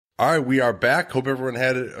All right, we are back. Hope everyone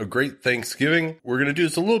had a great Thanksgiving. We're going to do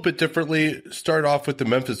this a little bit differently. Start off with the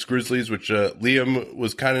Memphis Grizzlies, which Liam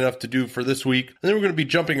was kind enough to do for this week. And then we're going to be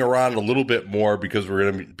jumping around a little bit more because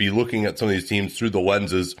we're going to be looking at some of these teams through the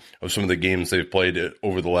lenses of some of the games they've played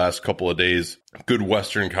over the last couple of days. Good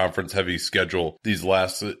Western Conference heavy schedule these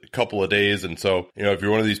last couple of days. And so, if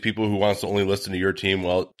you're one of these people who wants to only listen to your team,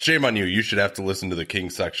 well, shame on you. You should have to listen to the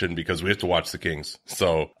Kings section because we have to watch the Kings.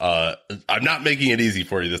 So I'm not making it easy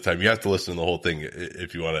for you this time. You have to listen to the whole thing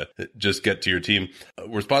if you want to just get to your team.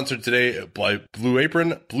 We're sponsored today by Blue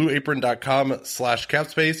Apron,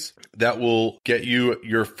 blueapron.com/capspace. That will get you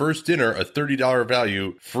your first dinner, a $30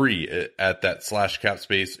 value, free at that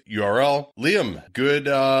 /capspace URL. Liam, good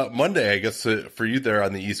Monday, I guess, for you there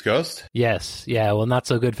on the East Coast. Yes. Yeah. Well, not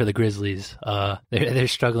so good for the Grizzlies. They're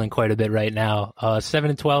struggling quite a bit right now.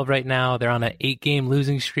 7-12 right now. They're on an 8-game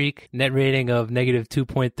losing streak. Net rating of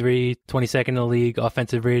 -2.3, 22nd in the league.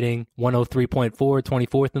 Offensive rating 103.4,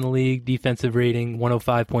 24th in the league. Defensive rating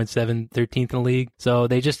 105.7, 13th in the league. So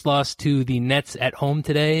they just lost to the Nets at home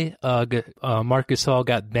today. Marc Gasol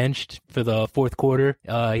got benched for the fourth quarter.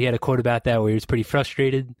 He had a quote about that where he was pretty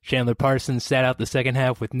frustrated. Chandler Parsons sat out the second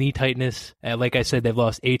half with knee tightness. Like I said, they've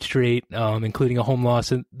lost 8 straight, including a home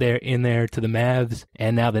loss in there to the Mavs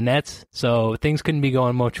and now the Nets. So things couldn't be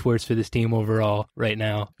going much worse for this team overall right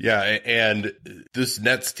now. Yeah, and this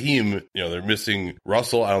Nets team, they're missing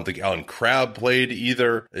Russell. I don't think Alan Crabb played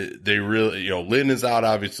either. They really, Lynn is out,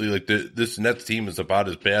 obviously. Like this Nets team is about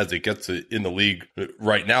as bad as it gets in the league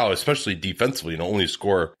right now, especially defensively. Only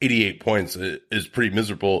score 88 points is pretty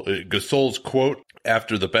miserable. Gasol's quote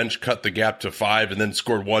after the bench cut the gap to 5 and then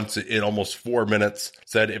scored once in almost 4 minutes,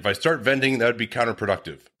 said, "If I start venting, that would be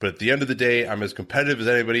counterproductive. But at the end of the day, I'm as competitive as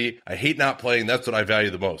anybody. I hate not playing. That's what I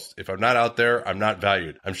value the most. If I'm not out there, I'm not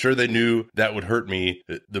valued." I'm sure they knew that would hurt me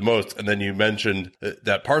the most. And then you mentioned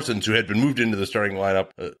that Parsons, who had been moved into the starting lineup,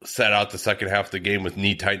 sat out the second half of the game with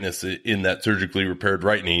knee tightness in that surgically repaired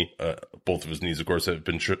right knee. Both of his knees, of course, have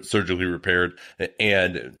been surgically repaired.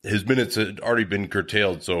 And his minutes had already been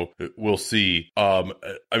curtailed. So we'll see.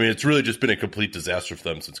 It's really just been a complete disaster for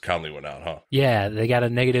them since Conley went out, huh? Yeah, they got a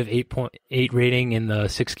 -8.8 rating in the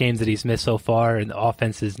 6 games that he's missed so far, and the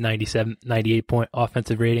offense is 98 point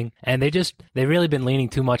offensive rating. And they've really been leaning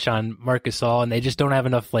too much on Marc Gasol, and they just don't have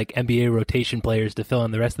enough NBA rotation players to fill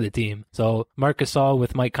in the rest of the team. So Marc Gasol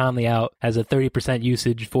with Mike Conley out has a 30%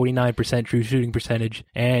 usage, 49% true shooting percentage,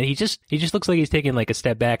 and he just looks like he's taking like a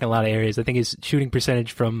step back in a lot of areas. I think his shooting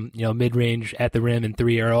percentage from mid-range, at the rim, and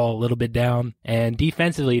 3 are all a little bit down, and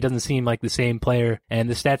defensively, he doesn't seem like the same player, and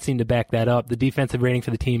the stats seem to back that up. The defensive rating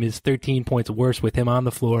for the team is 13 points worse with him on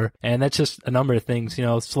the floor, and that's just a number of things.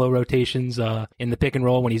 Slow rotations in the pick and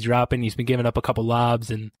roll when he's dropping. He's been giving up a couple lobs,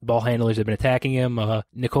 and ball handlers have been attacking him.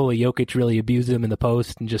 Nikola Jokic really abused him in the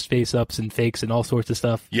post and just face-ups and fakes and all sorts of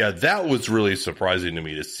stuff. Yeah, that was really surprising to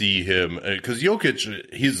me to see him, because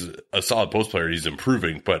Jokic, he's a solid post player. He's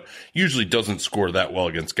improving, but usually doesn't score that well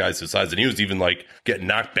against guys his size, and he was even getting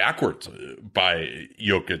knocked backwards by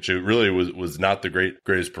Jokic. It really was not the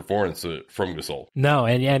greatest performance from Gasol. No,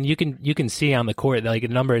 and you can see on the court a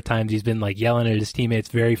number of times he's been yelling at his teammates,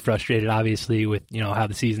 very frustrated, obviously, with how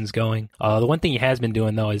the season's going. The one thing he has been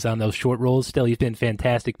doing though is on those short rolls. Still, he's been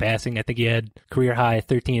fantastic passing. I think he had career high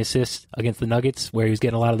 13 assists against the Nuggets, where he was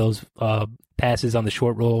getting a lot of those passes on the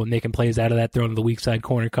short roll and making plays out of that, throwing to the weak side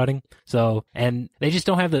corner cutting. So, and they just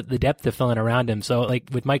don't have the depth to fill in around him. So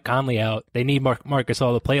with Mike Conley out, they need Marc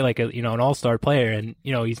Gasol to play like an all-star player, and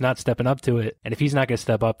he's not stepping up to it. And if he's not going to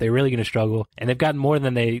step up, they're really going to struggle. And they've gotten more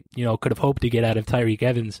than they could have hoped to get out of Tyreke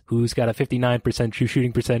Evans, who's got a 59% true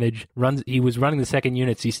shooting percentage. He was running the second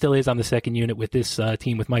units. He still is on the second unit with this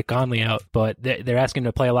team with Mike Conley out, but they're asking him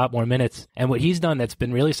to play a lot more minutes. And what he's done that's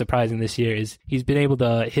been really surprising this year is he's been able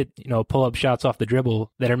to hit pull-up shots off the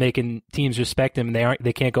dribble that are making teams respect him, and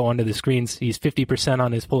they can't go under the screens. He's 50%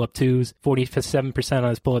 on his pull-up 2s, 47% on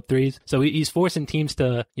his pull-up 3s. So he's forcing teams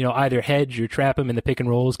to either hedge or trap him in the pick and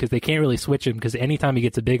rolls, because they can't really switch him, because anytime he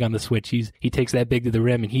gets a big on the switch, he takes that big to the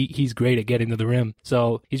rim, and he's great at getting to the rim.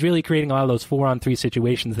 So he's really creating a lot of those 4-on-3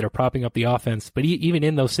 situations that are propping up the offense. But even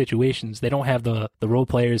in those situations, they don't have the role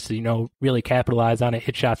players to really capitalize on it,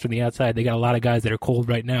 hit shots from the outside. They got a lot of guys that are cold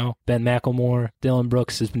right now. Ben McLemore, Dylan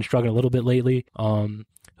Brooks has been struggling a little bit lately.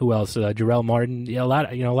 who else? Jarrell Martin. Yeah, a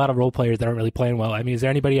lot of role players that aren't really playing well. I mean, is there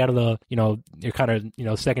anybody out of the, your kind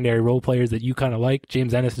of, secondary role players that you kind of like?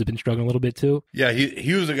 James Ennis has been struggling a little bit too. Yeah,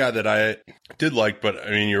 he was a guy that I did like, but I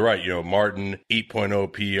mean, you're right. Martin,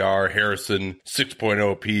 8.0 PER, Harrison,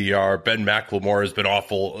 6.0 PER. Ben McLemore has been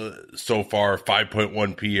awful so far,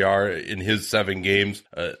 5.1 PER in his 7 games.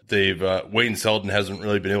 Wayne Selden hasn't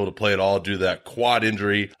really been able to play at all due to that quad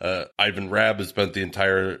injury. Ivan Rabb has spent the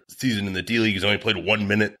entire season in the D-League. He's only played 1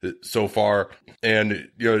 minute so far. And,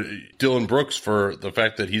 Dylan Brooks, for the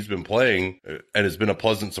fact that he's been playing and has been a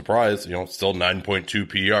pleasant surprise, still 9.2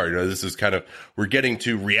 PER. This is kind of, we're getting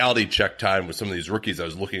to reality check time with some of these rookies. I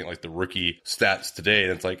was looking at like the rookie stats today,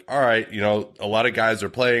 and it's like, all right, a lot of guys are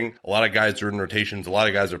playing, a lot of guys are in rotations, a lot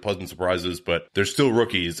of guys are pleasant surprises, but they're still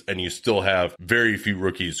rookies, and you still have very few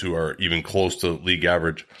rookies who are even close to league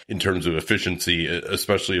average in terms of efficiency,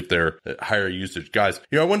 especially if they're higher usage guys.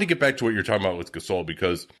 I wanted to get back to what you're talking about with Gasol,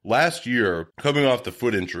 because last year, coming off the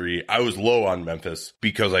foot injury, I was low on Memphis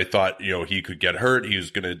because I thought, he could get hurt, he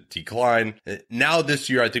was going to decline. Now this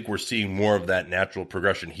year, I think we're seeing more of that natural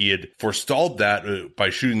progression. He had forestalled that by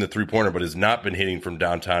shooting the three-pointer, but has not been hitting from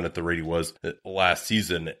downtown at the rate he was last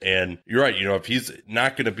season. And you're right, if he's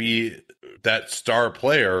not going to be that star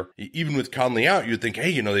player, even with Conley out, you'd think,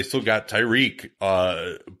 hey, they still got Tyreek,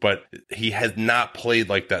 but he has not played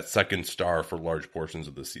like that second star for large portions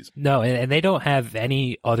of the season. No, and they don't have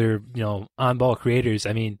any other, on-ball creators.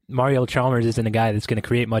 I mean, Mario Chalmers isn't a guy that's going to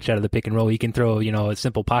create much out of the pick and roll. He can throw, a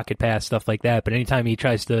simple pocket pass, stuff like that, but anytime he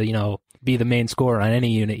tries to, be the main scorer on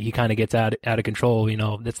any unit, he kind of gets out of control.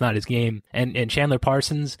 That's not his game. And Chandler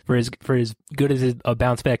Parsons, for as good as a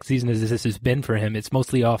bounce back season as this has been for him, it's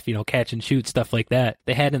mostly off, catch and shoot, stuff like that.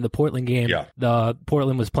 They had in the Portland game, the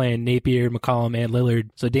Portland was playing Napier, McCollum, and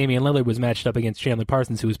Lillard. So Damian Lillard was matched up against Chandler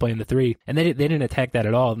Parsons, who was playing the 3. And they didn't attack that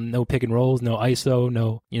at all. No pick and rolls, no ISO,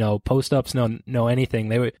 no post ups, no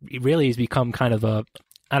anything. He's become kind of a,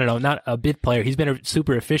 I don't know, not a bit player. He's been a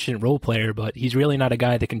super efficient role player, but he's really not a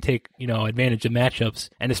guy that can take, advantage of matchups.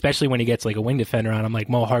 And especially when he gets like a wing defender on him, like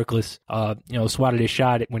Mo Harkless, swatted his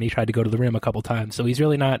shot when he tried to go to the rim a couple times. So he's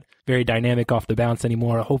really not very dynamic off the bounce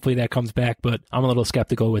anymore. Hopefully that comes back, but I'm a little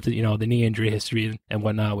skeptical with, the knee injury history and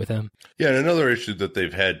whatnot with him. Yeah, and another issue that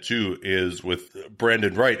they've had too is with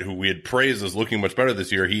Brandon Wright, who we had praised as looking much better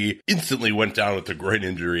this year. He instantly went down with a groin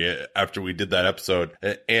injury after we did that episode.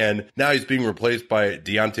 And now he's being replaced by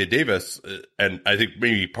Deontay Davis. And I think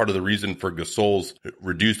maybe part of the reason for Gasol's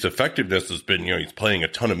reduced effectiveness has been, he's playing a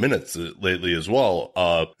ton of minutes lately as well,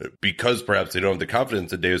 because perhaps they don't have the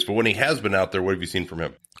confidence in Davis. But when he has been out there, what have you seen from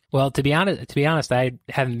him? Well, to be honest, I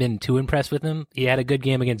haven't been too impressed with him. He had a good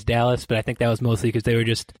game against Dallas, but I think that was mostly because they were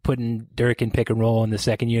just putting Dirk in pick and roll in the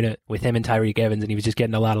second unit with him and Tyreek Evans, and he was just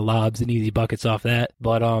getting a lot of lobs and easy buckets off that.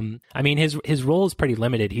 But I mean, his role is pretty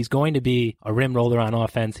limited. He's going to be a rim roller on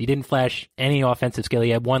offense. He didn't flash any offensive skill. He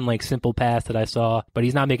had one simple pass that I saw, but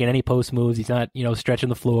he's not making any post moves. He's not stretching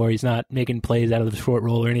the floor. He's not making plays out of the short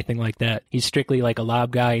roll or anything like that. He's strictly like a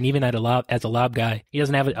lob guy, and even as a lob guy, he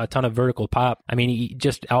doesn't have a ton of vertical pop. I mean, he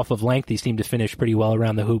just off of length, he seemed to finish pretty well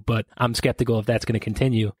around the hoop, but I'm skeptical if that's going to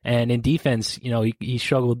continue. And in defense, he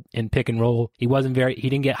struggled in pick and roll. He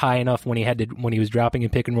didn't get high enough when he was dropping in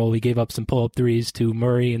pick and roll. He gave up some pull-up threes to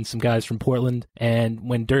Murray and some guys from Portland. And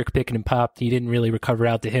when Dirk picked and popped, he didn't really recover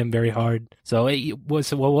out to him very hard. So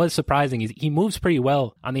what was surprising is he moves pretty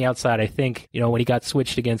well on the outside. I think, when he got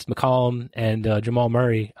switched against McCollum and Jamal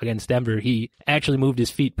Murray against Denver, he actually moved his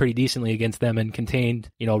feet pretty decently against them and contained,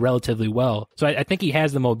 relatively well. So I think he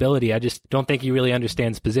has the mobility. I just don't think he really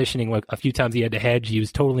understands positioning. Like a few times he had to hedge. He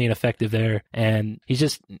was totally ineffective there. And he's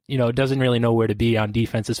just, doesn't really know where to be on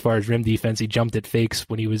defense as far as rim defense. He jumped at fakes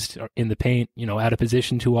when he was in the paint, out of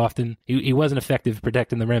position too often. He wasn't effective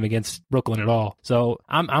protecting the rim against Brooklyn at all. So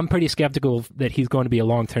I'm pretty skeptical that he's going to be a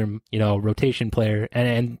long-term, rotation player.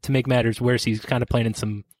 And to make matters worse, he's kind of playing in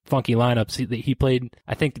some funky lineups. He played,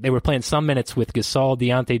 I think they were playing some minutes with Gasol,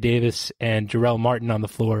 Deontay Davis, and Jarrell Martin on the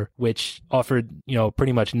floor, which offered,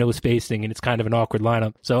 pretty much no spacing, and it's kind of an awkward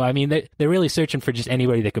lineup. So, I mean, they're really searching for just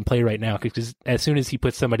anybody that can play right now, because as soon as he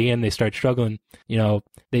puts somebody in, they start struggling.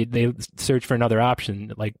 They search for another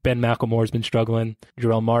option. Like Ben McLemore's been struggling,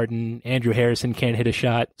 Jarrell Martin, Andrew Harrison can't hit a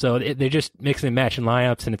shot. So they're just mixing and matching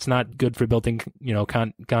lineups, and it's not good for building,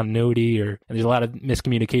 continuity, and there's a lot of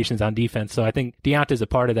miscommunications on defense. So I think Deontay's a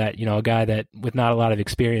part of that. that, a guy that with not a lot of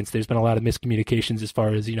experience, there's been a lot of miscommunications as far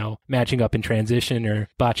as, matching up in transition or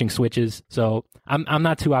botching switches. So I'm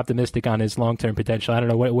not too optimistic on his long-term potential. I don't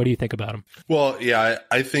know. What do you think about him? Well, yeah,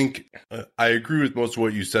 I think I agree with most of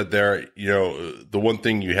what you said there. The one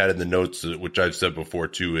thing you had in the notes, which I've said before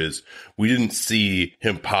too, is we didn't see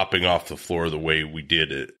him popping off the floor the way we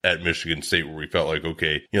did at Michigan State, where we felt like,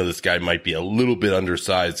 okay, this guy might be a little bit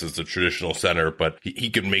undersized as a traditional center, but he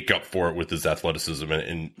can make up for it with his athleticism.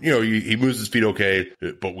 And he moves his feet okay,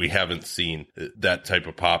 but we haven't seen that type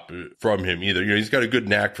of pop from him either. He's got a good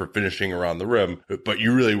knack for finishing around the rim, but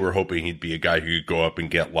you really were hoping he'd be a guy who could go up and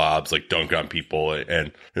get lobs, like dunk on people,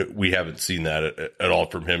 and we haven't seen that at all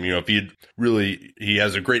from him. If he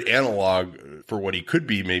has a great analog for what he could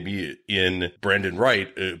be maybe in Brandon Wright,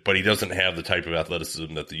 but he doesn't have the type of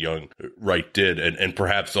athleticism that the young Wright did, and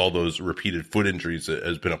perhaps all those repeated foot injuries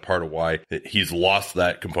has been a part of why he's lost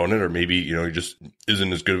that component, or maybe he just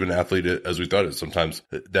isn't as good of an athlete as we thought. Sometimes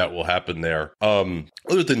that will happen there.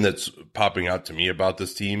 Other thing that's popping out to me about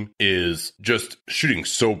this team is just shooting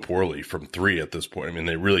so poorly from three at this point. I mean,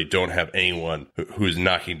 they really don't have anyone who's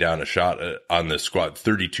knocking down a shot on this squad.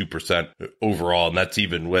 32% overall, and that's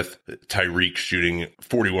even with Tyreek shooting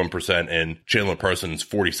 41% and Chandler Parsons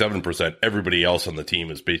 47%. Everybody else on the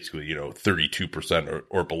team is basically 32%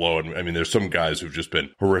 or below. And I mean, there's some guys who've just been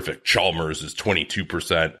horrific. Chalmers is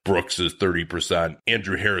 22%, Brooks is 30%,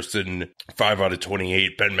 Andrew Harrison 5 out of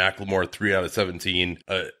 28, Ben McLemore 3 out of 17,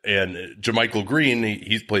 and JaMychal Green,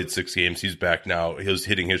 he's played 6 games. He's back now. He's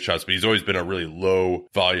hitting his shots, but he's always been a really low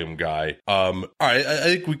volume guy. All right, I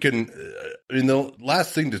think we can. The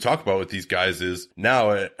last thing to talk about with these guys is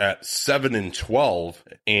now at 7-12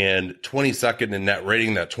 and 22nd in net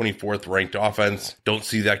rating, that 24th ranked offense. Don't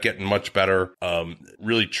see that getting much better.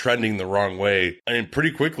 Really trending the wrong way. I mean,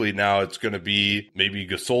 pretty quickly now it's going to be maybe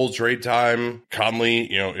Gasol trade time. Conley,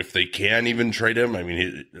 if they can even trade him. I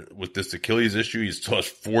mean, with this Achilles issue, he still has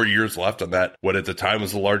 4 years left on that. What at the time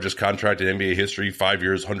was the largest contract in NBA history, 5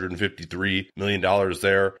 years, $153 million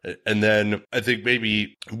there. And then I think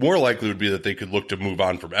maybe more likely would be that they could look to move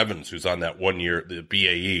on from Evans, who's on that 1 year, the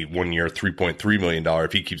BAE, 1 year, $3.3 million.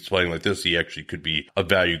 If he keeps playing like this, he actually could be a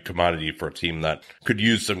valued commodity for a team that could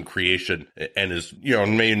use some creation and is,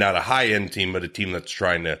 maybe not a high end team, but a team that's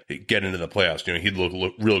trying to get into the playoffs. He'd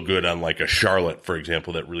look real good on like a Charlotte, for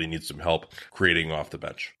example, that really needs some help creating off the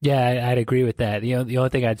bench. Yeah, I'd agree with that. The only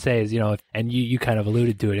thing I'd say is, and you kind of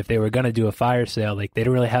alluded to it, if they were going to do a fire sale, like they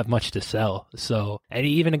don't really have much to sell. So, and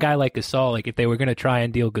even a guy like Gasol, like if they were going to try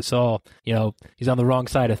and deal Gasol, he's on the wrong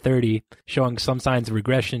side of 30, showing some signs of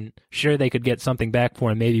regression. Sure, they could get something back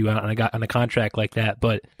for him, maybe on a contract like that,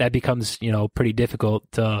 but that becomes, pretty difficult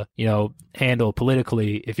to, handle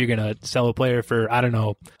politically if you're going to sell a player for, I don't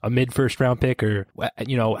know, a mid-first round pick or,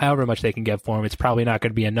 however much they can get for him. It's probably not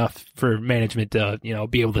going to be enough for management to,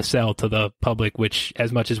 be able to sell to the public, which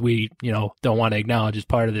as much as we, don't want to acknowledge as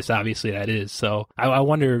part of this, obviously that is. So I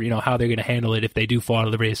wonder, how they're going to handle it if they do fall out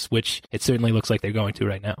of the race, which it certainly looks like they're going to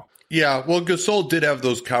right now. Yeah, well, Gasol did have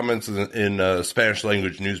those comments in a Spanish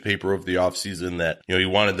language newspaper over the offseason that, he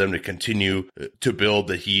wanted them to continue to build,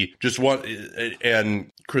 that he just and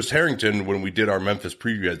Chris Harrington, when we did our Memphis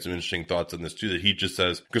preview, had some interesting thoughts on this too, that he just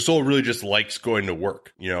says Gasol really just likes going to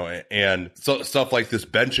work, and so, stuff like this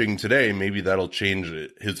benching today, maybe that'll change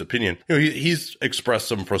his opinion. He's expressed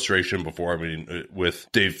some frustration before, with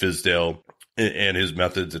Dave Fizdale and his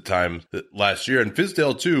methods at times last year. And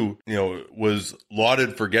Fizdale too, was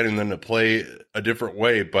lauded for getting them to play a different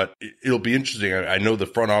way, but it'll be interesting. I know the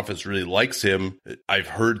front office really likes him. I've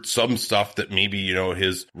heard some stuff that maybe,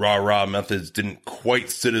 his rah-rah methods didn't quite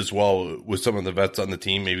sit as well with some of the vets on the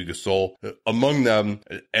team, maybe Gasol among them.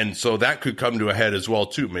 And so that could come to a head as well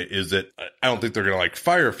too, is that I don't think they're going to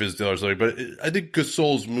fire Fizdale or something, but I think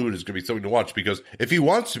Gasol's mood is going to be something to watch, because if he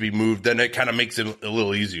wants to be moved, then it kind of makes it a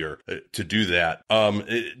little easier to do that.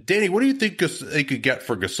 Danny, what do you think they could get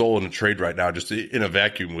for Gasol in a trade right now, just in a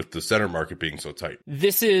vacuum with the center market being so tight?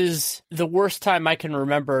 This is the worst time I can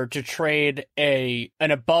remember to trade an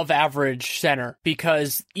above average center,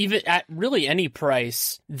 because even at really any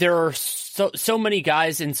price, there are so many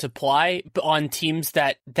guys in supply on teams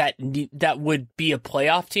that would be a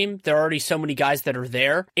playoff team. There are already so many guys that are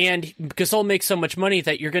there, and Gasol makes so much money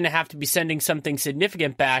that you're going to have to be sending something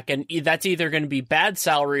significant back, and that's either going to be bad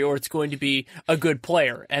salary or it's going to be be a good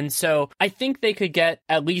player. And so I think they could get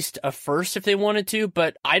at least a first if they wanted to,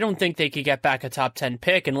 but I don't think they could get back a top 10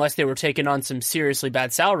 pick unless they were taking on some seriously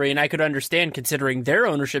bad salary. And I could understand, considering their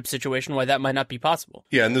ownership situation, why that might not be possible.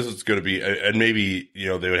 Yeah, and this is going to be, and maybe,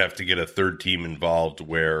 they would have to get a third team involved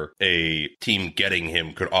where a team getting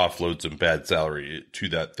him could offload some bad salary to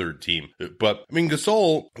that third team. But,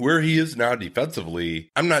 Gasol, where he is now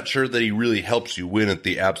defensively, I'm not sure that he really helps you win at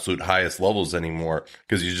the absolute highest levels anymore,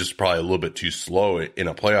 because he's just probably a little bit too slow in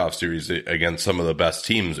a playoff series against some of the best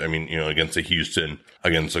teams. Against a Houston,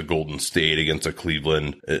 against a Golden State, against a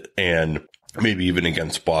Cleveland, and maybe even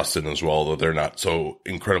against Boston as well, though they're not so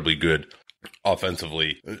incredibly good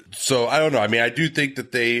offensively. So I don't know. I do think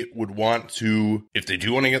that they would want to, if they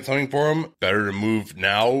do want to get something for him, better to move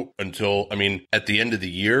now until, at the end of the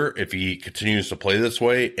year, if he continues to play this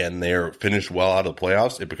way and they're finished well out of the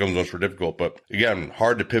playoffs, it becomes much more difficult. But again,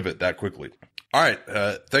 hard to pivot that quickly. All right.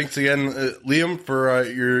 Thanks again, Liam, for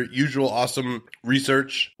your usual awesome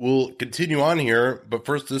research. We'll continue on here, but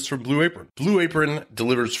first this from Blue Apron. Blue Apron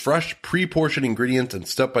delivers fresh, pre-portioned ingredients and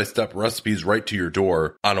step-by-step recipes right to your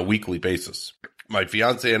door on a weekly basis. My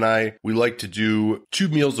fiance and I, we like to do 2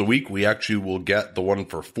 meals a week. We actually will get the one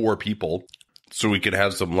for 4 people, so we could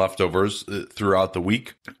have some leftovers throughout the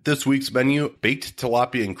week. This week's menu, baked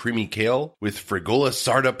tilapia and creamy kale with frigola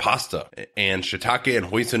sarda pasta and shiitake and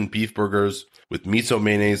hoisin beef burgers with miso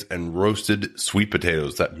mayonnaise and roasted sweet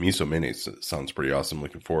potatoes. That miso mayonnaise sounds pretty awesome.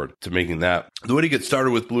 Looking forward to making that. The way to get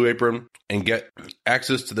started with Blue Apron and get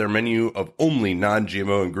access to their menu of only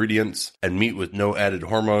non-GMO ingredients and meat with no added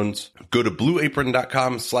hormones, go to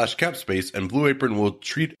blueapron.com/capspace and Blue Apron will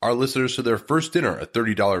treat our listeners to their first dinner, a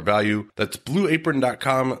 $30 value. That's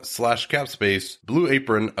blueapron.com/capspace. Blue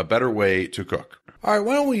Apron, a better way to cook. All right,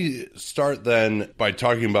 why don't we start then by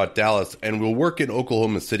talking about Dallas, and we'll work in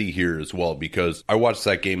Oklahoma City here as well, because I watched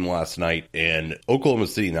that game last night, and Oklahoma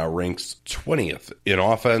City now ranks 20th in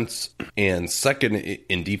offense and second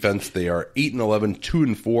in defense. They are 8-11,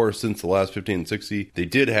 2-4 since the last 15 and 60. They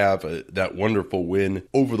did have that wonderful win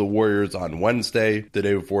over the Warriors on Wednesday, the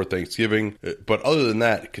day before Thanksgiving, but other than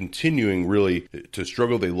that, continuing really to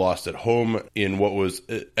struggle. They lost at home in what was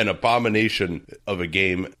an abomination of a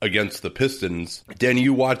game against the Pistons. Danny,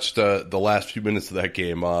 you watched the last few minutes of that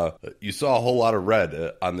game. You saw a whole lot of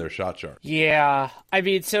red on their shot chart. Yeah.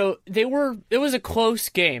 So it was a close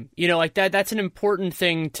game. That's an important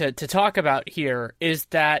thing to talk about here, is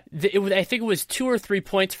that I think it was 2 or 3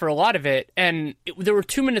 points for a lot of it, and there were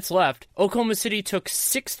 2 minutes left. Oklahoma City took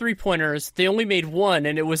 6 3-pointers. They only made 1,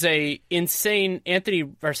 and it was a insane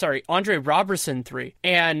Andre Robertson 3.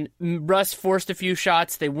 And Russ forced a few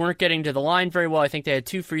shots. They weren't getting to the line very well. I think they had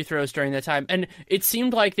 2 free throws during that time. And it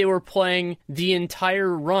seemed like they were playing the entire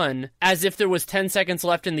run as if there was 10 seconds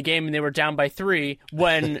left in the game and they were down by 3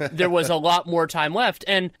 when there was a lot more time left.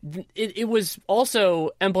 And it was also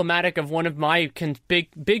emblematic of one of my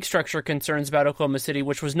big structure concerns about Oklahoma City,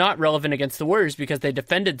 which was not relevant against the Warriors because they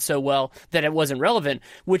defended so well that it wasn't relevant,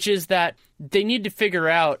 which is that they need to figure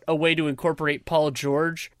out a way to incorporate Paul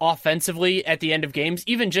George offensively at the end of games,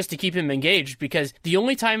 even just to keep him engaged, because the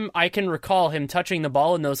only time I can recall him touching the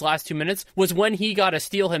ball in those last 2 minutes was when he got a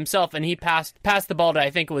steal himself and he passed the ball to, I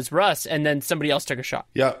think it was Russ, and then somebody else took a shot.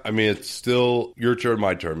 Yeah, it's still your turn,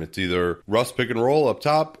 my turn. It's either Russ pick and roll up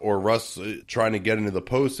top, or Russ trying to get into the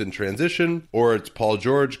post in transition, or it's Paul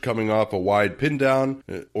George coming off a wide pin down,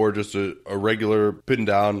 or just a regular pin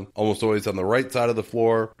down, almost always on the right side of the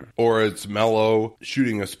floor, or it's Melo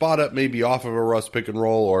shooting a spot up, maybe off of a Russ pick and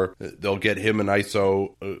roll, or they'll get him an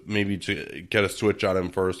ISO, maybe to get a switch on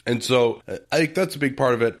him first. And so I think that's a big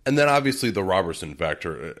part of it. And then obviously the Robertson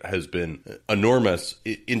factor has been enormous.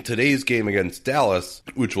 In today's game against Dallas,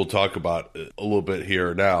 which we'll talk about a little bit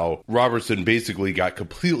here now, Robertson basically got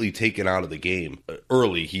completely taken out of the game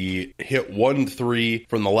early. He hit 1 3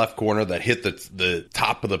 from the left corner that hit the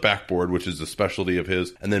top of the backboard, which is a specialty of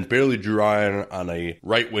his, and then barely drew on a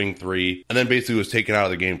right wing 3, and then basically was taken out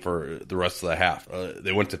of the game for the rest of the half.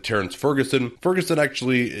 They went to Terrence Ferguson. Ferguson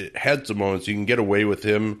actually had some moments. You can get away with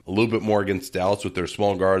him a little bit more against Dallas with their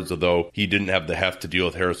small guards, although he didn't have the heft to deal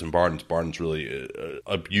with Harrison Barnes. Barnes really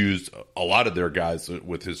abused a lot of their guys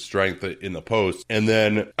with his strength in the post. And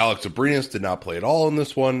then Alex Abrinas did not play at all in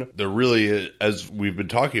this one. They're really, as we've been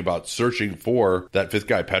talking about, searching for that fifth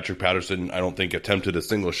guy. Patrick Patterson, I don't think, attempted a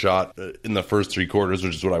single shot in the first 3 quarters,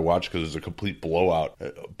 which is what I watched because it was a complete blowout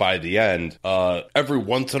by the end. Every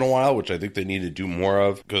once in a while, which I think they need to do more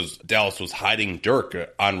of, because Dallas was hiding Dirk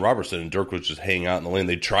on Robertson, and Dirk was just hanging out in the lane.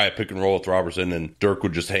 They'd try a pick and roll with Robertson, and Dirk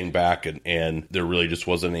would just hang back, and there really just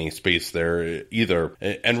wasn't any space there either.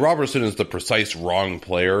 And Robertson is the precise wrong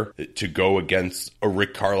player to go against a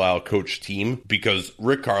Rick Carlisle coach team, because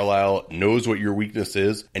Rick Carlisle knows what your weakness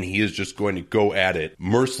is, and he is just going to go at it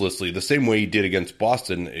mercilessly, the same way he did against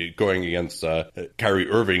Boston, going against Kyrie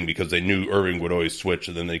Irving, because they knew Irving would always switch,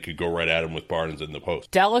 and then they could go right at him with Barnes in the post.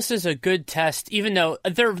 Dallas is a good test, even though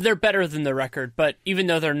they're better than the record, but even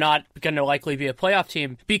though they're not going to likely be a playoff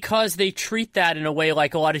team, because they treat that in a way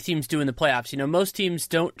like a lot of teams do in the playoffs. You know, most teams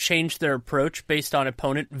don't change their approach based on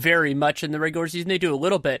opponent very much in the regular season. They do a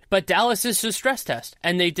little bit, but Dallas is a stress test,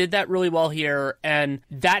 and they did that really well here, and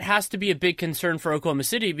that has to be a big concern for Oklahoma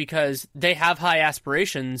City because they have high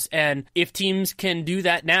aspirations, and if teams can do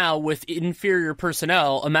that now with inferior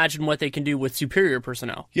personnel, imagine what they can do with superior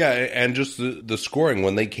personnel. Yeah, and just the scoring,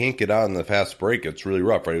 when they can't get on the fast break, it's really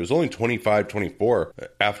rough, right? It was only 25-24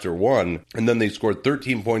 after one, and then they scored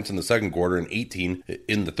 13 points in the second quarter and 18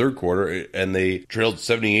 in the third quarter, and they trailed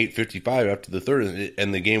 78-55 after the third,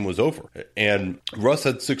 and the game was over. And Russ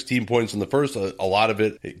had 16 points in the first, a lot of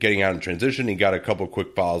it getting out in transition. He got a couple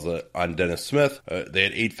quick fouls on Dennis Smith. They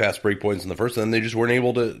had 8 fast break points in the first, and then they just weren't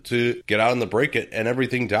able to get out on the break, and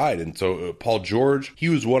everything died. And so Paul George, he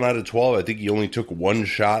was 1 out of 12. I think he only took one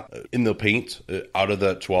shot in the paint out of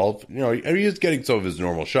that 12. You know, he was getting some of his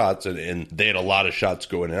normal shots, and they had a lot of shots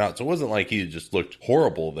go in and out. So it wasn't like he just looked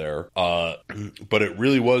horrible there. But it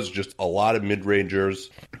really was just a lot of mid-rangers.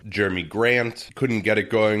 Jeremy Grant couldn't get it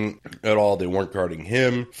going at all. They weren't guarding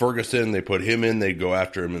him. Ferguson, they put him in. They'd go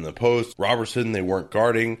after him in the post. Robertson, they weren't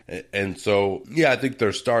guarding. And so, yeah, I think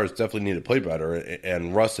their stars definitely need to play better.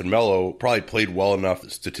 And Russ and Melo probably played well enough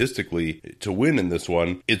statistically to win in this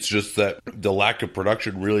one. It's just that the lack of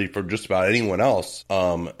production really from just about anyone else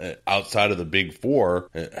outside of the big four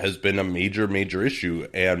has been a major, major issue.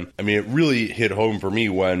 And I mean, it really hit home for me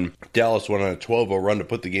when Dallas went on a 12-0 run to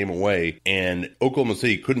put the game away, and Oklahoma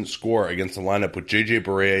City couldn't score against the lineup with JJ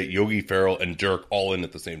Barea, Yogi Ferrell, and Dirk all in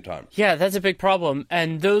at the same time. Yeah, that's a big problem.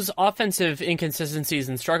 And those offensive inconsistencies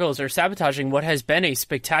and struggles are sabotaging what has been a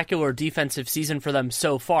spectacular defensive season for them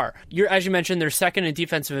so far. As you mentioned, they're second in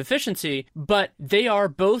defensive efficiency, but they are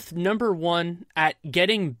both number one at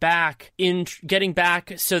getting back.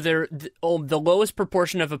 So they're the lowest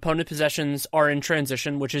proportion of opponent possessions are in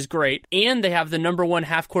transition, which is great. And they have the number one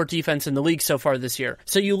half-court defense in the league so far this year.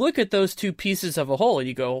 So you look at those two pieces of a whole and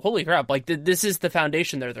you go, holy crap, like this is the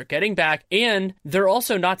foundation there. They're getting back, and they're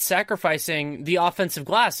also not sacrificing the offensive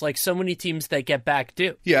glass like so many teams that get back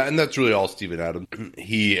do. Yeah, and that's really all Steven Adams.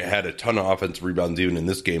 He had a ton of offensive rebounds even in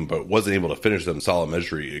this game, but wasn't able to finish them solid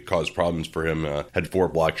measure. It caused problems for him. Had 4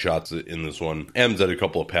 block shots in this one. Ems had a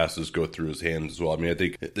couple of passes go through his hands as well. I mean, I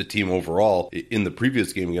think the team overall, in the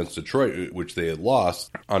previous game against Detroit, which they had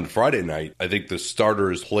lost on Friday night, I think the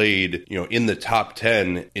starters played, in the top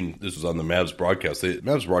 10, this was on the Mavs broadcast. The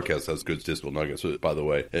Mavs broadcast has good statistical nuggets, by the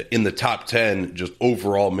way. In the top 10, just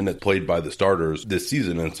overall minutes played by the starters this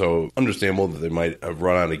season, and so understandable that they might have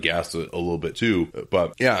run out of gas a little bit too.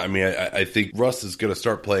 But yeah, I mean, I think Russ is going to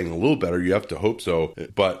start playing a little better. You have to hope so.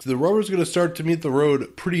 But the rubber's going to start to meet the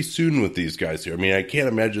road pretty soon with these guys here. I mean, I can't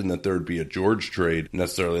imagine that there would be a George trade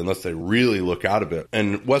necessarily unless they really look out of it.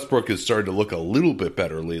 And Westbrook has started to look a little bit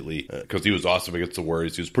better lately because he was awesome against the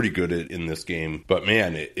Warriors. He was pretty good in this game. But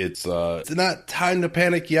man, it's not time to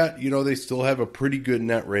panic yet. They still have a pretty good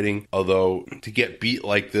net rating, although to get beat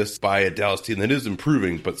like this by a Dallas team that is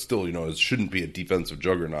improving, but still, it shouldn't be a defensive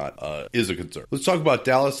juggernaut, is a concern. Let's talk about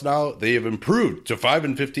Dallas now. They have improved to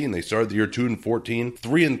 5-15. They started the year 2-14,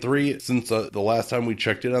 3-3 since the last time we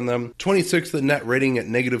checked in on them. 26th in net rating at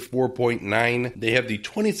 -4.9. They have the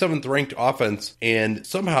 27th ranked offense and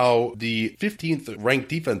somehow the 15th ranked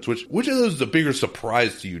defense. Which of those is a bigger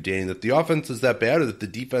surprise to you, Danny? That the offense is that bad or that the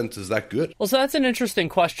defense is that good? Well, so that's an interesting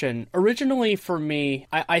question. Originally for me,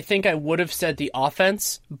 I think I would have said the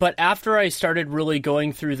offense, but after I started really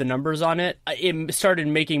going through the numbers on it started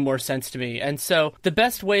making more sense to me. And so the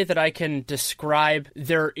best way that I can describe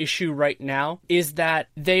their issue right now is that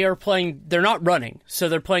they're not running. So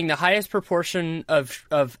they're playing the highest proportion of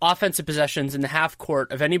offensive possessions in the half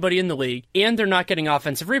court of anybody in the league, and they're not getting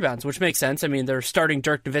offensive rebounds, which makes sense. I mean, they're starting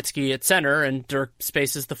Dirk Nowitzki at center, and Dirk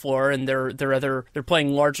spaces the floor, and they're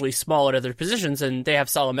playing largely small at other positions, and they have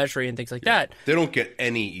Salah Mejri and things like that. They don't get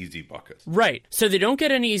any easy buckets. Right. So they don't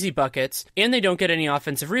get any easy buckets, and they don't get any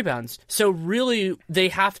offensive rebounds. So really, they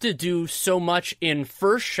have to do so much in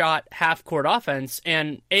first shot half-court offense,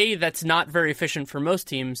 and that's not very efficient for most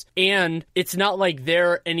teams, and it's not like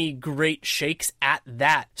they're any great shakes at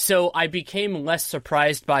that. So I became less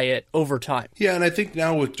surprised by it over time. Yeah, and I think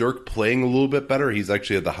now with Dirk playing a little bit better, he's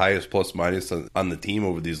actually at the highest plus minus on the team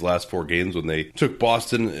over these last 4 games. When they took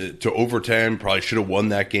Boston to overtime, probably should have won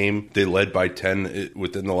that game. They led by 10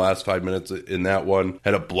 within the last 5 minutes in that one.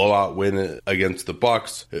 Had a blowout win against the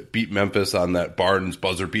Bucks, beat Memphis on that Barnes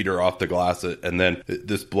buzzer beater off the glass, and then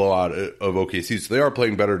this blowout of OKC. So they are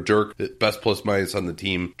playing better. Dirk, best plus minus on the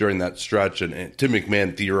team during that stretch. And Tim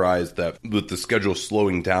McMahon theorized that with the schedule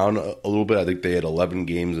slowing down a little bit, I think they had 11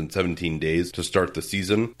 games in 17 days to start the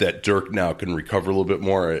season, that Dirk now can recover a little bit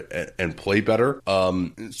more and play better.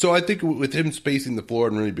 So I think with him spacing the floor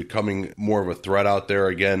and really becoming more of a threat out there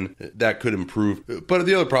again, that could improve. But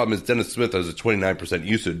the other problem is Dennis Smith has a 29%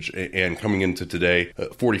 usage and coming into today,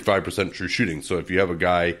 45% true shooting. So if you have a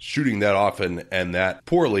guy shooting that often and that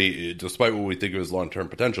poorly, despite what we think of his long-term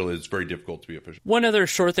potential, it's very difficult to be efficient. One other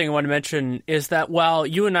short thing I want to mention is that while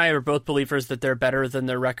you and I are both believers that they're better than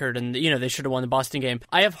their record and, they should have won the Boston game,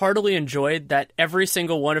 I have heartily enjoyed that every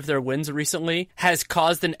single one of their wins recently has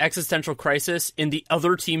caused an existential crisis in the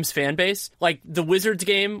other team's fan base. Like the Wizards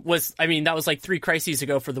game that was like 3 crises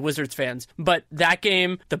ago for the Wizards fans. But that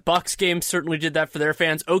game, the Bucks game certainly did that for their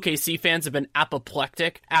fans. OKC fans have been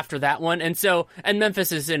apoplectic after that one. And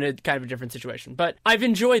Memphis is in a kind of a different situation. But I've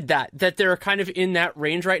enjoyed that they're kind of in that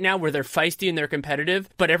range right now where they're feisty and they're competitive,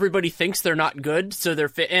 but everybody thinks they're not good. So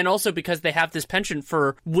they're and also because they have this penchant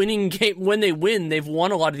for winning game. When they win, they've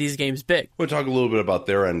won a lot of these games big. We'll talk a little bit about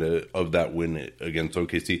their end of that win against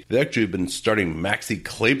OKC. They actually have been starting Maxi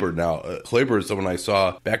Kleber now. Kleber is someone I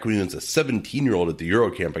saw back when he was a 17-year-old at the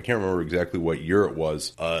Eurocamp. I can't remember exactly what year it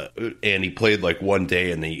was. And he played like one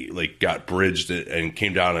day and he got bridged and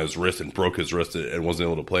came down on his wrist and broke his wrist and wasn't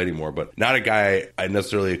able to play anymore. But not a guy I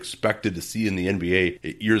necessarily expected to see in the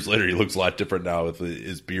NBA. Years later, he looks a lot different now with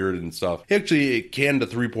his beard and stuff. He actually canned a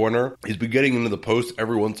 3-pointer. He's been getting into the post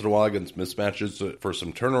every once in a while against mismatches for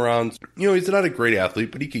some turnarounds. He's not a great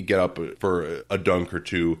athlete, but he could get up for a dunk or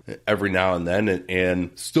two every now and then,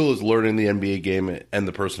 and still is learning the NBA game and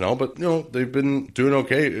the personnel. But they've been doing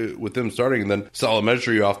okay with him starting. And then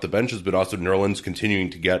Salamejri off the bench has been awesome. Nerlens continuing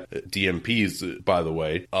to get DMPs, by the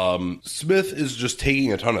way. Smith is just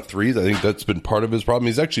taking a ton of threes. I think that's been part of his problem.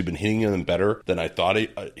 He's actually been hitting them better than I thought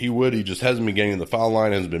he would. He just hasn't been getting in the foul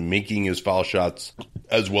line, hasn't been making his foul shots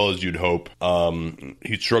as well as you'd hope.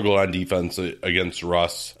 He struggled on defense against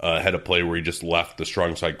Russ. Had a play where he just left the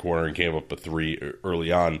strong side corner and came up a 3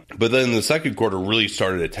 early on. But then in the second quarter really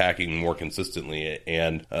started attacking more consistently,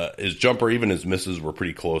 and his jumper, even his misses, were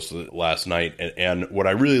pretty close last night. And what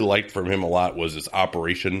I really liked from him a lot was his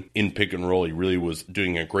operation in pick and roll. He really was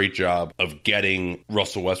doing a great job of getting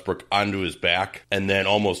Russell Westbrook onto his back, and then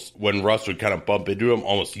almost when Russ would kind of bump into him,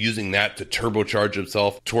 almost using that to turbocharge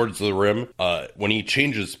himself towards the rim. When he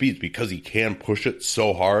changes speeds, because he can push it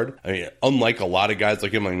so hard. I mean, unlike a lot of guys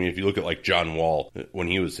like him, if you look at like John Wall, when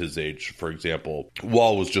he was his age, for example,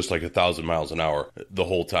 Wall was just like 1,000 miles an hour the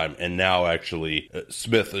whole time. And now actually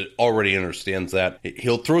Smith already understands that.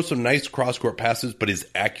 He'll throw some nice cross-court passes, but his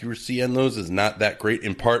accuracy on those is not that great,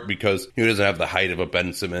 in part because he doesn't have the height of a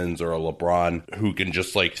Ben Simmons or a LeBron who can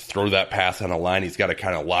just like throw that pass on a line. He's got to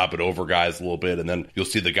kind of lob it over guys a little bit, and then you'll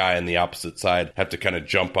see the guy on the opposite side have to kind of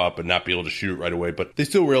jump up and not be able to shoot it right away. But they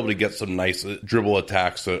still were able to get some nice dribble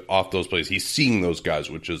attacks off those plays. He's seeing those guys,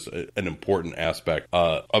 which is an important aspect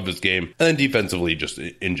of his game. And then defensively, just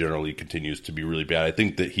in general, he continues to be really bad. I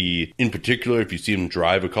think that he, in particular, if you see him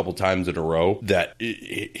drive a couple times in a row, that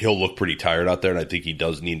he'll look pretty tired out there. And I think he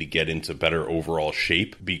does need to get into better overall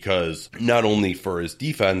shape, because not only for his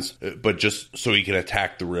defense, but just so he can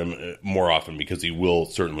attack the rim more often, because he will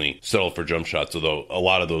certainly settle for jump shots, although a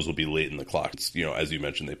lot of those will be late in the clock. It's, as you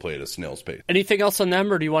mentioned, they play at a snail's pace. Anything else on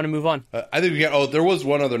them, or do you want to move on? I think there was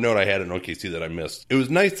one other note I had in OKC that I missed. It was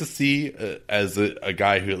nice to see, as a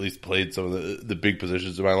guy who at least played some of the big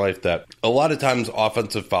positions in my life, that a lot of times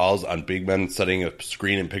offensive fouls on big men setting a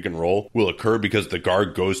screen and pick and roll will occur because the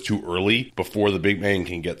guard goes too early before the big man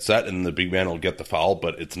can get set, and the big man will get the foul,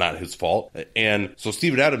 but it's not his fault. And so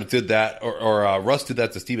Steven Adams did that, or Russ did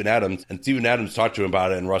that to Steven Adams, and Steven Adams talked to him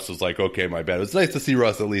about it, and Russ was like, okay, my bad. It was nice to see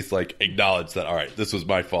Russ at least like acknowledge that, all right, this was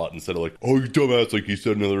my fault, instead of like, oh, you dumbass, like you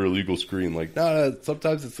said another illegal screen. Like, no,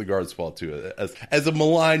 sometimes it's the guard's fault too, as a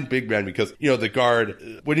maligned big man, because the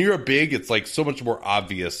guard, when you're a big, it's like so much more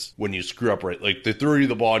obvious when you screw up, right? Like they throw you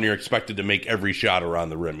the ball and you're expected to make every shot around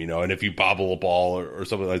the rim, and if you bobble a ball or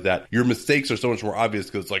something like that, your mistakes are so much more obvious,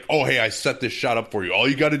 because it's like, oh, hey, I set this shot up for you, all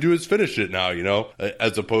you got to do is finish it now,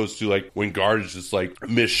 as opposed to like when guards just like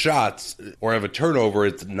miss shots or have a turnover,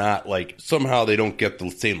 it's not like somehow they don't get the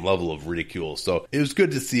same level of ridicule. So it was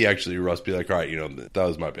good to see actually Russ be like, all right, that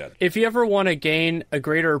was my bad. If you ever want to gain a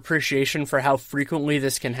greater appreciation for how frequently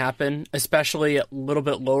this can happen, especially at a little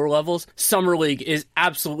bit lower levels, Summer League is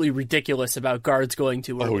absolutely ridiculous about guards going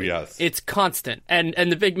too early. Oh, yes. It's constant, and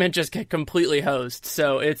the big men just get completely hosed.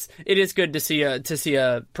 So it is good to see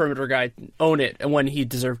a perimeter guy own it and when he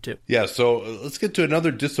deserved to. Yeah, so let's get to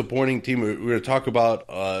another disappointing team. We're going to talk about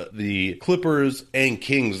the Clippers and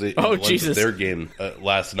Kings. Jesus. Their game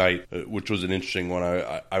last night, which was an interesting one.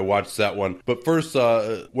 I watched that one. But first,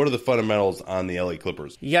 what are the fundamentals on the LA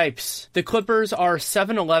Clippers? Yipes. The Clippers are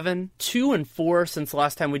 7-11, 2-4 since the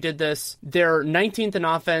last time we did this. They're 19th in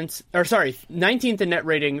offense, 19th in net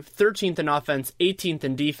rating, 13th in offense, 18th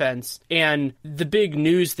in defense. And the big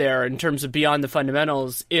news there in terms of beyond the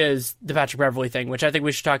fundamentals is the Patrick Beverley thing, which I think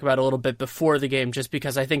we should talk about a little bit before the game, just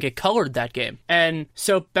because I think it colored that game. And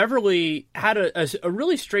so Beverley had a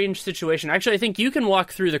really strange situation. Actually, I think you can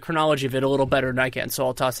walk through the chronology of it a little better than I can, so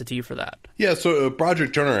I'll toss it to you for that. Yeah, so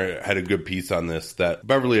Broderick Turner had a good piece on this, that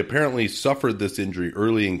Beverley apparently suffered this injury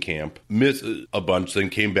early in camp, missed a bunch, then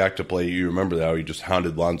came back to play. You remember that, he just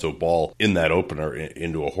hounded Lonzo Ball in that opener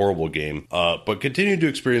into a horrible game, but continued to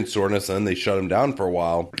experience soreness, and then they shut him down for a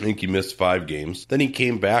while. I think he missed 5 games. Then he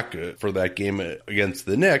came back for that game against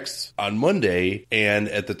the Knicks on Monday, and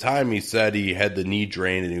at the time he said he had the knee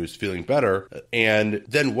drained and he was feeling better, and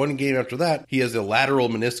then one game after that, he has a lateral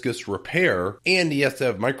meniscus repair, and he has to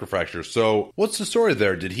have microfracture. So what's the story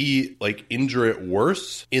there? Did he injure it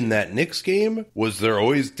worse in that Knicks game? Was there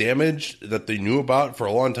always damage that they knew about for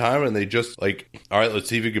a long time, and they just all right, let's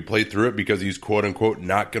see if he could play through it because he's quote unquote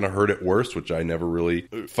not going to hurt it worse, which I never really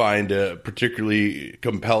find particularly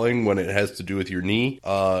compelling when it has to do with your knee.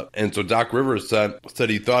 And so Doc Rivers said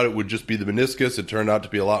he thought it would just be the meniscus. It turned out to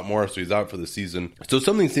be a lot more, so he's out for the season. So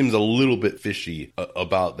something seems a little bit fishy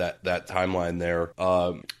about that timeline there.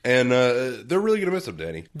 And they're really going to miss him,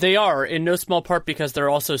 Danny. They are, in no small part because they're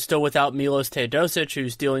also still without Milos Teodosic,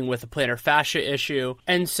 who's dealing with a plantar fascia issue.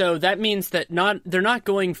 And so that means that they're not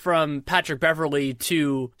going from Patrick Beverley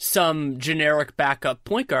to some generic backup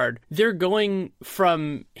point guard. They're going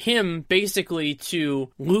from him basically to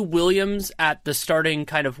Lou Williams at the starting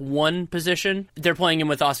kind of one position. They're playing him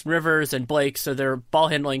with Austin Rivers and Blake, so their ball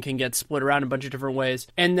handling can get split around a bunch of different ways.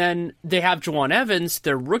 And then they have Juwan Evans,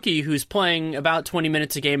 their rookie, who's playing about 20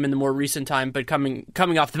 minutes a game in the more recent time, but coming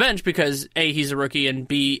off the bench because A, he's a rookie, and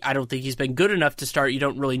B, I don't think he's been good enough to start. You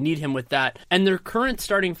don't really need him with that. And their current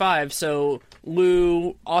starting 5, so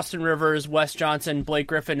Lou, Austin Rivers, Wes Johnson, Blake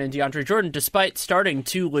Griffin, and DeAndre Jordan, despite starting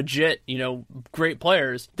 2 legit, great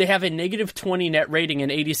players, they have a negative 20 net rating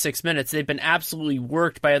in 86 minutes. They've been absolutely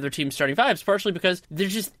worked by other teams' starting 5s, partially because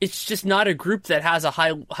it's just not a group that has a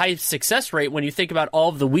high success rate when you think about all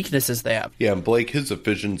of the weaknesses they have. Yeah, and Blake, his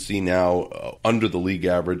efficiency now under the league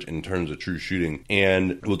average in terms of true shooting.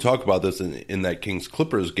 And we'll talk about this in that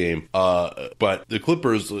Kings-Clippers game. But the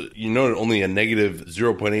Clippers, only a negative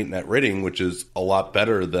 0.8 net rating, which is a lot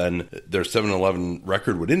better than their 7-11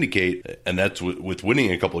 record would indicate. And that's with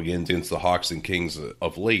winning a couple of games against the Hawks and Kings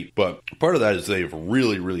of late. But part of that is they've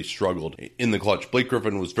really, really struggled in the clutch. Blake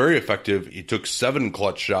Griffin was very effective. He took 7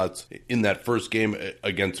 clutch shots in that first game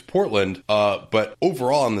against Portland. But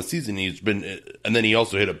overall in the season, he's been, and then he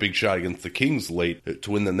also hit a big shot against the Kings late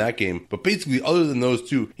to win them that game. But basically, other than those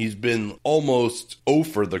two, he's been almost 0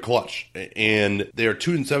 for the clutch. And they are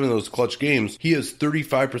 2-7 in those clutch games. He has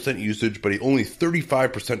 35% usage, but he only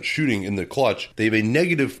 35% shooting in the clutch. They have a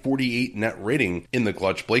negative 48 net rating in the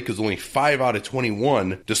clutch. Blake is only 5 out of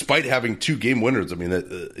 21, despite having 2 game winners. I mean,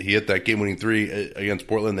 he hit that game-winning 3 against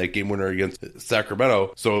Portland, that game winner against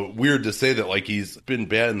Sacramento. So weird to say that he's been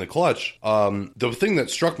bad in the clutch. The thing that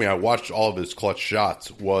struck me, I watched all of his clutch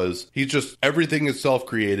shots, was everything is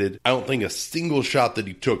self-created. I don't think a single shot that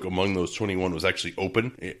he took among those 21 was actually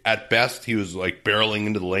open. At best, he was barreling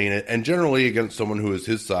into the lane, and generally against someone who is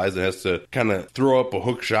his size and has to kind of throw up a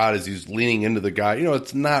hook shot as he's leaning into the guy.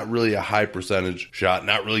 It's not really a high percentage shot,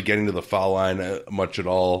 not really getting to the foul line much at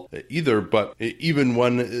all either. But even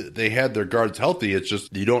when they had their guards healthy, it's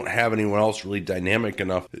just you don't have anyone else really dynamic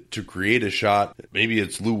enough to create a shot. Maybe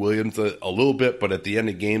it's Lou Williams a little bit, but at the end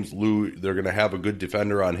of games, they're going to have a good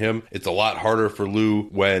defender on him. It's a lot harder for Lou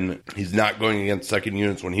when he's not going against second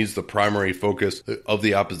units, when he's the primary focus of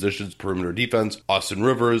the opposition's perimeter defense. Austin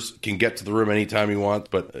Rivers can get to the rim anytime he wants,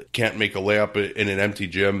 but can't make a layup in an empty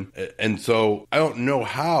gym. And so I don't know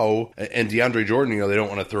how, and DeAndre Jordan, they don't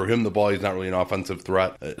want to throw him the ball. He's not really an offensive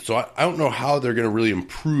threat. So I don't know how they're going to really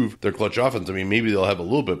improve their clutch offense. I mean, maybe they'll have a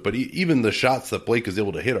little bit, but even the shots that Blake is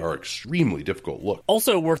able to hit are extremely difficult look.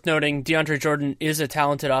 Also worth noting, DeAndre Jordan is a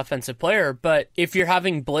talented offensive player, but if you're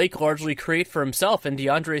having Blake largely create for himself and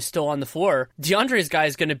DeAndre is still on the floor, DeAndre's guy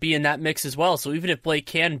is going to be in that mix shakes as well. So even if Blake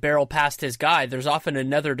can barrel past his guy, there's often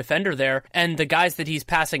another defender there. And the guys that he's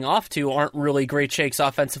passing off to aren't really great shakes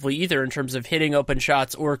offensively either in terms of hitting open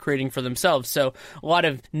shots or creating for themselves. So a lot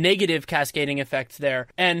of negative cascading effects there.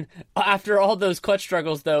 And after all those clutch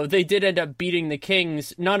struggles, though, they did end up beating the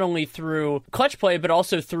Kings not only through clutch play, but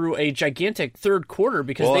also through a gigantic third quarter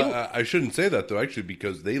because I shouldn't say that, though, actually,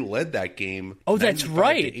 because they led that game. Oh, that's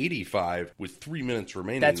right. 85 with 3 minutes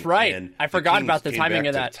remaining. That's right. And I forgot about the timing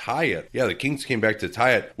of that. Tie it. Yeah, the Kings came back to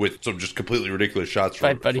tie it with some just completely ridiculous shots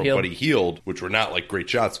from Buddy Hield, which were not like great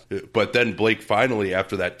shots. But then Blake finally,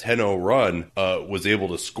 after that 10-0 run, was able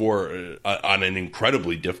to score on an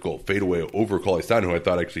incredibly difficult fadeaway over Cauley-Stein, who I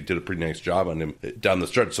thought actually did a pretty nice job on him down the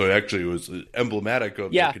stretch. So actually it was emblematic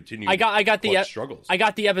of the continued struggles. I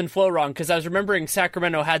got the ebb and flow wrong because I was remembering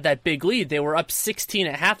Sacramento had that big lead. They were up 16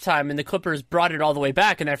 at halftime, and the Clippers brought it all the way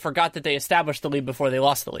back, and I forgot that they established the lead before they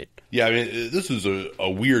lost the lead. Yeah, I mean, this is a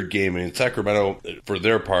weird game. I mean, Sacramento, for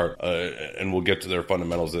their part, and we'll get to their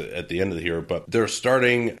fundamentals at the end of the year, but they're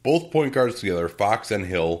starting both point guards together, Fox and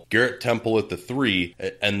Hill, Garrett Temple at the 3,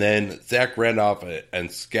 and then Zach Randolph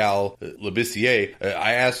and Skal Labissiere.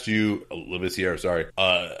 I asked you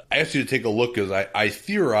to take a look because I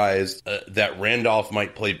theorized that Randolph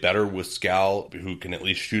might play better with Skal, who can at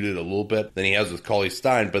least shoot it a little bit, than he has with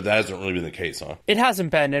Cauley-Stein, but that hasn't really been the case, huh? It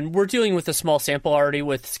hasn't been, and we're dealing with a small sample already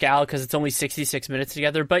with Skal because it's only 66 minutes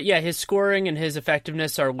together, but yeah, his scoring and his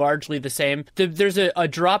effectiveness are largely the same. There's a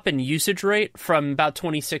drop in usage rate from about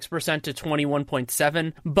 26% to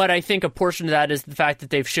 21.7%, but I think a portion of that is the fact that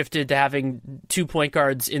they've shifted to having 2 point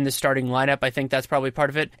guards in the starting lineup. I think that's probably part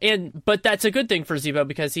of it, but that's a good thing for Z-Bo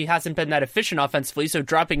because he hasn't been that efficient offensively, so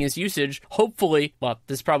dropping his usage, hopefully, well,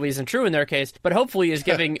 this probably isn't true in their case, but hopefully is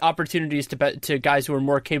giving opportunities to guys who are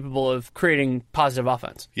more capable of creating positive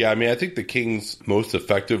offense. Yeah, I mean, I think the Kings' most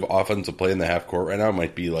effective offensive play in the half court right now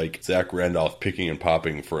might be like Zach Randolph picking and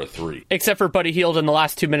popping for a 3. Except for Buddy Hield in the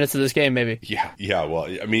last 2 minutes of this game, maybe. Yeah, well,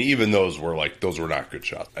 I mean, even those were not good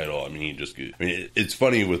shots at all. I mean, it's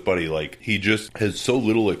funny with Buddy, like, he just has so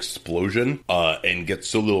little explosion and gets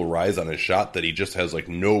so little rise on his shot that he just has, like,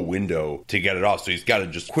 no window to get it off. So he's got to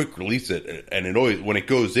just quick release it. And it always, when it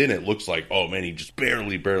goes in, it looks like, oh, man, he just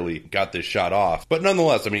barely got this shot off. But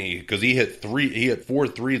nonetheless, I mean, because he hit 4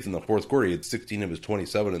 threes in the fourth quarter. He had 16 of his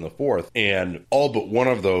 27 in the fourth. And all but one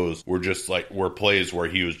of those were just, like, were plays where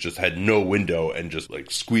he was just had no window and just,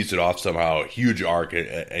 like, squeezed it off somehow, huge arc,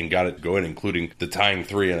 and got it going, including the tying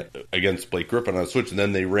 3 against Blake Griffin on a switch. And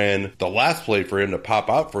then they ran the last play for him to pop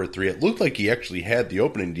out for a 3. It looked like he actually had the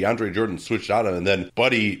opening. DeAndre Jordan switched out on him, and then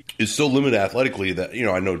Buddy is so limited athletically that,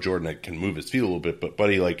 I know Jordan can move his feet a little bit, but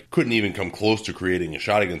Buddy, like, couldn't even come close to creating a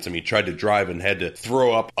shot against him. He tried to drive and had to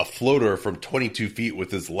throw up a floater from 22 feet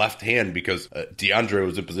with his left hand because DeAndre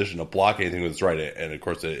was in position to block anything with his right, and of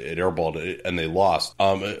course it airballed it, and they lost.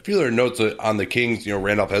 A few other notes on the Kings.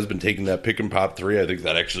 Randolph has been taking that pick and pop 3. I think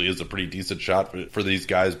that actually is a pretty decent shot for these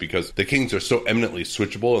guys because the Kings are so eminently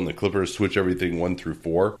switchable, and the Clippers switch everything 1 through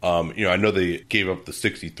 4. I know they gave up the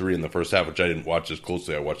 63 in the first half, which I didn't watch as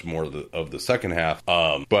closely. I watched more of the second half.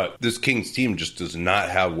 But this Kings team just does not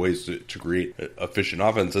have ways to create efficient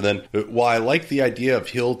offense. And then while I like the idea of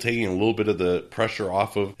Hill taking a little bit of the pressure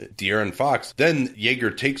off of De'Aaron Fox, then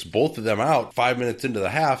Jaeger takes both of them out 5 minutes into the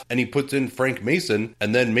half, and he puts in Frank Mason,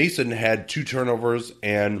 and then Mason had 2 turnovers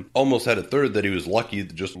and almost had a third that he was lucky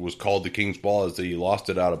that just was called the Kings ball as he lost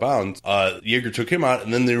it out of bounds. Jaeger took him out,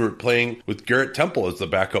 and then they were playing with Garrett Temple as the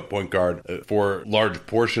backup point guard for large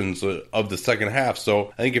portions of the second half.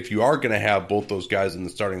 So I think if you are going to have both those guys in the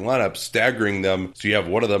starting lineup, staggering them so you have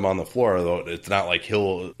one of them on the floor, though it's not like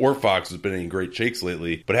Hill or Fox has been in great shakes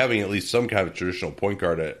lately, but having at least some kind of traditional point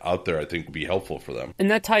guard out there I think would be helpful for them. And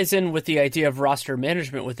that ties in with the idea of roster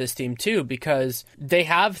management with this team too, because they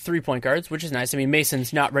have 3 point guards, which is nice. I mean,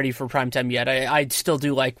 Mason's not ready for primetime yet. I still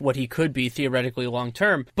do like what he could be theoretically long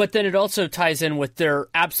term, but then it also ties in with their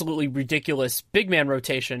absolutely ridiculous big man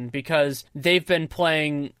rotation because they've been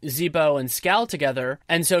playing Z-Bo and Skal together,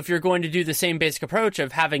 and so if you're going to do the same basic approach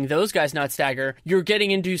of having those guys not stagger, you're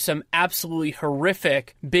getting into some absolutely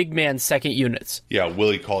horrific big man second units. Yeah,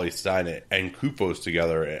 Willie Cauley-Stein and Kufos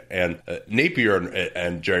together, and Napier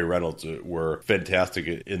and Jerry Reynolds were fantastic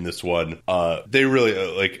in this one. They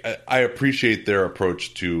really, I appreciate their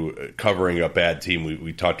approach to covering a bad team.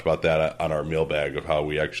 We talked about that on our mailbag of how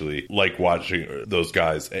we actually like watching those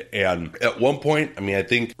guys. And at one point, I mean, I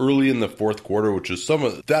think early in the fourth quarter, which is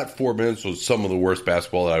that 4 minutes was some of the worst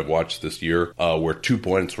basketball that I've watched this year, where 2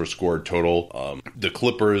 points were scored total. The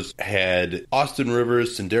Clippers had Austin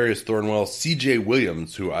Rivers, Sindarius Thornwell, CJ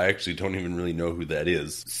Williams, who I actually don't even really know who that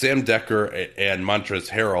is, Sam Decker and Montrezl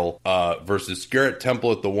Harrell versus Garrett Temple,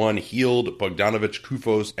 Temple at the 1, Hield, Bogdanovic,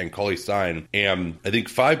 Kufos, and Cauley-Stein. And I think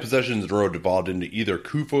 5 possessions in a row devolved into either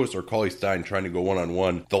Kufos or Cauley-Stein trying to go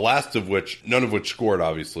one-on-one, the last of which, none of which scored,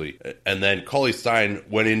 obviously. And then Cauley-Stein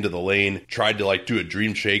went into the lane, tried to do a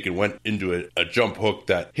dream shake, and went into a jump hook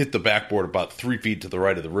that hit the backboard about 3 feet to the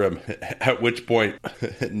right of the rim. At which point,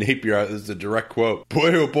 Napier, this is a direct quote,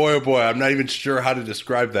 boy, oh boy, I'm not even sure how to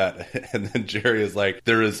describe that. And then Jerry is like,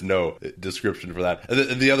 there is no description for that.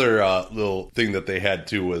 And the other little thing that they had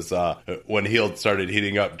too was when Hield started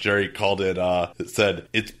heating up, Jerry called it, said,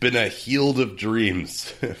 it's been a Hield of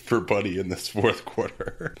dreams for Buddy in this fourth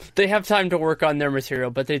quarter. They have time to work on their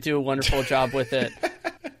material, but they do a wonderful job with it.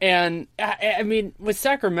 And, I mean, with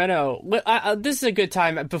Sacramento, this is a good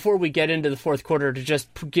time before we get into the fourth quarter to just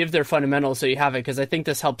give their fundamentals so you have it, because I think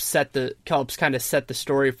this helps kind of set the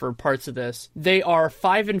story for parts of this. They are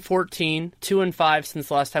 5-14, 2-5 since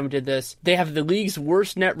the last time we did this. They have the league's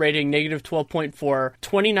worst net rating, negative 12.4,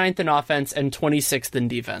 29th in offense, and 26th in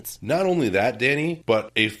defense. Not only that, Danny,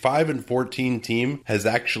 but a 5-14 team has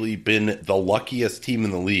actually been the luckiest team in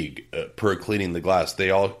the league per Cleaning the Glass. They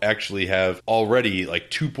all actually have already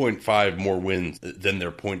 2.5 more wins than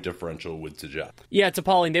their point differential would suggest. Yeah, it's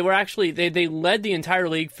appalling. They were actually, they led the entire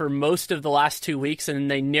league for most of the last 2 weeks, and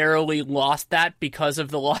they narrowly lost that because of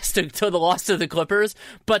the loss to the Clippers.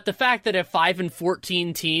 But the fact that a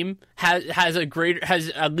 5-14 team has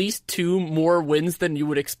at least 2 more wins than you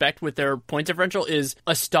would expect with their point differential is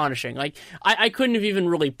astonishing. I couldn't have even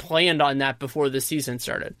really planned on that before the season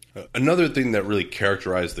started. Another thing that really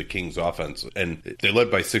characterized the Kings offense, and they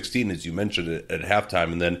led by 16, as you mentioned, at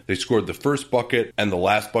halftime, and then they scored the first bucket and the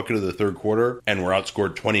last bucket of the third quarter and were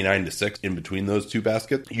outscored 29-6 in between those 2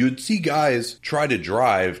 baskets. You'd see guys try to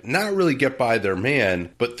drive, not really get by their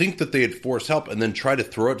man, but think that they had forced help and then try to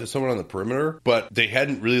throw it to someone on the perimeter, but they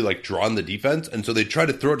hadn't really drawn the defense, and so they try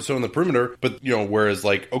to throw it to someone on the perimeter, but whereas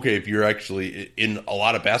okay, if you're actually in a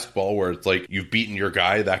lot of basketball where it's you've beaten your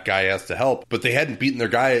guy, that guy has to help, but they hadn't beaten their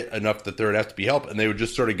guy enough that there would have to be help, and they would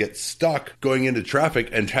just sort of get stuck going into traffic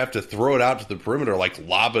and have to throw it out to the perimeter,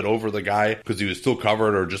 lob it over the guy because he was still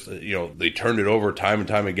covered, or just, they turned it over time and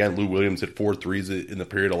time again. Lou Williams hit 4 threes in the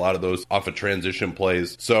period, a lot of those off of transition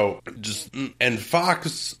plays. So and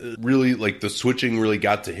Fox really, the switching really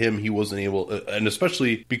got to him. He wasn't able, and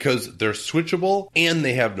especially because they're switchable and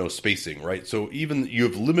they have no spacing, right? So even you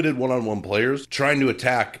have limited one-on-one players trying to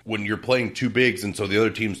attack when you're playing 2 bigs, and so the other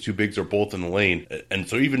team's 2 bigs are both in the lane. And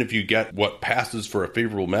so even if you get what passes for a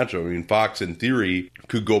favorable matchup, I mean, Fox in theory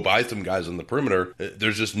could go by some guys on the perimeter.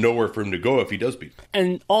 There's just nowhere for him to go if he does beat.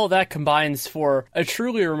 And all that combines for a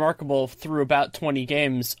truly remarkable, through about 20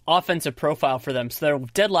 games, offensive profile for them. So they're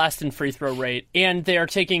dead last in free throw rate, and they are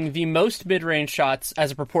taking the most mid-range shots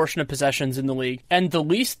as a proportion of possessions in the league, and the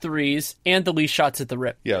least threes and the least shots at the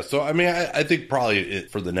rip. Yeah, so I mean, I think probably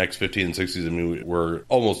for the next 15 and 16, I mean, we're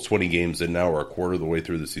almost 20 games in now. We're a quarter of the way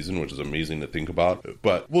through the season, which is amazing to think about.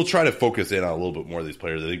 But we'll try to focus in on a little bit more of these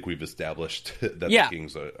players. I think we've established that the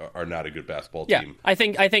Kings are not a good basketball team. I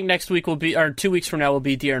think next week will be, or 2 weeks from now will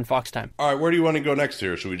be De'Aaron Fox time. All right, where do you want to go next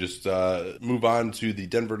here? Should we just move on to the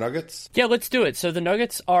Denver Nuggets? Yeah, let's do it. So the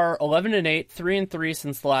Nuggets are 11-8, 3-3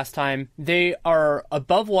 since the last time. They are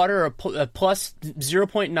above water, a plus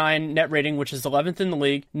 0.9 net rating, which is 11th in the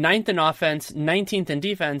league, 9th in offense, 19th in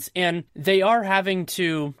defense, and they are having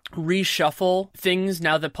to reshuffle things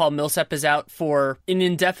now that Paul Millsap is out for an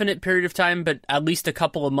indefinite period of time, but at least a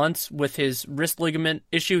couple of months with his wrist ligament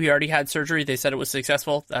issue. He already had surgery. They said it was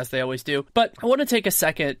successful, as they always do. But I want to take a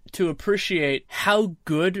second to appreciate how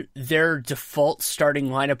good their default starting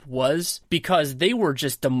lineup was, because they were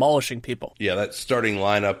just demolishing people. Yeah, that starting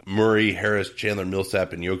lineup, Murray, Harris, Chandler,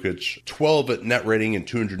 Millsap, and Jokic, 12 at net rating in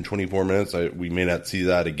 224 minutes. We may not see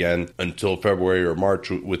that again until February or March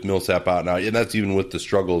with Millsap out now, and that's even with the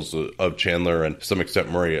struggles of Chandler and to some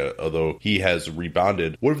extent Murray, although he has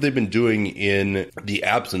rebounded. What have they been doing in the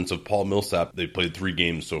absence of Paul Millsap? They've played 3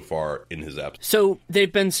 games so far in his absence. So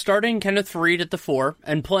they've been starting Kenneth Faried at the 4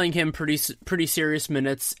 and playing him pretty serious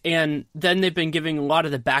minutes, and then they've been giving a lot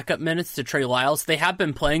of the backup minutes to Trey Lyles. They have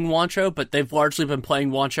been playing Juancho, but they've largely been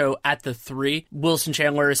playing Juancho at the 3. Wilson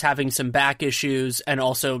Chandler is having some back issues, and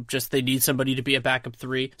also just they need somebody to be a backup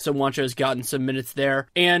 3, so Juancho's gotten some minutes there.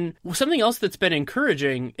 And something else that's been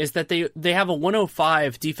encouraging is that they have a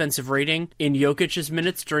 105 defensive rating in Jokic's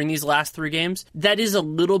minutes during these last 3 games. That is a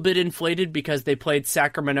little bit inflated because they played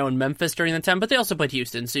Sacramento and Memphis during the time, but they also played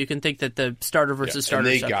Houston, so you can think that the starter versus starter.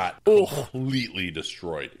 And they got completely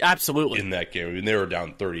destroyed. Absolutely. In that game. I mean, they were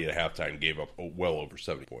down 30 at halftime, gave up well over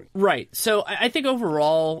 70 points. Right. So I think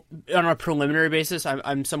overall, on a preliminary basis,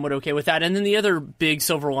 I'm somewhat okay with that. And then the other big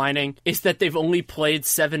silver lining is that they've only played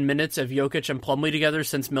 7 minutes of Jokic and Plumlee together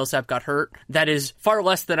since Millsap got hurt. That is far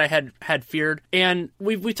less than I had feared. And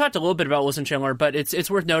we talked a little bit about Wilson Chandler, but it's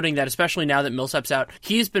worth noting that especially now that Millsap's out,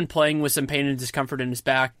 he's been playing with some pain and discomfort in his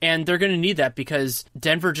back, and they're going to need that because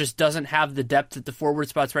Denver just doesn't have the depth at the forward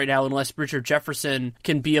spots right now unless Richard Jefferson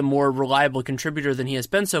can be a more reliable contributor than he has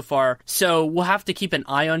been so far. So we'll have to keep an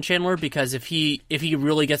eye on Chandler because if he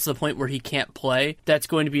really gets to the point where he can't play, that's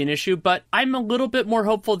going to be an issue. But I'm a little bit more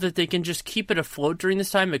hopeful that they can just keep it afloat during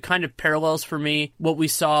this time. It kind of parallels for me what we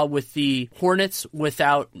saw with the Hornets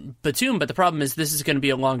without Batum, but the problem is this is going to be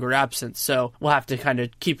a longer absence, so we'll have to kind of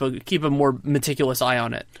keep a more meticulous eye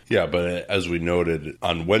on it. Yeah, but as we noted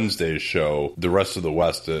on Wednesday's show, the rest of the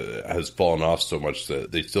West has fallen off so much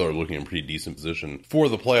that they still are looking in pretty decent position for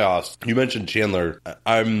the playoffs. You mentioned Chandler.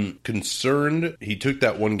 I'm concerned. He took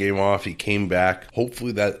that one game off. He came back.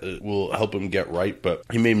 Hopefully that will help him get right, but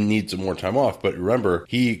he may need some more time off. But remember,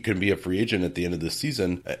 he can be a free agent at the end of this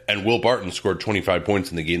season, and Will Barton scored 25 points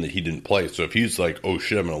in the game that he didn't play. So if he's like, oh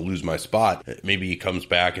shit, I'm going to lose my spot, maybe he comes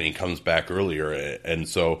back and he comes back earlier. And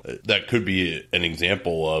so that could be an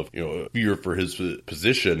example of, fear for his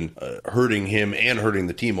position hurting him and hurting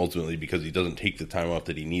the team ultimately because he doesn't take the time off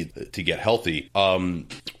that he needs to get healthy.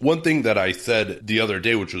 One thing that I said the other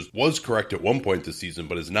day, which was correct at one point this season,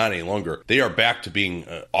 but is not any longer, they are back to being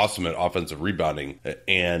awesome at offensive rebounding.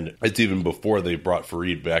 And it's even before they brought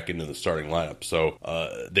Fareed back into the starting lineup. So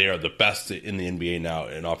they are the best in the NBA now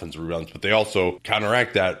in offensive rebounds, but they also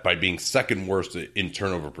counteract that by being second worst in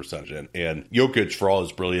turnover percentage. And Jokic, for all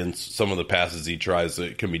his brilliance, some of the passes he tries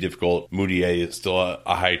can be difficult. Mudiay is still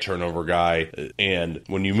a high turnover guy. And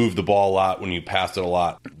when you move the ball a lot, when you pass it a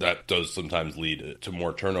lot, that does sometimes lead to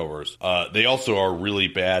more turnovers. They also are really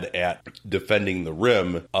bad at defending the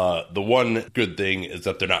rim. The one good thing is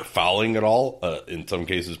that they're not fouling at all. In some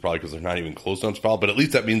cases, probably because they're not even close enough to foul. But at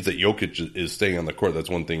least that means that Jokic is staying on the court. That's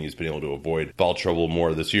one thing he's been able to avoid foul trouble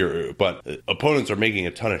more this year. But opponents are making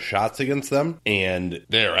a ton of shots against them, and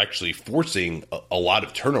they're actually forcing a lot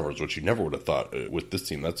of turnovers, which you never would have thought with this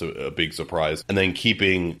team. That's a big surprise. And then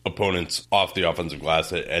keeping opponents off the offensive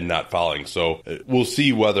glass and not fouling. So we'll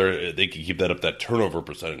see whether they can keep that up. That turnover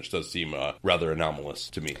percentage does seem rather anomalous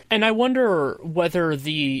to me. And I wonder whether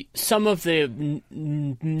some of the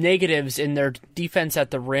negatives in their defense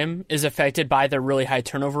at the rim is affected by their really high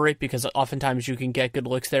turnover rate, because oftentimes you can get good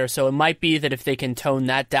looks there. So it might be that if they can tone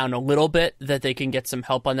that down a little bit, that they can get some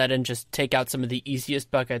help on that and just take out some of the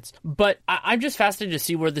easiest buckets. But I'm just fascinated to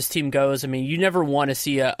see where this team goes. I mean, you never want to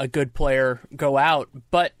see a good player go out,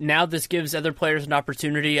 but now this gives other players an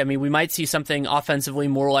opportunity. I mean, we might see something offensively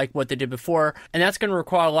more like what they did before, and that's going to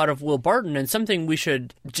require a lot of Will Barton. And something we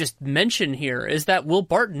should just mention here is that Will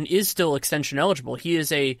Barton is still extension eligible. He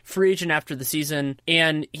is a free agent after the season,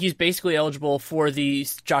 and he's basically eligible for the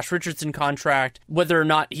Josh Richardson contract. Whether or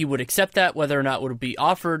not he would accept that, whether or not it would be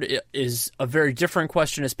offered, is a very different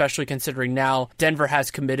question, especially considering now Denver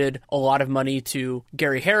has committed a lot of money to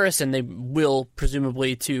Gary Harris, and they will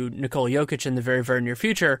presumably to Nikola Jokic in the very, very near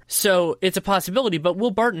future. So it's a possibility, but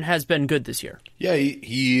Will Barton has been good this year. Yeah,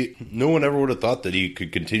 no one ever would have thought that he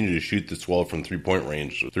could continue to shoot this well from three-point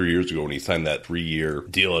range 3 years ago when he signed that 3-year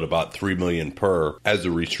deal at about $3 million per as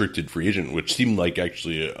a restricted free agent, which seemed like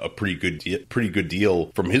actually a pretty good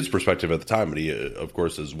deal from his perspective at the time. But he, of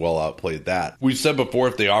course, has well outplayed that. We've said before,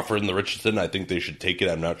 if they offer him the Richardson, I think they should take it.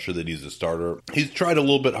 I'm not sure that he's a starter. He's tried a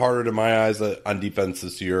little bit harder in my eyes on defense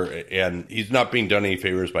this year, and he's not being done any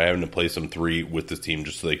favors by having to play some three with this team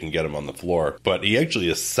just so they can get him on the floor. But he actually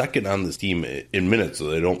is second on this team in minutes, so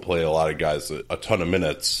they don't play a lot of guys a ton of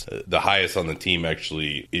minutes. The highest on the team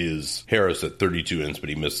actually is Harris at 32 minutes, but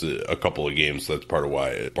he missed a couple of games, so that's part of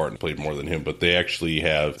why Barton played more than him. But they actually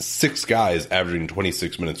have 6 guys averaging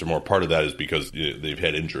 26 minutes or more. Part of that is because they've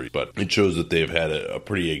had injuries, but it shows that they've had a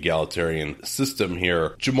pretty egalitarian system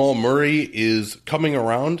here. Jamal Murray is coming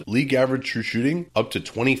around. League average true shooting up to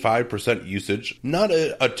 25% usage. Not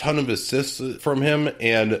a ton of assists from him,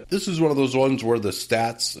 and this is one of those ones where the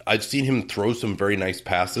stats, I've seen him throw some very nice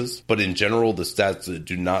passes, but in general the stats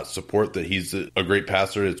do not support that he's a great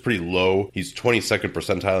passer. It's pretty low. He's 22nd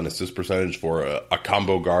percentile in assist percentage for a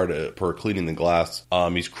combo guard per cleaning the glass.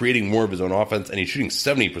 He's creating more of his own offense, and he's shooting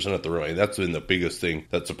 70% at the rim. That's been the biggest thing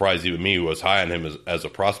that surprised even me, who was high on him as a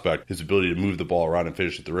prospect, his ability to move the ball around and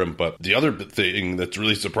finish at the rim. But the other thing that's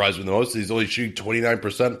really surprised me the most is he's only shooting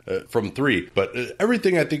 29% from three. But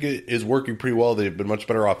everything I think is working pretty well. They've been much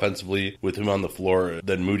better offensively offensively with him on the floor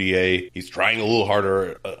than Mudiay. He's trying a little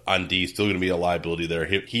harder on D, still going to be a liability there.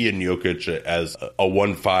 He and Jokic as a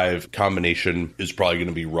 1-5 combination is probably going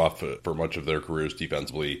to be rough for much of their careers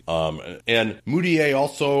defensively. And Mudiay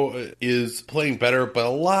also is playing better, but a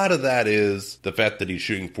lot of that is the fact that he's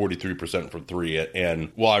shooting 43% from three.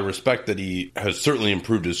 And while I respect that he has certainly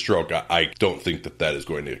improved his stroke, I don't think that is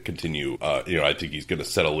going to continue. I think he's going to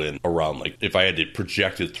settle in around, like, if I had to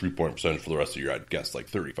project his 3-point percentage for the rest of the year, I'd guess like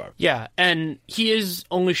 35. Yeah, and he is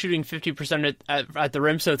only shooting 50% at the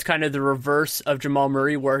rim, so it's kind of the reverse of Jamal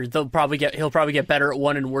Murray, where he'll probably get better at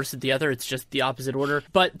one and worse at the other. It's just the opposite order.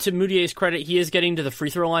 But to Mudiay's credit, he is getting to the free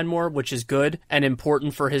throw line more, which is good and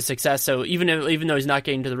important for his success. So even though he's not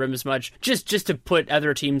getting to the rim as much, just to put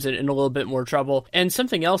other teams in a little bit more trouble. And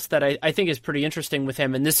something else that I think is pretty interesting with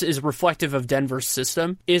him, and this is reflective of Denver's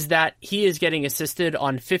system, is that he is getting assisted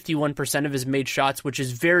on 51% of his made shots, which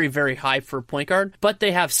is very, very high for a point guard. But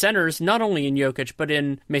they have centers, not only in Jokic, but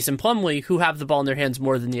in Mason Plumlee, who have the ball in their hands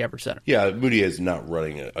more than the ever center. Yeah, Mudiay is not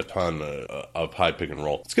running a ton of high pick and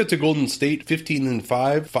roll. Let's get to Golden State, 15-5,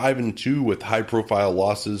 5-2 with high-profile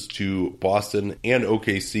losses to Boston and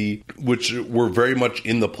OKC, which were very much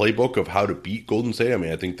in the playbook of how to beat Golden State. I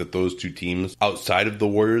mean, I think that those two teams, outside of the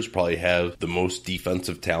Warriors, probably have the most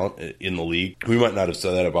defensive talent in the league. We might not have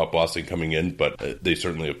said that about Boston coming in, but they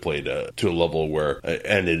certainly have played to a level where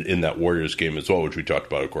ended in that Warriors game as well, which we talked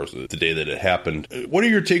about, of course, the day that it happened. What are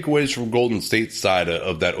your takeaways from Golden State's side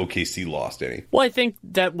of that OKC loss, Danny? Well, I think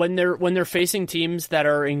that when they're facing teams that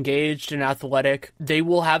are engaged and athletic, they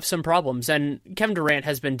will have some problems. And Kevin Durant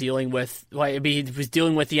has been dealing with, he was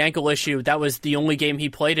dealing with the ankle issue. That was the only game he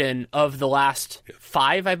played in of the last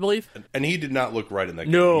 5, I believe. And he did not look right in that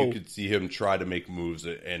game. No. You could see him try to make moves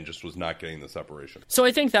and just was not getting the separation. So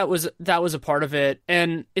I think that was a part of it.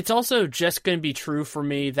 And it's also just going to be true for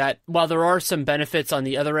me that while there are some benefits on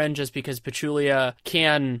the other end, just because Pachulia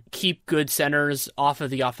can keep good centers off of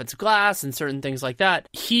the offensive glass and certain things like that,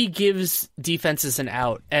 he gives defenses an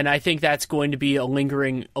out. And I think that's going to be a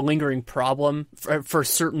lingering problem for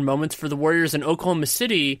certain moments for the Warriors. And Oklahoma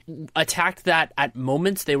City attacked that at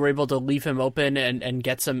moments. They were able to leave him open and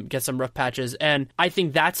get some rough patches. And I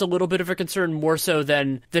think that's a little bit of a concern, more so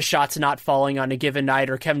than the shots not falling on a given night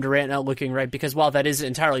or Kevin Durant not looking right, because while that is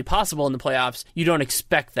entirely possible in the playoffs, you don't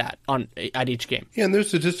expect that at each game. Yeah, and their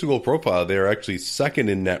statistical profile, they are actually second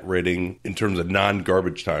in net rating in terms of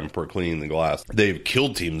non-garbage time per cleaning the glass. They've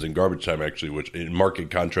killed teams in garbage time, actually, which in marked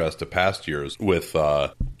contrast to past years with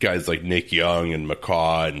guys like Nick Young and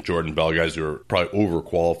McCaw and Jordan Bell, guys who are probably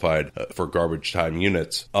overqualified for garbage time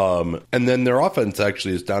units. And then their offense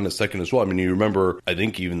actually is down to second as well. I mean, you remember, I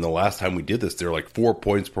think even the last time we did this, they're like 4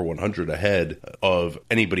 points per 100 ahead of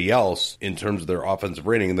anybody else in terms of their offensive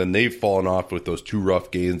rating. And then they've fallen off with those 2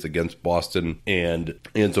 rough games against Boston and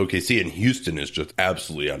OKC. And Houston is just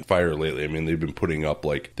absolutely on fire lately. I mean, they've been putting up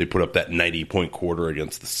they put up that 90-point quarter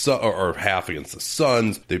against the Sun, or half against the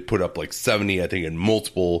Suns. They put up like 70, I think, in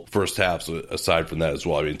multiple first halves aside from that as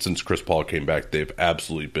well. I mean, since Chris Paul came back, they've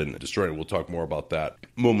absolutely been destroying. We'll talk more about that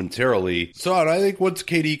momentarily. So I think once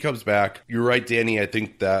KD comes back, you're right, Danny. I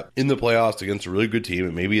think that in the playoffs against a really good team,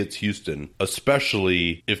 and maybe it's Houston,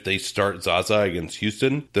 especially if they start Zaza against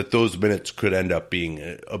Houston, that those minutes could end up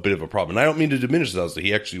being a bit of a problem. And I don't mean to diminish Zaza.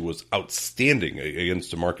 He actually was outstanding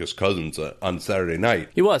against DeMarcus Cousins on Saturday night.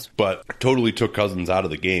 He was. But totally took Cousins out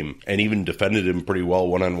of the game and even defended him pretty well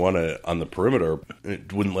one-on-one on the perimeter.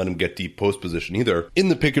 It wouldn't let him get deep post position either. In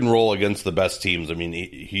the pick and roll against the best teams, I mean,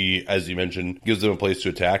 he as you mentioned, gives them a place to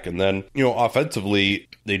attack. And then, offensively,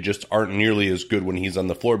 they just aren't nearly as good when he's on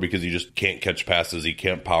the floor because he just can't catch passes. He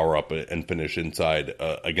can't power up and finish inside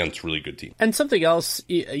against really good teams. And something else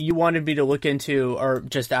you wanted me to look into, or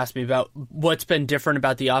just ask me about, what's been different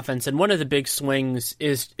about the offense. And one of the big swings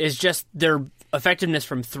is just their effectiveness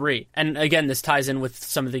from 3. And again, this ties in with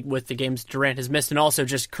some of the games Durant has missed, and also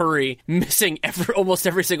just Curry missing almost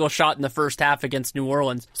every single shot in the first half against New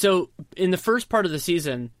Orleans. So in the first part of the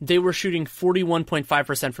season, they were shooting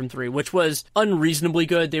 41.5% from 3, which was unreasonably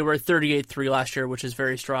good. They were at 38.3 last year, which is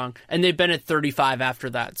very strong. And they've been at 35 after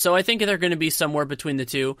that. So I think they're going to be somewhere between the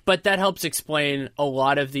two. But that helps explain a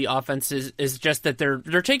lot of the offenses, is just that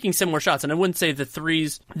they're taking similar shots. And I wouldn't say the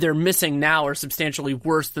threes they're missing now are substantially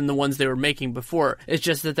worse than the ones they were making before. It's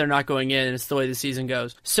just that they're not going in, and it's the way the season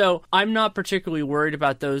goes. So I'm not particularly worried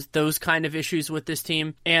about those kind of issues with this team.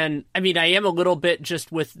 team. And I mean, I am a little bit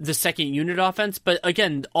just with the second unit offense, but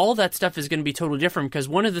again, all that stuff is going to be totally different because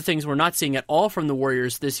one of the things we're not seeing at all from the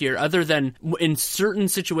Warriors this year, other than in certain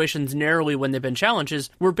situations narrowly when they've been challenged, is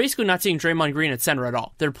we're basically not seeing Draymond Green at center at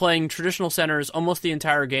all. They're playing traditional centers almost the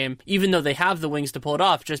entire game, even though they have the wings to pull it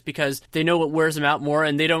off, just because they know what wears them out more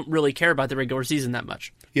and they don't really care about the regular season that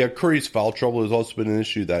much. Yeah, Curry's foul trouble has also been an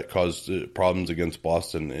issue that caused problems against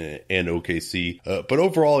Boston and OKC. But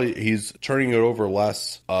overall, he's turning it over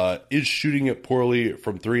less, is shooting it poorly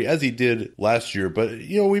from three, as he did last year. But,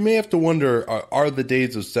 we may have to wonder, are the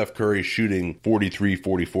days of Steph Curry shooting 43,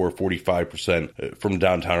 44, 45% from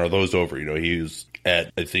downtown, are those over? He was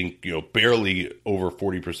at, I think, barely over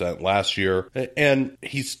 40% last year. And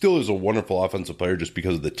he still is a wonderful offensive player just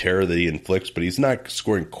because of the terror that he inflicts, but he's not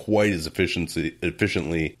scoring quite as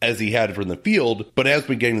efficiently as he had from the field, but has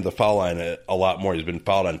been getting to the foul line a lot more. He's been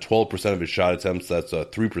fouled on 12% of his shot attempts. That's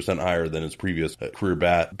 3% higher than his previous career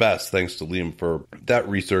best, thanks to Liam for that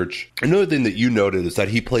research. Another thing that you noted is that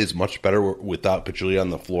he plays much better without Pachulia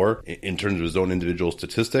on the floor in terms of his own individual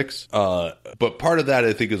statistics. But part of that,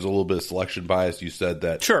 I think, is a little bit of selection bias. You said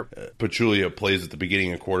that sure. Pachulia plays at the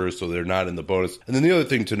beginning of quarters, so they're not in the bonus. And then the other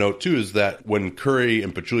thing to note, too, is that when Curry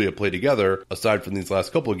and Pachulia play together, aside from these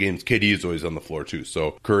last couple of games, KD is always on the floor, too.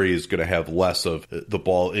 So Curry is going to have less of the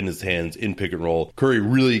ball in his hands in pick and roll. Curry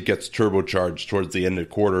really gets turbocharged towards the end of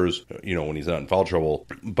quarters, when he's not in foul trouble,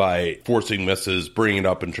 by forcing misses, bringing it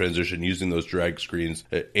up in transition, using those drag screens.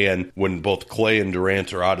 And when both Clay and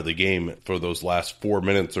Durant are out of the game for those last 4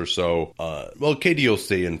 minutes or so, KD will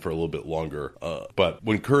stay in for a little bit longer. But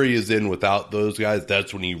when Curry is in without those guys,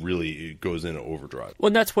 that's when he really goes into overdrive.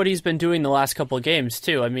 Well, that's what he's been doing the last couple of games,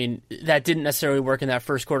 too. I mean, that didn't necessarily work in that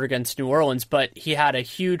first quarter against New Orleans, but he had a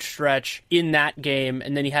huge stretch in that game,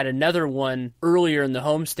 and then he had another one earlier in the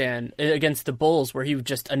homestand against the Bulls where he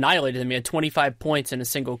just annihilated them. He had 25 points in a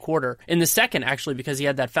single quarter. In the second, actually, because he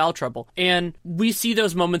had that foul trouble. And we see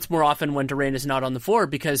those moments more often when Durant is not on the floor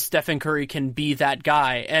because Stephen Curry can be that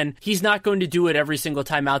guy. And he's not going to do it every single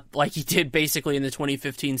time out like he did basically in the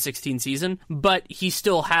 2015-16 season, but he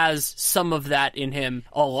still has some of that in him,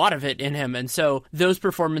 a lot of it in him. And so those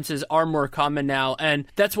performances are more common now. And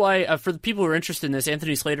that's why, for the people who are interested in this,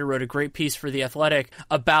 Anthony Slater wrote a great piece for The Athletic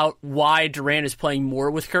about why Durant is playing more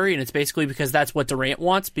with Curry. And it's basically because that's what Durant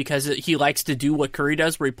wants, because he likes to do what Curry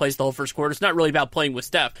does, where he plays the whole first quarter. It's not really about playing with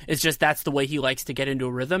Steph. It's just that's the way he likes to get into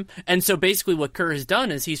a rhythm. And so basically what Curry has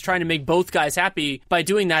done is he's trying to make both guys happy by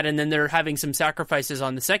doing that. And then they're having some sacrifices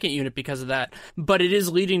on the second unit because of that. But it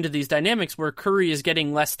is leading to these dynamics where Curry is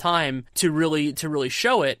getting less time to really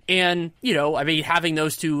show it. And, having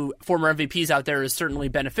those two former MVPs out there is certainly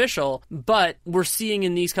beneficial, but we're seeing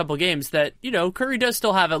in these couple games that, Curry does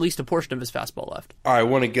still have at least a portion of his fastball left. I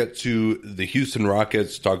want to get to the Houston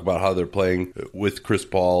Rockets, talk about how they're playing with Chris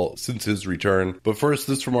Paul since his return. But first,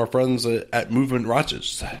 this from our friends at Movement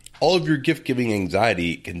Watches. All of your gift-giving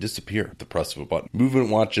anxiety can disappear at the press of a button. Movement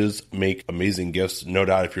Watches make amazing gifts. No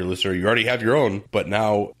doubt if you're a listener, you already have your own, but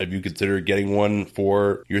now have you considered getting one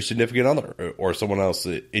for your significant other or someone else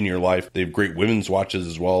in your life? They have great women's watches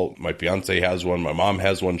as well. My fiance has one. My mom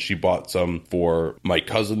has one. She bought some for my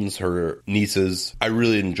cousins, her nieces. I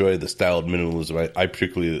really enjoy the style of minimalism. I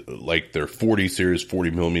particularly like their 40 series,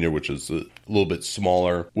 40 millimeter, which is a little bit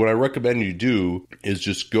smaller. What I recommend you do is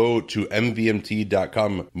just go to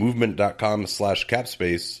mvmt.com,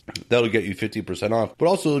 movement.com/capspace. That'll get you 50% off, but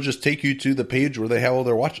also it'll just take you to the page where they have all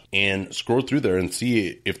their watches and scroll through there and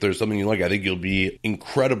see if there's something you like. I think you'll be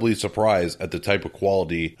incredibly surprised at the type of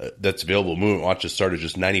quality that's available. Movement watches start at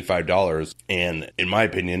just $95, and in my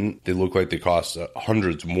opinion, they look like they cost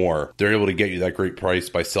hundreds more. They're able to get you that great price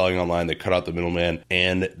by selling online. They cut out the middleman,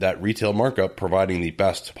 and that retail markup providing the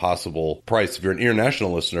best possible price. If you're an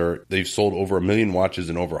international listener, they've sold over 1 million watches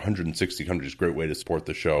in over 160 countries. Great way to support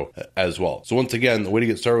the show as well. So once again, the way to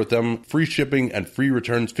get started with them, free shipping and free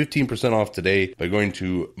returns, 15% off today by going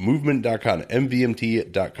to movement.com,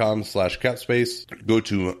 mvmt.com/capspace. Go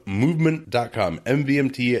to movement.com,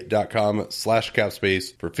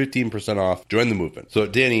 mvmt.com/capspace for 15% off. Join the movement. So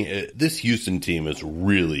Danny, this Houston team has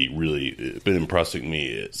really been impressing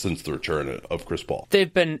me since the return of Chris Paul.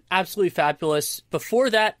 They've been absolutely fabulous before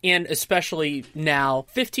that, and especially now.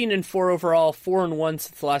 15-4 overall, 4-1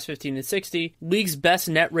 since the last 15 and 60. League's best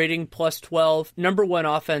net rating, +12. Number 1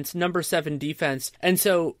 offense, number 7 defense. And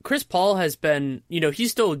so Chris Paul has been,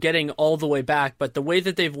 he's still getting all the way back, but the way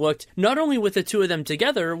that they've looked, not only with the two of them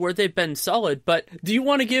together, where they've been solid, but do you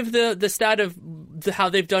want to give the stat of how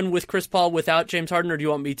they've done with Chris Paul without James Harden, or do you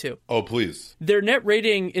want me to? Oh, please. Their net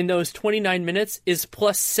rating in those 29 minutes is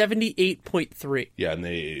plus 78.3. Yeah, and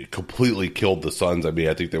they completely killed the Suns. I mean,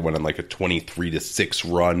 I think they went on like a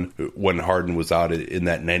 23-6 run when Harden was out in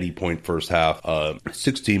that 90-point first half.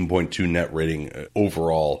 16.2 net rating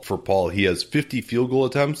overall for Paul. He has 50 field goal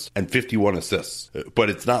attempts and 51 assists, but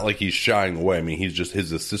it's not like he's shying away. I mean,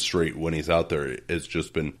 his assist rate when he's out there has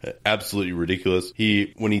just been absolutely ridiculous.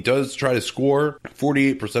 When he does try to score,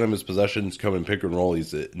 48% of his possessions come in pick and roll.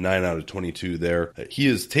 He's at 9 out of 22 there. He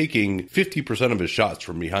is taking 50% of his shots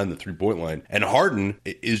from behind the three-point line, and Harden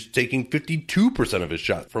is taking 52% of his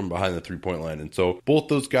shots from behind the three-point line. And so both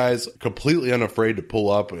those guys completely unafraid to pull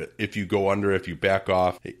up if you go under, if you back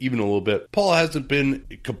off even a little bit. Paul hasn't been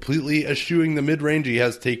completely eschewing the mid-range. He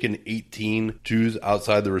has taken 18 twos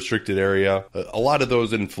outside the restricted area. A lot of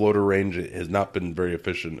those in floater range. Has not been very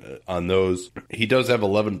efficient on those. He does have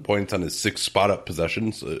 11 points on his 6 spot-up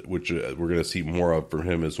possessions, which we're going to see more of from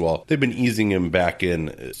him as well. They've been easing him back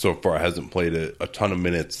in so far. Hasn't played a ton of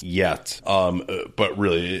minutes yet, but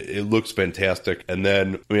really, it looks fantastic. And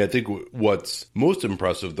then, I mean, I think what's most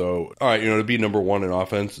impressive, though, all right, to be number 1 in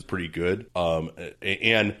offense is pretty good.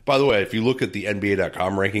 And by the way, if you look at the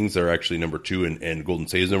NBA.com rankings, they're actually number 2, and Golden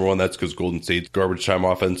State is number 1. That's because Golden State's garbage time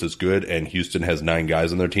offense is good, and Houston has 9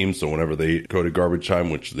 guys on their team, so whenever they go to garbage time,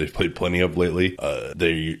 which they've played plenty of lately,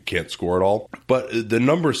 they can't score at all. But the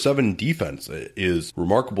number 7 defense is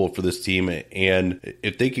remarkable for this team, and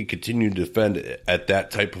if they can continue to defend at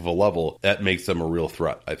that type of a level, that makes them a real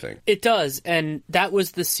threat, I think. It does, and that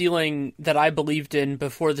was the ceiling that I believed in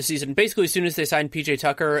before the season. Basically, as soon as they signed PJ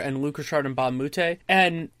Tucker and Luc Richard and Mbah a Moute.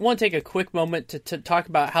 And I want to take a quick moment to talk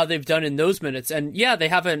about how they've done in those minutes. And yeah, they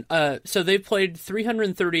haven't, so they've played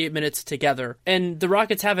 338 minutes together, and the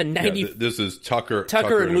Rockets have a 90... this is Tucker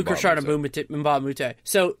and Luc Richard and Mbah a Moute.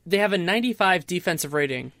 So they have a 95 defensive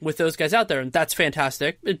rating with those guys out there, and that's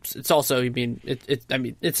fantastic. It's also, I mean,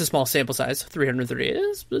 it's a small sample size. 338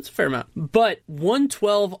 it's a fair amount. But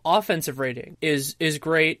 112 offensive rating is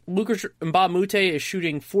great. Mbah a Moute is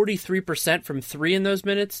shooting 43% from 3 in those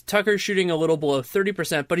minutes. Tucker's shooting a little below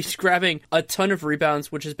 30%, but he's grabbing a ton of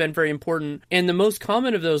rebounds, which has been very important. And the most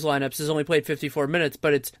common of those lineups has only played 54 minutes,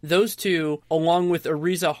 but it's those two along with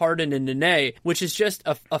Ariza, Harden, and Nene, which is just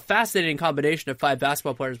a fascinating combination of 5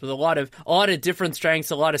 basketball players with a lot of different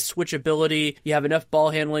strengths, a lot of switchability. You have enough ball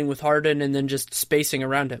handling with Harden, and then just spacing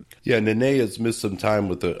around him. Yeah, Nene has missed some time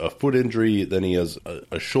with a foot injury. Then he has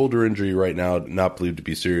a shoulder injury right now, not believed to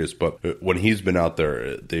be serious. But when he's been out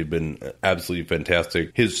there, they've been absolutely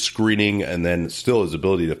fantastic. His screening and then still his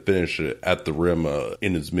ability to finish at the rim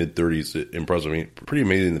in his mid-30s, impressive. I mean, pretty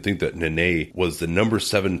amazing to think that Nene was the number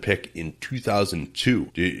 7 pick in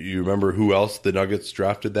 2002. Do you remember who else the Nuggets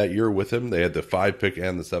drafted that year with him? They had the 5 pick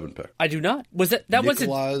and the 7 pick. I do not. Was that wasn't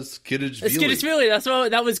Nicolas Kiddich-Vili? Kiddich-Vili.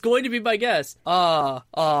 That was going to be my guess. But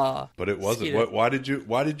it wasn't. Why did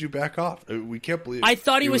you back off? We can't believe. I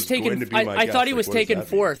thought he was taken. I thought he was taken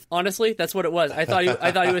 4th. Honestly, that's what it was. I thought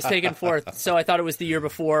he was taken 4th. So I thought it was the year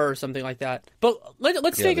before or something like that. But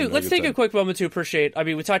let's take a quick moment to appreciate. I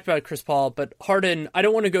mean, we talked about Chris Paul, but Harden. I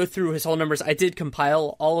don't want to go through his whole numbers. I did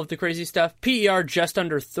compile all of the crazy stuff. PER just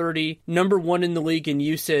under 30, number 1 in the league in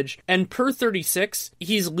usage, and per 36,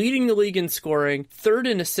 he's leading the league in scoring, 3rd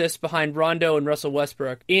in assists behind Rondo and Russell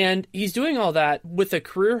Westbrook, and he's doing all that with a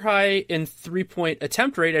career high in 3-point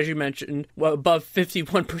attempt rate, as you mentioned, above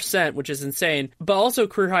 51%, which is insane, but also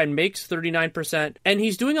career high in makes, 39%, and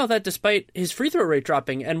he's doing all that despite his free throw rate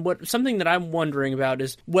dropping. And something that I'm wondering about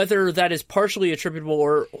is whether that is partially attributable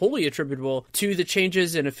or wholly attributable to the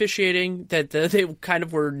changes in officiating that they kind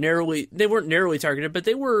of were they weren't narrowly targeted, but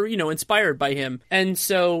they were, inspired by him. And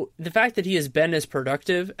so the fact that he has been as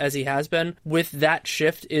productive as he has been with that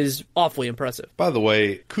shift is awfully impressive. By the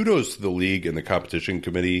way, kudos to the league and the competition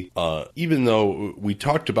committee. Even though we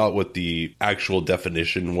talked about what the actual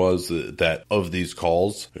definition was that of these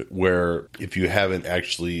calls, where if you haven't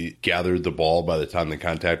actually gathered the ball by the time the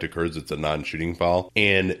contact occurs, it's a non-shooting foul.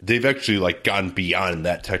 And they've actually gone beyond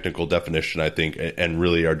that technical definition, I think, and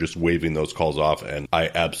really are just waving those calls off. And I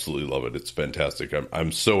absolutely love it. It's fantastic.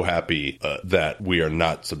 I'm so happy that we are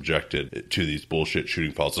not subjected to these bullshit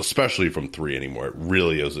shooting fouls, especially from 3 anymore. It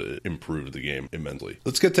really has improved the game immensely.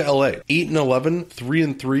 Let's get to LA. 8-11,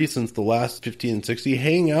 3-3 since the last 15-60,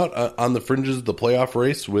 hanging out on the fringes of the playoff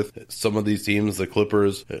race with some of these teams, the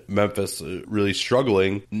Clippers, Memphis, really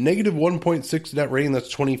struggling. Negative 1.6 net rating,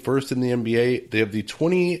 that's 21st in the NBA. They have the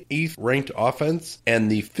 28th ranked offense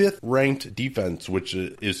and the 5th ranked defense, which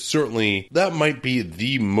is certainly, that might be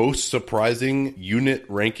the most surprising unit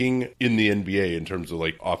ranking in the NBA in terms of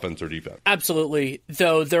offense or defense. Absolutely.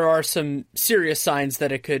 Though there are some serious signs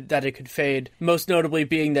that it could fade. Most notably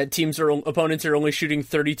being that opponents are only shooting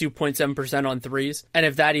 32.7% on threes, and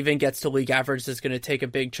if that even gets to league average, it's going to take a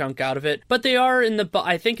big chunk out of it. But they are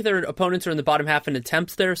I think their opponents are in the bottom half in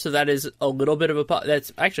attempts there, so that is a little bit of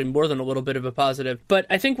that's actually more than a little bit of a positive. But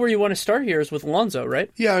I think where you want to start here is with Lonzo, right?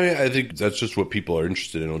 Yeah, I mean, I think that's just what people are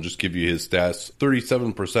interested in. I'll just give you his stats: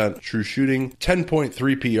 37% true shooting,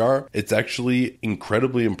 10.3 PR. It's actually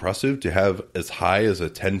incredibly impressive to have as high as a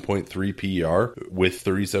 10.3 PER with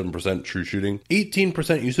 37% true shooting.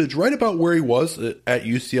 18% usage, right about where he was at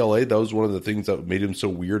UCLA. That was one of the things that made him so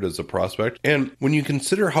weird as a prospect. And when you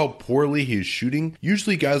consider how poorly he's shooting,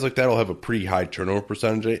 usually guys like that will have a pretty high turnover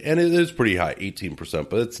percentage, and it is pretty high, 18%,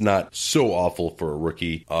 but it's not so awful for a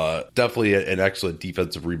rookie. Definitely an excellent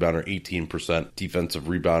defensive rebounder, 18% defensive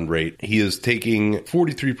rebound rate. He is taking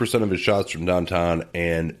 43% of his shots from downtown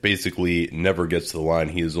and basically never gets to the line.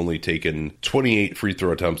 He has only taken 28 free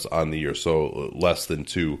throw attempts on the year, so less than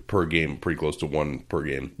 2 per game, pretty close to 1 per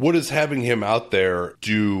game. What is having him out there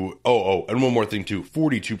do? And one more thing too,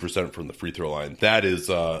 42% from the free throw line. That is,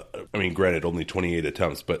 granted, only 28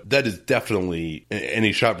 attempts, but that is definitely, and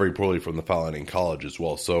he shot very poorly from the foul line in college as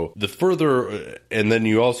well. So the further, and then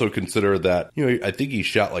you also consider that, I think he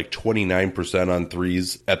shot like 29% on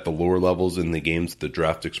threes at the lower levels in the games the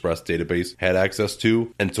Draft Express database had access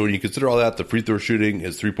to. And so when you consider all that, the free throw shooting,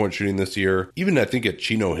 his 3-point shooting this year, even I think at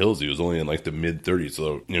Chino Hills, he was only in like the mid 30s.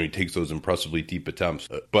 So, he takes those impressively deep attempts.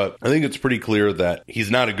 But I think it's pretty clear that he's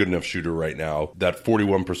not a good enough shooter right now. That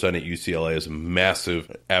 41% at UCLA is a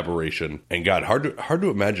massive aberration. And God, hard to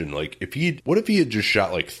imagine, like, what if he had just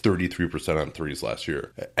shot like 33% on threes last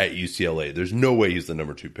year at UCLA? There's no way he's the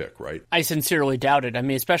number 2 pick, right? I sincerely doubt it. I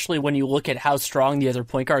mean, especially when you look at how strong the other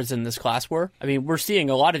point guards in this class were. I mean, we're seeing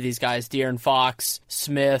a lot of these guys, De'Aaron Fox,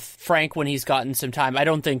 Smith, Frank when he's gotten some time.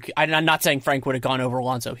 I'm not saying Frank would have gone over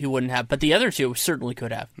Lonzo. He wouldn't have, but the other two certainly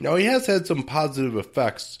could have. No, he has had some positive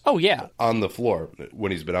effects. Oh, yeah. On the floor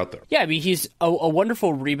when he's been out there. Yeah, I mean, he's a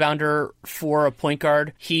wonderful rebounder for a point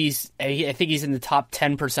guard. I think he's in the top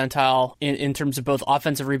 10 percentile in terms of both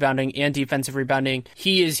offensive rebounding and defensive rebounding.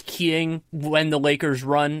 He is keying when the Lakers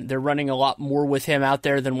run. They're running a lot more with him out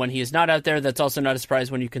there than when he is not out there. That's also not a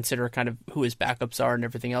surprise when you consider kind of who his backups are and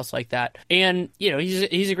everything else like that. And,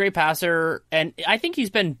 he's a great passer, and I think he's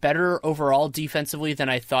been better overall defensively than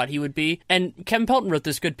I thought he would be. And Kevin Pelton wrote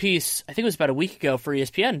this good piece, I think it was about a week ago for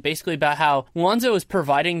ESPN, basically about how Lonzo is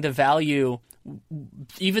providing the value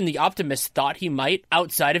even the optimists thought he might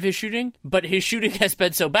outside of his shooting, but his shooting has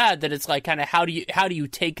been so bad that it's like kind of how do you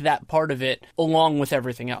take that part of it along with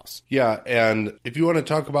everything else? Yeah, and if you want to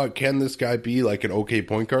talk about can this guy be like an okay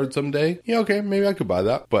point guard someday? Yeah, okay, maybe I could buy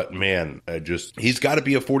that. But man, he's got to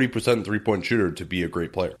be a 40% 3-point shooter to be a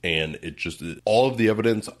great player. And it just, all of the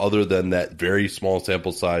evidence other than that very small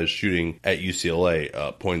sample size shooting at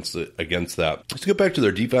UCLA points against that. Let's get back to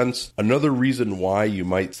their defense. Another reason why you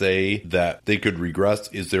might say that they could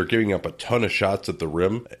regress is they're giving up a ton of shots at the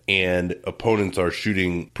rim, and opponents are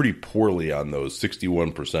shooting pretty poorly on those,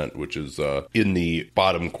 61%, which is in the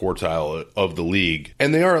bottom quartile of the league.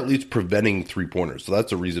 And they are at least preventing 3-pointers. So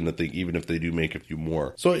that's a reason to think even if they do make a few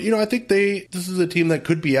more. So, I think this is a team that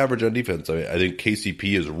could be average on defense. I think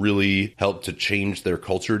KCP has really helped to change their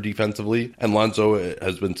culture defensively. And Lonzo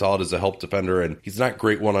has been solid as a help defender, and he's not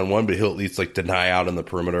great one-on-one, but he'll at least like deny out in the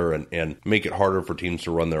perimeter and make it harder for teams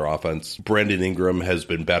to run their offense. Brandon Ingram has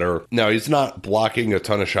been better. Now, he's not blocking a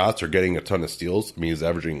ton of shots or getting a ton of steals. I mean, he's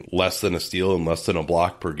averaging less than a steal and less than a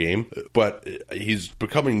block per game, but he's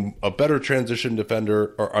becoming a better transition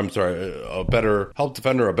defender, a better help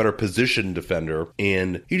defender, a better position defender,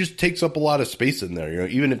 and he just takes up a lot of space in there.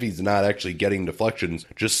 Even if he's not actually getting deflections,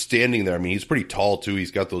 just standing there. I mean, he's pretty tall too.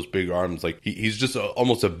 He's got those big arms. Like he's just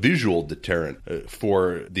almost a visual deterrent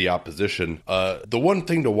for the opposition. The one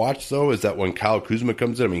thing to watch though is that when Kyle Kuzma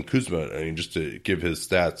comes in, just to give his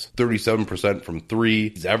stats, 37% from 3.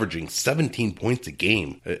 He's averaging 17 points a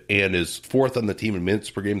game and is 4th on the team in minutes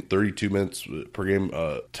per game, 32 minutes per game,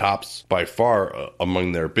 tops by far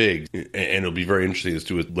among their bigs. And it'll be very interesting as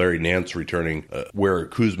to with Larry Nance returning where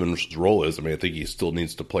Kuzma's role is. I mean, I think he still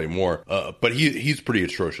needs to play more, but he's pretty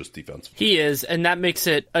atrocious defensively. He is, and that makes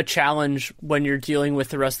it a challenge when you're dealing with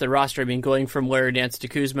the rest of the roster. I mean, going from Larry Nance to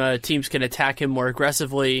Kuzma, teams can attack him more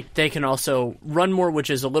aggressively. They can also run more, which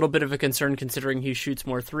is a little bit of a concern concern considering he shoots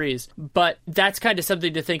more threes. But that's kind of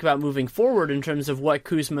something to think about moving forward in terms of what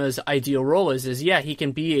Kuzma's ideal role is yeah, he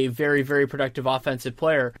can be a very, very productive offensive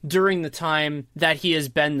player. During the time that he has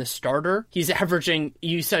been the starter, he's averaging,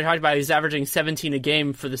 talked about he's averaging 17 a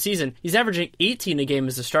game for the season. He's averaging 18 a game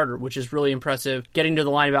as a starter, which is really impressive, getting to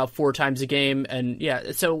the line about 4 times a game. And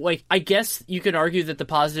yeah, so like, I guess you could argue that the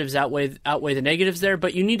positives outweigh the negatives there,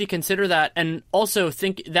 but you need to consider that and also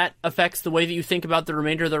think that affects the way that you think about the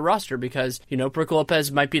remainder of their roster because, Brook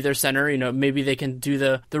Lopez might be their center, maybe they can do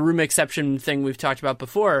the room exception thing we've talked about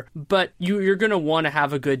before, but you're going to want to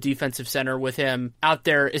have a good defensive center with him out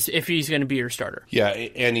there if he's going to be your starter. Yeah,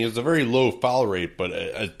 and he has a very low foul rate, but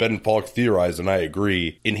as Ben Falk theorized, and I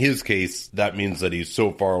agree, in his case, that means that he's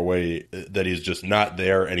so far away that he's just not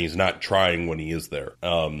there and he's not trying when he is there.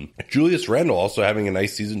 Julius Randle also having a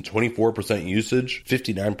nice season, 24% usage,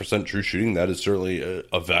 59% true shooting. That is certainly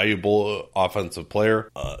a valuable offensive player.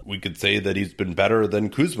 We could say that he's been better than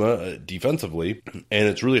Kuzma defensively, and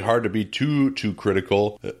it's really hard to be too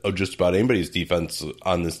critical of just about anybody's defense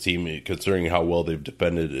on this team, considering how well they've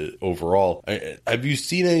defended overall. Have you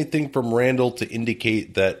seen anything from Randle to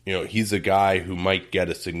indicate that he's a guy who might get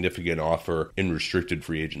a significant offer in restricted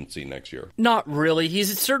free agency next year? Not really.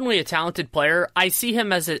 He's certainly a talented player. I see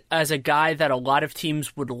him as a guy that a lot of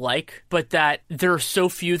teams would like, but that there are so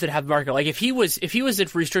few that have market. Like if he was a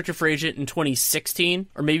restricted free agent in 2016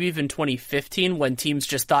 or maybe even 2015 when teams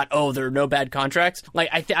just thought, oh, there are no bad contracts, like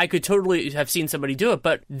I could totally have seen somebody do it,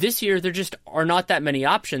 but this year there just are not that many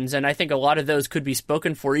options, and I think a lot of those could be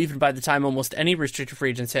spoken for even by the time almost any restricted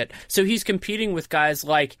free agents hit. So he's competing with guys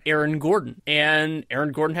like Aaron Gordon, and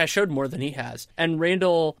Aaron Gordon has showed more than he has. And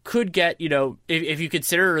Randle could get, if you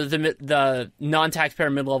consider the non-taxpayer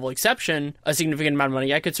mid-level exception a significant amount of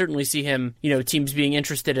money, I could certainly see him, teams being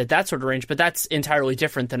interested at that sort of range, but that's entirely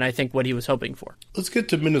different than I think what he was hoping for. Let's get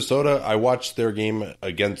to Minnesota. I watched their game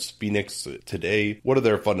against Phoenix today. What are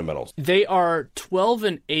their fundamentals? They are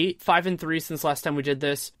 12-8, 5-3 since last time we did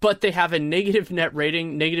this, but they have a negative net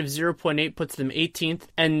rating. Negative 0.8 puts them 18th,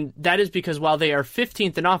 and that is because while they are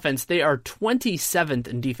 15th in offense, they are 27th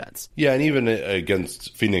in defense. Yeah, and even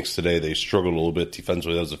against Phoenix today, they struggled a little bit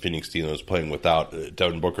defensively. That was a Phoenix team that was playing without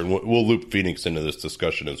Devin Booker, and we'll loop Phoenix into this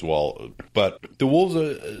discussion as well. But the Wolves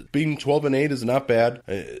being 12-8 is not bad,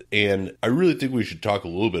 and I really think we should talk a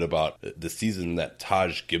little bit about the season that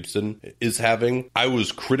Taj Gibson is having. I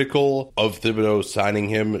was critical of Thibodeau signing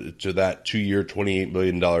him to that 2-year, $28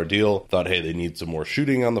 million deal. Thought, hey, they need some more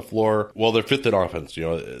shooting on the floor. Well, they're fifth in offense.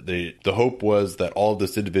 The hope was that all of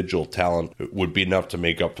this individual talent would be enough to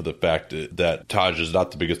make up for the fact that Taj is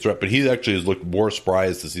not the biggest threat, but he actually has looked more spry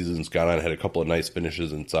as the season's gone on, had a couple of nice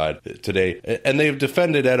finishes inside today, and they've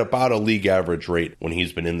defended at about a league average rate when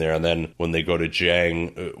he's been in there, and then when they go to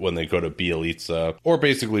Jang, when they go to Bielitsa, or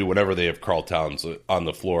basically whenever they have Karl Towns on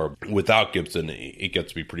the floor, without Gibson, it gets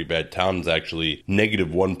to be pretty bad. Towns actually negative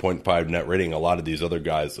 1.5 net rating. A lot of these other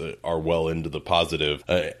guys are well into the positive.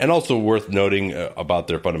 And also worth noting about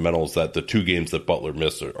their fundamentals that the 2 games that Butler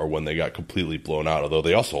missed are when they got completely blown out, although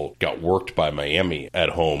they also got worked by Miami at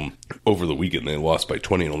home over the weekend. They lost by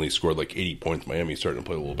 20 and only scored like 80 points. Miami starting to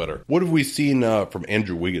play a little better. What have we seen from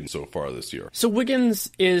Andrew Wiggins so far this year? So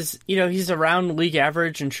Wiggins is, he's around league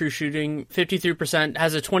average in true shooting, 53%,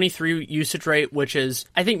 has a 23 usage rate, which is,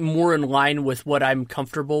 I think, more in line with what I'm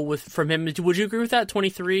comfortable with from him. Would you agree with that?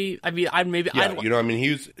 23? I mean,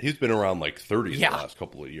 he's been around like 30 the last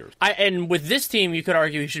couple of years. And with this team, you could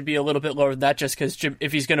argue he should be a little bit lower than that just because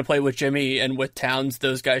if he's going to play with Jimmy and with Towns,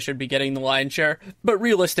 those guys should be getting the lion's share. But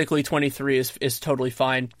realistically, 23 is totally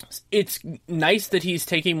fine. It's nice that he's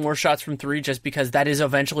taking more shots from 3 just because that is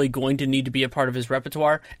eventually going to need to be a part of his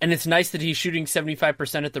repertoire. And it's nice that he's shooting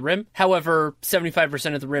 75% at the rim. However,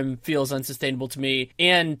 75% at the rim feels unsustainable to me.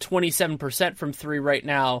 And 27% from 3 right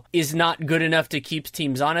now is not good enough to keep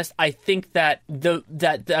teams honest. I think that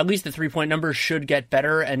at least the 3-point numbers should get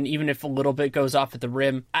better, and even if a little bit goes off at the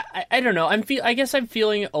rim, I don't know. I guess I'm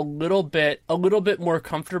feeling a little bit more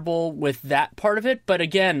comfortable with that part of it. But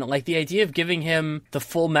again, like the idea of giving him the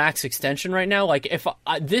full max extension right now, like if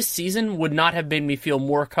this season would not have made me feel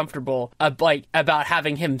more comfortable about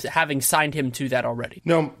having signed him to that already.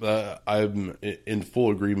 No, I'm in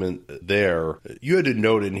full agreement there. You had a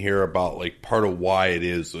note in here about like part of why it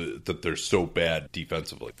is that they're so bad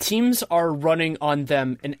defensively. Teams are running on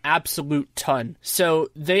them an absolute ton. So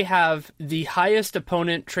they have the highest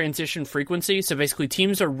opponent transition frequency. So basically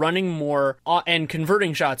teams are running more and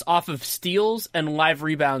converting shots off of steals and live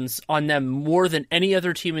rebounds on them more than any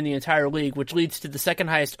other team in the entire league, which leads to the second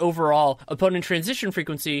highest overall opponent transition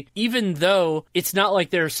frequency, even though it's not like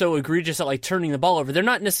they're so egregious at like turning the ball over. They're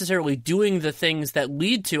not necessarily doing the things that that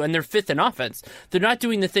lead to, and they're fifth in offense. They're not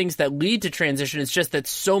doing the things that lead to transition. It's just that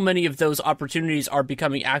so many of those opportunities are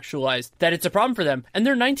becoming actualized that it's a problem for them. And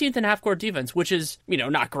they're 19th in half-court defense, which is,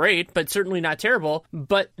 not great, but certainly not terrible.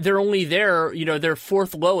 But they're only there, they're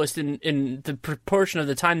fourth lowest in the proportion of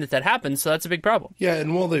the time that happens. So that's a big problem. Yeah,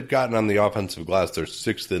 and while they've gotten on the offensive glass, they're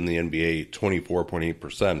sixth in the NBA,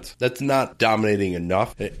 24.8%. That's not dominating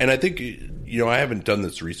enough. And I think, I haven't done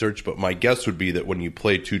this research, but my guess would be that when you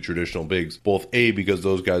play two traditional bigs, both A, because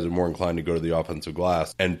those guys are more inclined to go to the offensive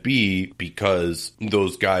glass, and B, because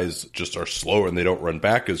those guys just are slower and they don't run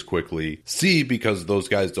back as quickly, C, because those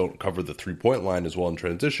guys don't cover the three-point line as well in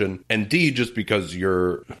transition, and D, just because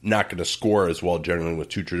you're not going to score as well generally with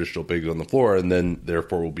two traditional bigs on the floor, and then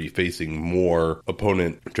therefore will be facing more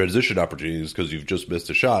opponent transition opportunities because you've just missed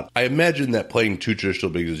a shot. I imagine that playing two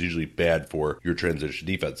traditional bigs is usually bad for your transition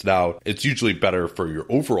defense. Now, it's usually better for your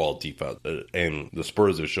overall defense, and the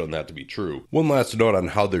Spurs have shown that to be true. One last note on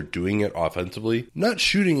how they're doing it offensively. Not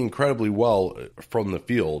shooting incredibly well from the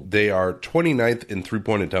field. They are 29th in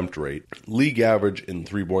three-point attempt rate, league average in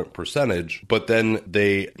three-point percentage, but then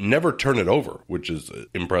they never turn it over, which is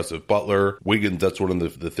impressive. Butler, Wiggins, that's one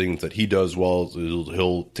of the things that he does well.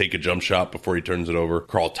 He'll take a jump shot before he turns it over.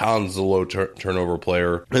 Karl Towns is a low turnover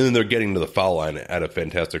player. And then they're getting to the foul line at a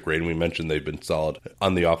fantastic rate. And we mentioned they've been solid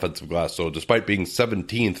on the offensive glass. So despite being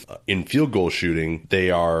 17th in field goal shooting,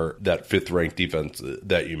 they are that fifth-ranked defense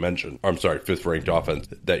that you mentioned. Fifth-ranked offense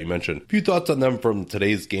that you mentioned. A few thoughts on them from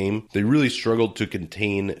today's game. They really struggled to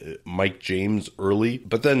contain Mike James early,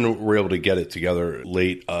 but then were able to get it together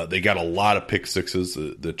late. They got a lot of pick sixes.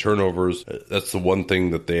 The turnovers, that's the one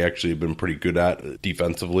thing that they actually have been pretty good at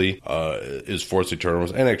defensively, is forcing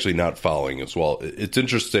turnovers and actually not fouling as well. It's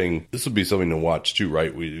interesting. This would be something to watch too,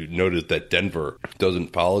 right? We noted that Denver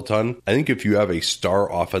doesn't foul a ton. I think if you have a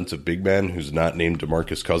star offensive big man who's not named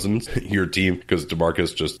DeMarcus Cousins, your team, because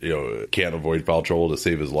DeMarcus just, can't avoid foul trouble to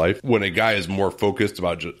save his life. When a guy is more focused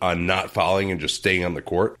on not fouling and just staying on the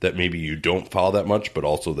court, that maybe you don't foul that much, but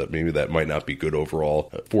also that maybe that might not be good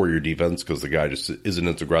overall for your defense because the guy just isn't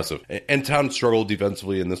as aggressive. And Towns struggled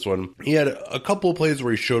defensively in this one. He had a couple of plays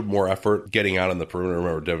where he showed more effort getting out on the perimeter.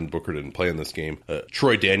 Remember, Devin Booker didn't play in this game.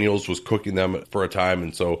 Troy Daniels was cooking them for a time,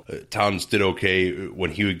 and so Towns did okay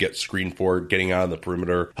when he would get screened for, getting out on the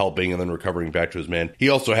perimeter, helping, and then recovering back to his man. He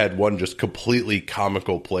also had one just completely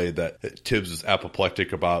comical play that Tibbs is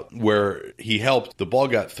apoplectic about, where he helped, the ball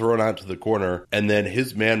got thrown out to the corner, and then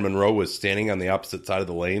his man Monroe was standing on the opposite side of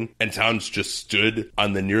the lane, and Towns just stood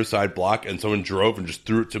on the near side block, and someone drove and just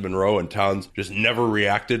threw it to Monroe, and Towns just never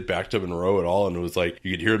reacted back to Monroe at all, and it was like,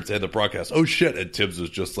 you could hear him say in the broadcast, "Oh shit," and Tibbs was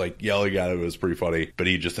just like yelling at him. It was pretty funny, but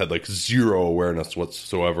he just had like zero awareness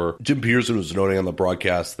whatsoever. Jim Pearson was noting on the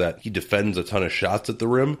broadcast that he defends a ton of shots at the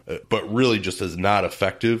rim, but really just is not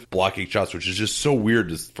effective blocking shots, which is just so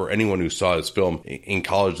weird for anyone who saw his film in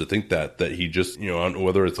college to think that he just,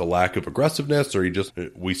 whether it's a lack of aggressiveness or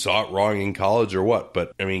we saw it wrong in college or what.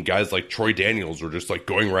 But I mean, guys like Troy Daniels were just like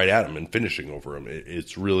going right at him and finishing over him.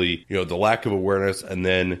 It's really, the lack of awareness and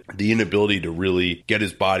then the inability to really get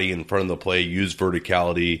his body in front of the play, use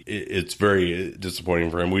verticality. It's very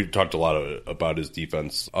disappointing for him. We talked a lot about his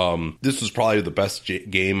defense. This was probably the best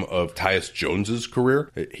game of Tyus Jones's career.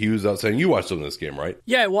 He was out saying, you watched some of this game, right?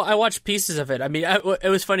 Yeah, well, I watched pieces of it. I mean, it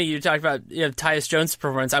was funny you talked about Tyus Jones'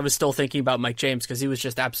 performance. I was still thinking about Mike James because he was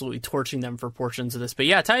just absolutely torching them for portions of this. But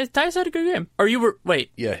yeah, Tyus had a good game. Or you were,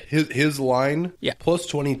 wait. Yeah, his line, plus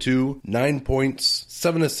 22, 9 points,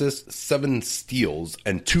 7 assists, 7 steals,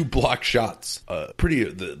 and 2 block shots.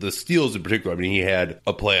 The steals in particular, I mean, he had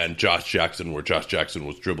a play on Josh Jackson where Josh Jackson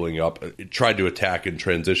was dribbling up, tried to attack in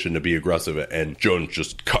transition to be aggressive, and Jones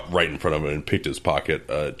just cut right in front of him and picked his pocket.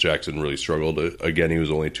 Jackson really struggled. Again, he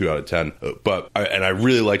was only 2 out of 10. I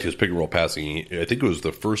really liked his pick and roll passing. I think it was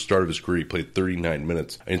the first start of his career. He played 39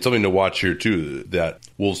 minutes. And something to watch here, too, that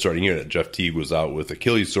Wolves starting unit, Jeff Teague was out with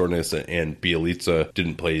Achilles soreness, and Bjelica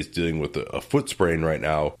didn't play. He's dealing with a foot sprain right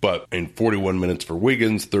now. But in 41 minutes for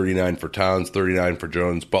Wiggins, 39 for Towns, 39 for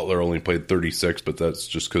Jones. Butler only played 36, but that's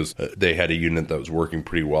just because they had a unit that was working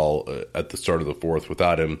pretty well at the start of the fourth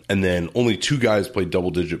without him. And then only 2 guys played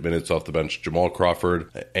double-digit minutes off the bench, Jamal Crawford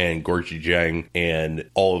and Gorgui Dieng, and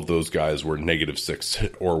all of those guys were -6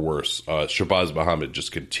 or worse. Shabazz Muhammad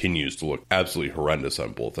just continues to look absolutely horrendous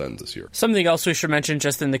on both ends this year. Something else we should mention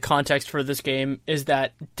just in the context for this game is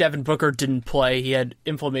that Devin Booker didn't play. He had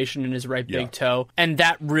inflammation in his right big toe, and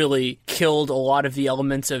that really killed a lot of the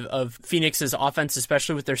elements of Phoenix's offense,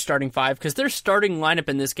 especially with their starting 5, because their starting lineup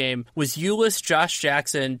in this game was Ulis, Josh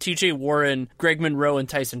Jackson, TJ Warren, Greg Monroe, and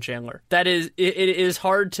Tyson Chandler. It is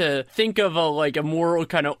hard hard to think of a more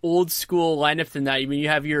kind of old school lineup than that. I mean, you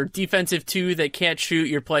have your defensive two that can't shoot.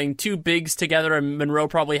 You're playing two bigs together, and Monroe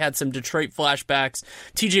probably had some Detroit flashbacks.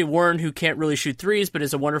 TJ Warren, who can't really shoot threes, but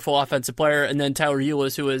is a wonderful offensive player, and then Tyler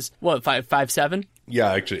Ulis, who is 5'7".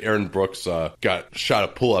 Yeah, actually, Aaron Brooks shot a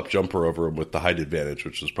pull-up jumper over him with the height advantage,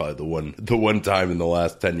 which was probably the one time in the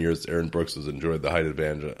last 10 years Aaron Brooks has enjoyed the height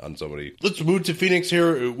advantage on somebody. Let's move to Phoenix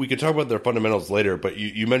here. We could talk about their fundamentals later, but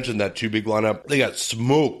you mentioned that two big lineup. They got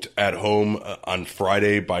smoked at home on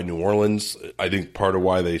Friday by New Orleans. I think part of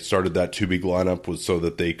why they started that two big lineup was so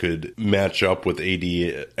that they could match up with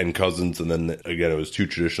AD and Cousins, and then again it was two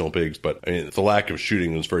traditional bigs. But I mean, the lack of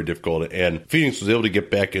shooting was very difficult, and Phoenix was able to get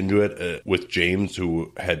back into it with James,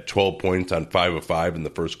 who had 12 points on 5 of 5 in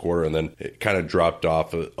the first quarter, and then it kind of dropped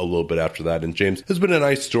off a little bit after that. And James has been a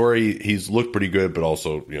nice story. He's looked pretty good, but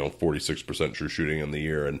also 46% true shooting in the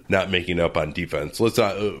year and not making up on defense.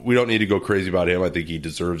 We don't need to go crazy about him. I think he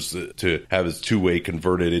deserves to have his two-way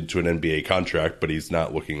converted into an NBA contract, but he's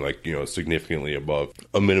not looking like significantly above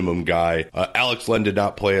a minimum guy. Alex Len did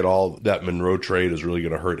not play at all. That Monroe trade is really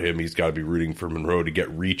going to hurt him. He's got to be rooting for Monroe to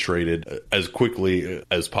get retraded as quickly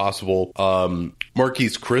as possible.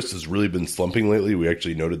 Marquise Chris has really been slumping lately. We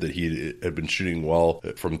actually noted that he had been shooting well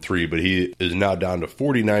from three, but he is now down to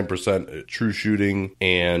 49% true shooting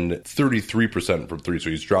and 33% from three. So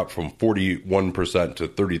he's dropped from 41% to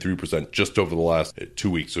 33% just over the last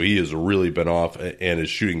 2 weeks. So he has really been off and is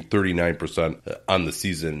shooting 39% on the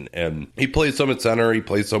season. And he plays some at center. He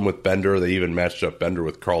plays some with Bender. They even matched up Bender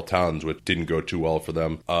with Karl Towns, which didn't go too well for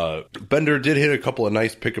them. Bender did hit a couple of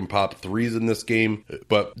nice pick and pop threes in this game,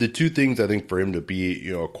 but the two things I think for him to be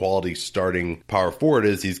a quality starting power forward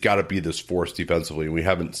is he's got to be this force defensively. We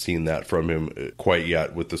haven't seen that from him quite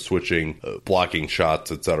yet with the switching, blocking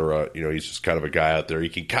shots, etc. He's just kind of a guy out there. He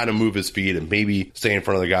can kind of move his feet and maybe stay in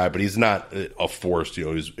front of the guy, but he's not a force,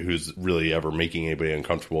 who's really ever making anybody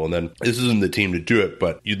uncomfortable. And then this isn't the team to do it,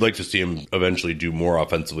 but you'd like to see him eventually do more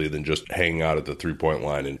offensively than just hanging out at the 3-point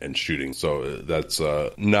line and shooting. So that's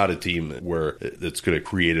not a team where it's going to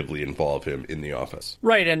creatively involve him in the offense.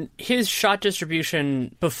 Right, and his shot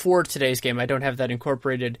distribution before today's game, I don't have that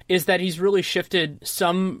incorporated, is that he's really shifted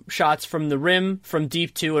some shots from the rim, from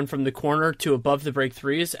deep two, and from the corner to above the break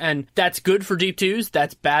threes, and that's good for deep twos.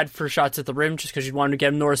 That's bad for shots at the rim, just because you want to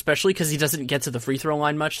get him more, especially because he doesn't get to the free throw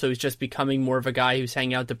line much, so he's just becoming more of a guy who's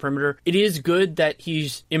hanging out the perimeter. It is good that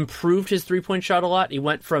he's improved his three-point shot a lot. He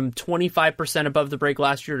went from 25% above the break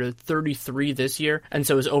last year to 33 this year, and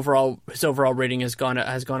so his overall rating has gone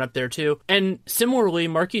up there too. And similarly,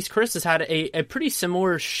 Marquise Chris has had a pretty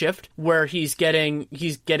similar shift where he's getting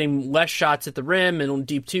less shots at the rim and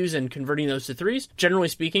deep twos and converting those to threes. Generally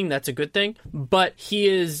speaking, that's a good thing. But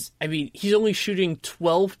he's only shooting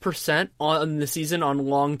 12% on the season on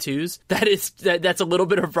long twos. That's a little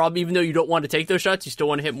bit of a problem. Even though you don't want to take those shots, you still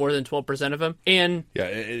want to hit more than 12% of them. And yeah,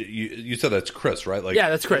 you said that's Chris, right? Yeah,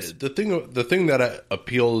 that's Chris. The thing that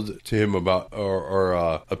appealed to him about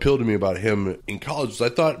or appealed to me about him in college was I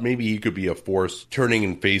thought maybe he could be a force turning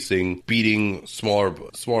and facing, beating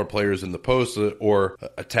smaller players in the post or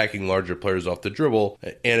attacking larger players off the dribble.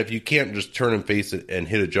 And if you can't just turn and face it and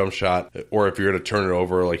hit a jump shot, or if you're going to turn it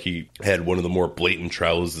over, like he had one of the more blatant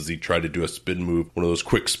travels as he tried to do a spin move, one of those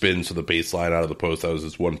quick spins to the baseline out of the post. That was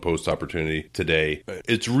his one post opportunity today.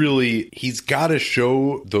 It's really, he's got to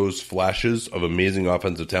show those flashes of amazing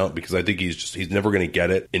offensive talent, because I think he's never going to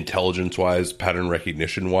get it intelligence wise, pattern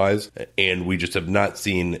recognition wise. And we just have not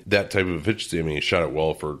seen that type of efficiency. I mean, he shot it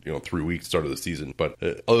well for 3 weeks start of the season, but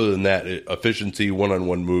other than that, efficiency,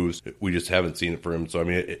 one-on-one moves, we just haven't seen it for him. So I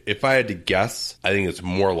mean, if I had to guess, I think it's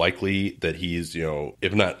more likely that he's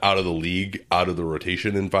if not out of the league, out of the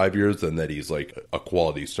rotation in 5 years, than that he's like a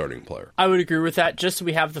quality starting player. I would agree with that. Just so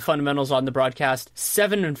we have the fundamentals on the broadcast: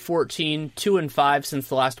 7-14, 2-5 since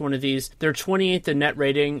the last one of these. They're 28th in net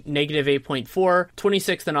rating, -8.4,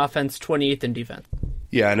 26th in offense, 28th in defense.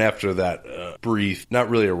 Yeah, and after that brief, not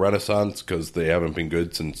really a renaissance because they haven't been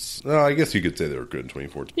good since, I guess you could say they were good in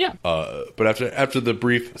 2014. Yeah. But after the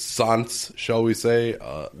brief sans, shall we say,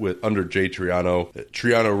 with under Jay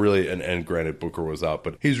Triano really, and granted Booker was out,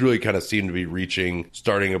 but he's really kind of seemed to be reaching,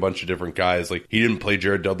 starting a bunch of different guys. Like, he didn't play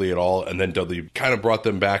Jared Dudley at all, and then Dudley kind of brought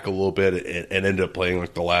them back a little bit and ended up playing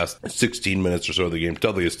like the last 16 minutes or so of the game.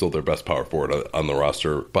 Dudley is still their best power forward on the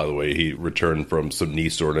roster. By the way, he returned from some knee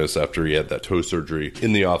soreness after he had that toe surgery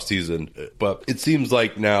in the offseason. But it seems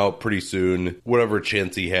like now pretty soon, whatever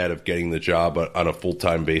chance he had of getting the job on a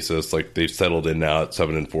full-time basis, like they've settled in now at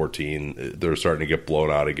 7-14. They're starting to get blown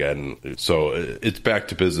out again. So it's back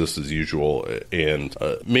to business as usual. And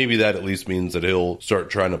maybe that at least means that he'll start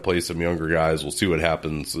trying to play some younger guys. We'll see what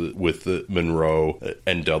happens with Monroe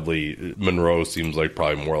and Dudley. Monroe seems like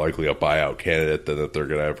probably more likely a buyout candidate than that they're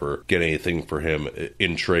going to ever get anything for him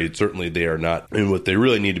in trade. Certainly they are not. And what they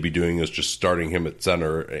really need to be doing is just starting him at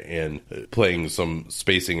center and playing some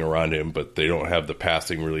spacing around him, but they don't have the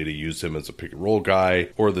passing really to use him as a pick and roll guy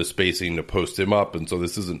or the spacing to post him up. And so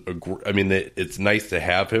this isn't it's nice to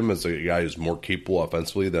have him as a guy who's more capable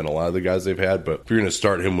offensively than a lot of the guys they've had, but if you're going to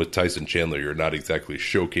start him with Tyson Chandler, you're not exactly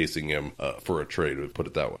showcasing him for a trade, to put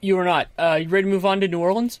it that way. You are not. You ready to move on to New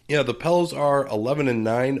Orleans? Yeah, the Pels are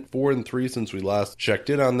 11-9, 4-3 since we last checked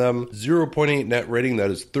in on them. 0.8 net rating,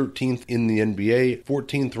 that is 13th in the NBA,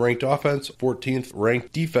 14th ranked offense, 14th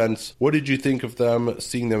ranked defense. What did you think of them,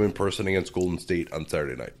 seeing them in person against Golden State on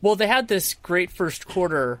Saturday night? Well, they had this great first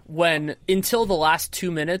quarter when, until the last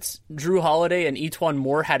 2 minutes, Drew Holiday and E'Twaun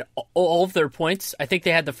Moore had all of their points. I think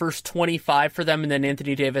they had the first 25 for them, and then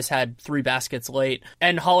Anthony Davis had 3 baskets late.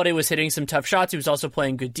 And Holiday was hitting some tough shots. He was also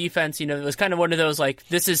playing good defense. You know, it was kind of one of those, like,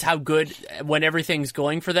 this is how good when everything's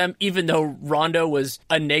going for them. Even though Rondo was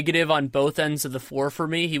a negative on both ends of the floor for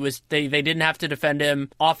me, they didn't have to defend him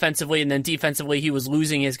offensively, and then defensively he was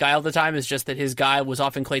losing his guy all the time. It's just that his guy was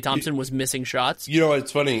often Klay Thompson was missing shots. You know,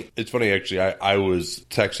 it's funny actually. I was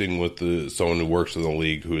texting with someone who works in the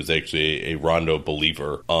league who is actually a Rondo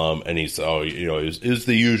believer, and he said, is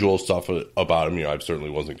the usual stuff about him. You know, I certainly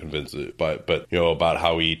wasn't convinced, but you know, about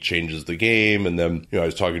how he changes the game. And then, you know, I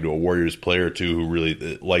was talking to a Warriors player too who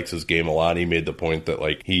really likes his game a lot. He made the point that,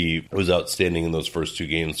 like, he was outstanding in those first 2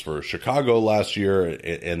 games for Chicago last year,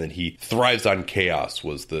 and that he thrives on chaos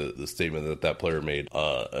was the statement that player made.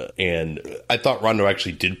 And I thought Rondo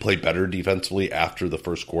actually did play better defensively after the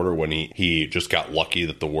first quarter when he just got lucky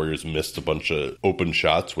that the Warriors missed a bunch of open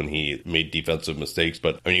shots when he made defensive mistakes.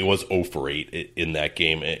 But I mean, he was 0 for 8 in that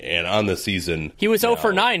game, and on the season he was 0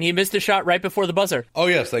 for 9. He missed a shot right before the buzzer. Oh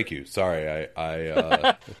yes, thank you. Sorry,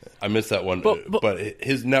 I missed that one. But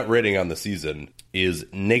his net rating on the season is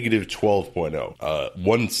negative 12.0,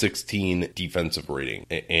 116 defensive rating.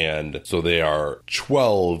 And so they are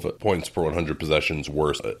 12 points per 100 possessions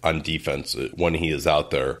worse on defense when he is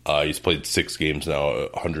out there. He's played 6 games now,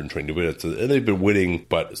 122 minutes, and they've been winning,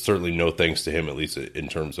 but certainly no thanks to him, at least in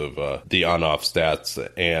terms of the on-off stats.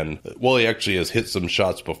 And while he actually has hit some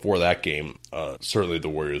shots before that game, certainly the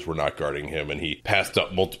Warriors were not guarding him, and he passed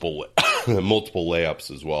up multiple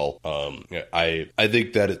layups as well. I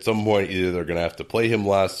think that at some point either they're going to have to play him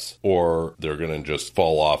less or they're going to just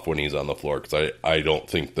fall off when he's on the floor, because I don't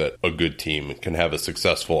think that a good team can have a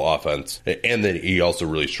successful offense. And then he also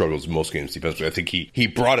really struggles most games defensively. I think he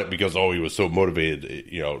brought it because he was so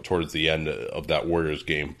motivated, you know, towards the end of that Warriors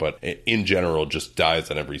game, but in general just dies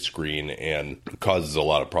on every screen and causes a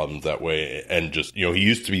lot of problems that way. And just, you know, he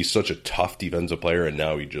used to be such a tough defensive player, and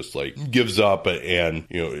now he just like gives up, and,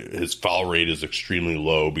 you know, his foul rate is extremely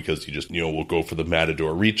low because he just, you know, will go for the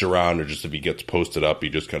matador reach around, or just if he gets posted up, he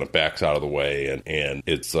just kind of backs out of the way. And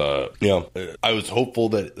it's, you know, I was hopeful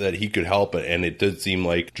that he could help, and it did seem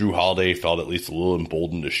like Drew Holiday felt at least a little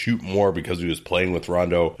emboldened to shoot more because he was playing with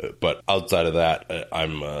Rondo. But outside of that,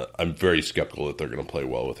 I'm very skeptical that they're going to play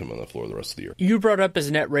well with him on the floor the rest of the year. You brought up his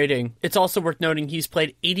net rating. It's also worth noting he's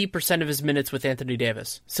played 80% of his minutes with Anthony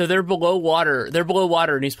Davis. So they're below water.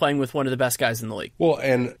 And he's playing with one of the best guys in the league. Well,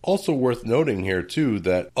 and also worth noting here too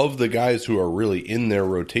that of the guys who are really in their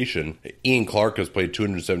rotation, Ian Clark has played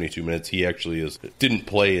 272 minutes. He actually didn't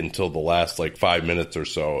play until the last like 5 minutes or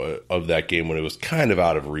so of that game when it was kind of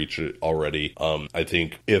out of reach already. I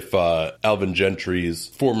think if Alvin Gentry's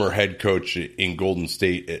former head coach in Golden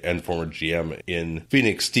State and former GM in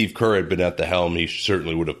Phoenix, Steve Kerr, had been at the helm, he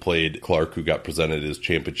certainly would have played Clark, who got presented his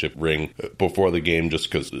championship ring before the game, just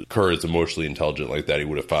because Kerr is emotionally intelligent like that. He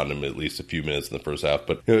would have found him at least a few minutes in the first half.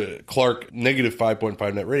 But Clark, negative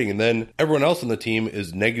 5.5 net rating, and then everyone else on the team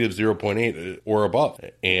is negative 0.8 or above.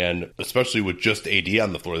 And especially with just AD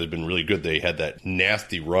on the floor, they've been really good. They had that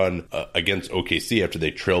nasty run against OKC after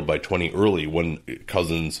they trailed by 20 early when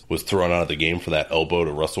Cousins was thrown out of the game for that elbow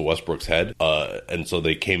to Russell Westbrook's head. And so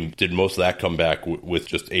they did most of that comeback with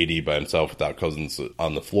just AD by himself without Cousins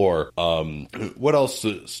on the floor. What else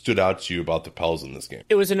stood out to you about the Pels in this game?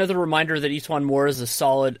 It was another reminder that E'Twaun Moore is a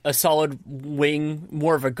solid wing,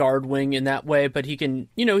 more of a guard hard wing in that way, but he can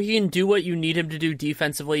do what you need him to do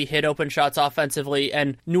defensively, hit open shots offensively,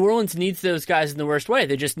 and New Orleans needs those guys in the worst way.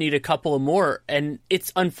 They just need a couple of more, and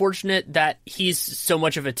it's unfortunate that he's so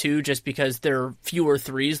much of a 2 just because there are fewer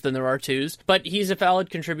 3s than there are 2s, but he's a valid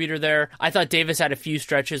contributor there. I thought Davis had a few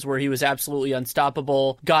stretches where he was absolutely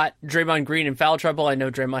unstoppable, got Draymond Green in foul trouble. I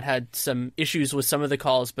know Draymond had some issues with some of the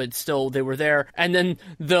calls, but still they were there. And then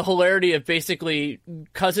the hilarity of basically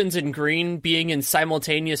Cousins and Green being in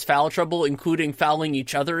simultaneous foul trouble, including fouling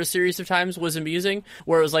each other a series of times, was amusing,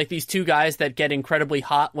 where it was like these two guys that get incredibly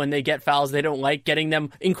hot when they get fouls. They don't like getting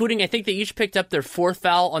them, including I think they each picked up their 4th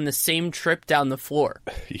foul on the same trip down the floor.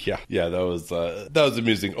 Yeah, that was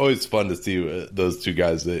amusing. Always fun to see those two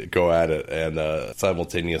guys go at it and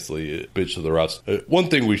simultaneously bitch to the refs. One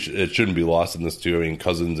thing it shouldn't be lost in this too. I mean,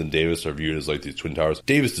 Cousins and Davis are viewed as like these twin towers.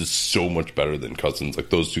 Davis is so much better than Cousins. Like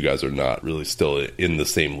those two guys are not really still in the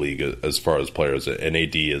same league as far as players. And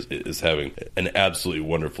AD is having an absolutely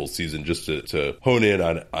wonderful season. Just to hone in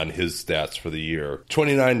on his stats for the year: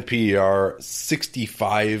 29 PER,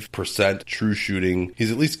 65% true shooting.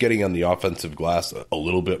 He's at least getting on the offensive glass a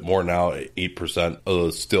little bit more now,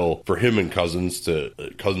 8%. Still for him and Cousins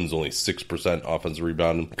only 6% offensive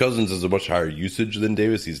rebounding. Cousins has a much higher usage than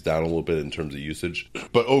Davis. He's down a little bit in terms of usage.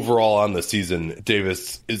 But overall on the season,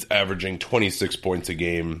 Davis is averaging 26 points a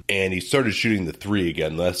game, and he started shooting the 3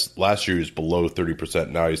 again. Last year he was below 30%.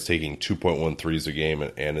 Now he's taking 2.1 threes a game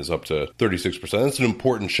and is up to 36%. That's an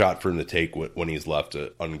important shot for him to take when he's left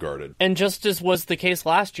unguarded. And just as was the case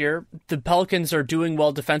last year, the Pelicans are doing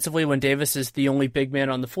well defensively when Davis is the only big man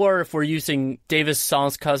on the floor. If we're using Davis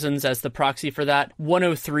sans Cousins as the proxy for that,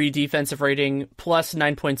 103 defensive rating plus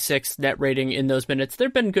 9.6 net rating in those minutes.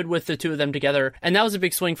 They've been good with the two of them together, and that was a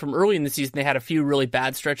big swing from early in the season. They had a few really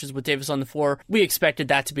bad stretches with Davis on the floor. We expected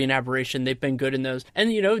that to be an aberration. They've been good in those.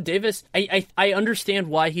 And, Davis, I understand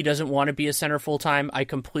why he doesn't want to be a center full-time. I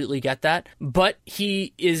completely get that. But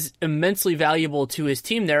he is immensely valuable to his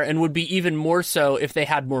team there and would be even more so if they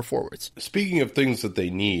had more forwards. Speaking of things that they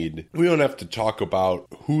need, we don't have to talk about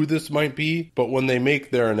who this might be, but when they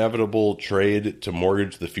make their inevitable trade to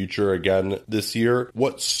mortgage the future again this year,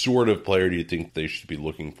 what sort of player do you think they should be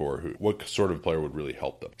looking for? What sort of player would really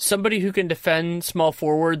help them? Somebody who can defend small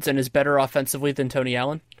forwards and is better offensively than Tony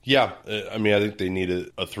Allen? Yeah, I mean, I think they need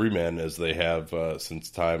a 3-man as they have since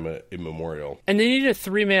time immemorial. And they need a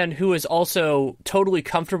 3-man who is also totally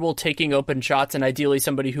comfortable taking open shots, and ideally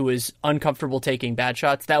somebody who is uncomfortable taking bad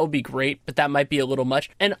shots. That would be great, but that might be a little much.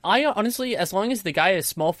 And I honestly, as long as the guy is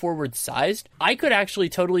small forward sized, I could actually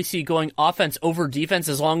totally see going offense over defense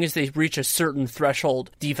as long as they reach a certain threshold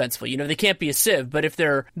defensively. They can't be a sieve, but if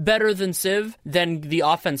they're better than sieve, then the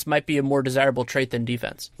offense might be a more desirable trait than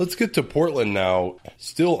defense. Let's get to Portland now.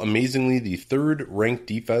 Still amazingly the 3rd ranked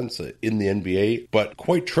defense in the NBA, but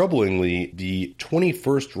quite troublingly the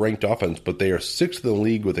 21st ranked offense, but they are 6th in the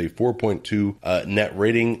league with a 4.2 net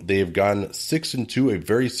rating. They have gone 6-2, a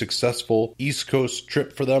very successful East Coast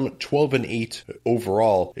trip for them, 12-8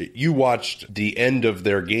 overall. You watched the end of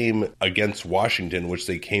their game against Washington, which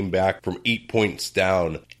they came back from 8 points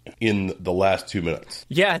down in the last 2 minutes.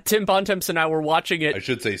 Yeah, Tim Bontemps and I were watching it. I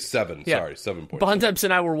should say 7. Yeah. Sorry, 7 points. Bontemps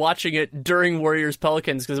and I were watching it during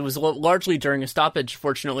Warriors-Pelicans because it was largely during a stoppage,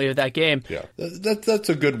 fortunately, of that game. Yeah, that's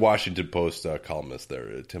a good Washington Post columnist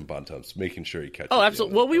there, Tim Bontemps, making sure he catches. Oh,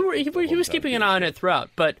 absolutely. Well, he was keeping an eye on it throughout,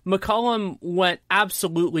 but McCollum went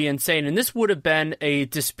absolutely insane, and this would have been a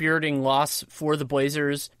dispiriting loss for the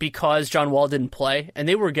Blazers because John Wall didn't play, and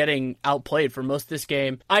they were getting outplayed for most of this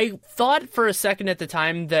game. I thought for a second at the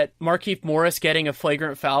time that Markieff Morris getting a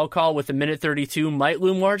flagrant foul call with a minute 32 might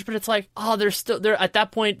loom large, but it's like, they're at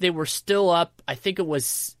that point they were still up. I think it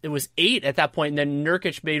was 8 at that point, and then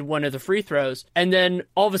Nurkic made one of the free throws, and then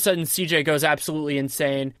all of a sudden CJ goes absolutely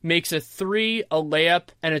insane, makes a 3, a layup,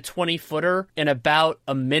 and a 20-footer in about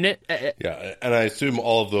a minute. Yeah, and I assume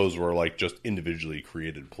all of those were like just individually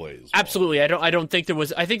created plays. Absolutely. I don't think there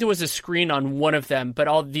was. I think there was a screen on one of them, but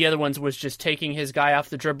all the other ones was just taking his guy off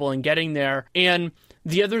the dribble and getting there. And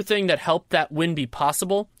the other thing that helped that win be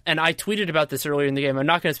possible, and I tweeted about this earlier in the game, I'm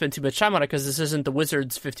not going to spend too much time on it because this isn't the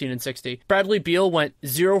Wizards 15-60. Bradley Beal went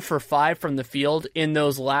 0 for 5 from the field in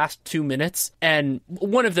those last 2 minutes, and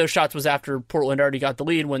one of those shots was after Portland already got the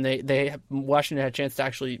lead when Washington had a chance to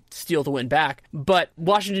actually steal the win back. But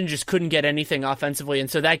Washington just couldn't get anything offensively, and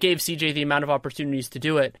so that gave CJ the amount of opportunities to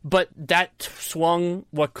do it. But that swung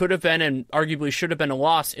what could have been and arguably should have been a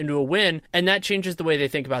loss into a win, and that changes the way they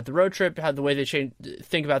think about the road trip, the way they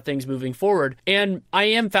think about things moving forward. And I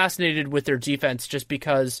am fascinated with their defense just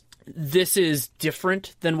because this is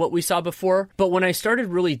different than what we saw before. But when I started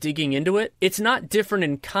really digging into it, it's not different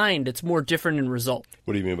in kind, it's more different in result.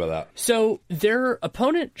 What do you mean by that? So their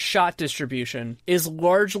opponent shot distribution is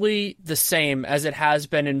largely the same as it has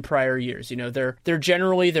been in prior years. You know, they're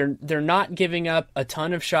generally they're not giving up a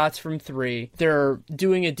ton of shots from three. They're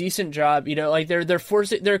doing a decent job. You know, like they're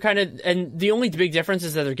forcing, they're kind of, and the only big difference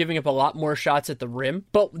is that they're giving up a lot more shots at the rim.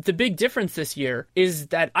 But the big difference this year is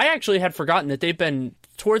that I actually had forgotten that they've been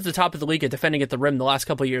towards the top of the league at defending at the rim the last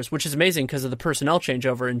couple of years, which is amazing because of the personnel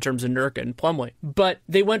changeover in terms of Nurk and Plumlee. But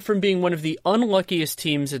they went from being one of the unluckiest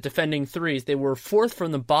teams at defending threes, they were fourth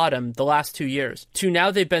from the bottom the last 2 years, to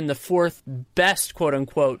now they've been the fourth best,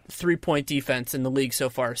 quote-unquote, three-point defense in the league so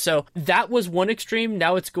far. So that was one extreme.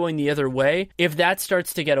 Now it's going the other way. If that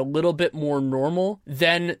starts to get a little bit more normal,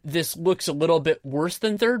 then this looks a little bit worse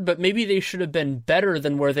than third, but maybe they should have been better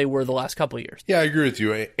than where they were the last couple of years. Yeah, I agree with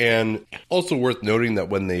you. And also worth noting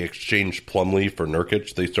that when they exchanged Plumlee for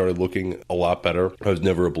Nurkic, they started looking a lot better. I was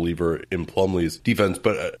never a believer in Plumlee's defense,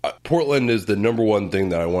 but Portland is the number one thing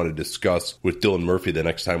that I want to discuss with Dylan Murphy the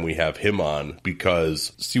next time we have him on,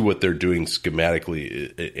 because see what they're doing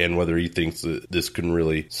schematically and whether he thinks that this can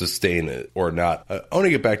really sustain it or not. I want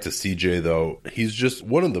to get back to CJ, though. He's just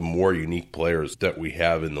one of the more unique players that we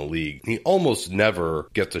have in the league. He almost never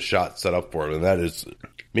gets a shot set up for him, and that is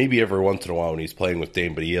maybe every once in a while when he's playing with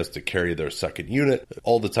Dame, but he has to carry their second unit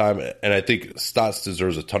all the time. And I think Stotts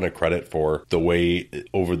deserves a ton of credit for the way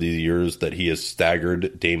over the years that he has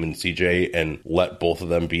staggered Dame and CJ and let both of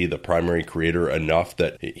them be the primary creator enough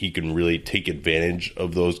that he can really take advantage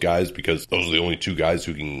of those guys, because those are the only two guys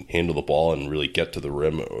who can handle the ball and really get to the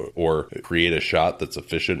rim or create a shot that's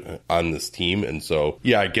efficient on this team. And so,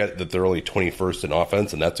 yeah, I get that they're only 21st in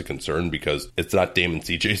offense, and that's a concern because it's not Dame and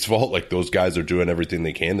CJ's fault. Like, those guys are doing everything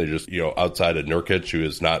they can. They're just, outside of Nurkic, who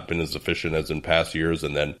has not been as efficient as in past years,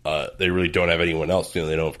 and then they really don't have anyone else. They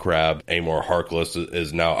don't have Crabbe. Amor Harkless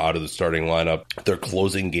is now out of the starting lineup. They're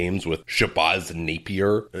closing games with Shabazz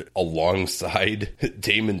Napier alongside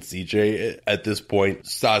Dame and CJ. At this point,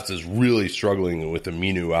 Stotts is really struggling with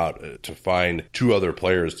Aminu out to find two other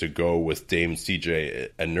players to go with Dame, CJ,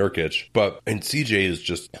 and Nurkic. And CJ is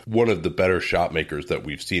just one of the better shot makers that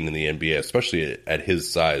we've seen in the NBA, especially at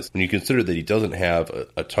his size. When you consider that he doesn't have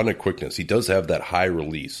a ton of quickness, he does have that high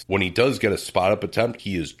release. When he does get a spot up attempt,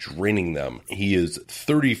 he is draining them. He is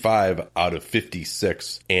 35 out of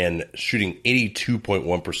 56 and shooting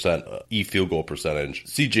 82.1% field goal percentage.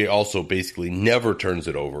 CJ also basically never turns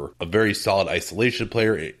it over. A very solid isolation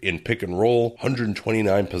player in pick and roll.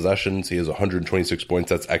 129 possessions. He has 126 points.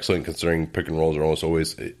 That's excellent considering pick and rolls are almost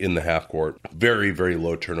always in the half court. Very, very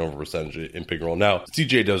low turnover percentage in pick and roll. Now,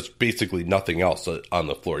 CJ does basically nothing else on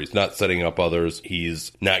the floor. He's not setting up others.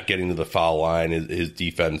 He's not getting to the foul line. His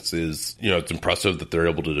defense is, it's impressive that they're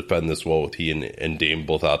able to defend this well with he and Dame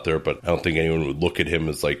both out there, but I don't think anyone would look at him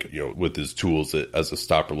as with his tools as a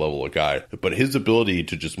stopper level of guy. But his ability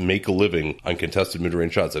to just make a living on contested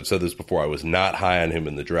mid-range shots, I've said this before, I was not high on him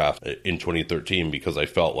in the draft in 2013 because I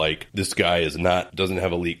felt like this guy doesn't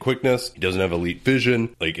have elite quickness. He doesn't have elite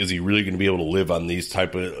vision. Like, is he really going to be able to live on these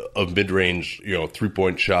type of mid-range,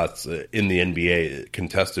 3-point shots in the NBA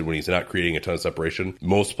contested when he's not creating a ton of separation?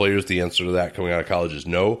 Most players, the answer to that coming out of college is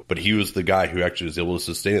no, but he was the guy who actually was able to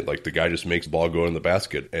sustain it. Like, the guy just makes the ball go in the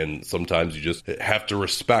basket, and sometimes you just have to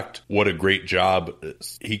respect what a great job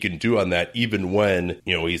he can do on that, even when,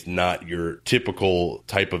 he's not your typical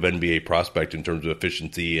type of NBA prospect in terms of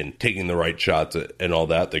efficiency and taking the right shots and all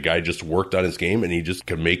that. The guy just worked on his game, and he just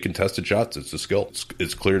can make contested shots. It's a skill.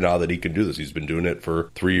 It's clear now that he can do this. He's been doing it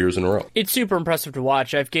for 3 years in a row. It's super impressive to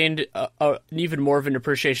watch. I've gained even more of an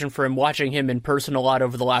appreciation for him watching him in person a lot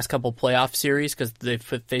over the last couple playoff series because they've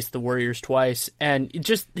faced the Warriors twice, and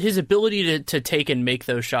just his ability to take and make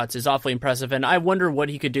those shots is awfully impressive. And I wonder what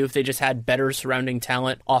he could do if they just had better surrounding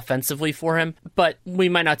talent offensively for him, but we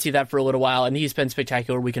might not see that for a little while, and he's been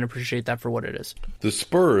spectacular. We can appreciate that for what it is. The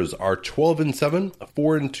Spurs are 12-7,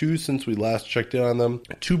 4-2 since we last checked in on them.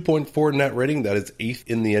 2.4 net rating, that is 8th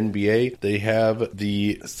in the NBA. They have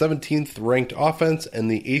the 17th ranked offense and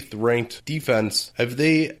the 8th ranked defense.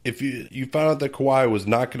 If you found out that Kawhi was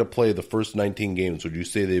not going to play the first 19 games, would you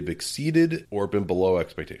say they've exceeded or been below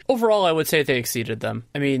expectations? Overall, I would say they exceeded them.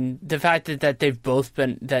 I mean, the fact that they've both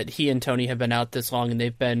been, that he and Tony have been out this long and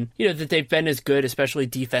they've been, that they've been as good, especially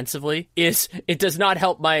defensively, it does not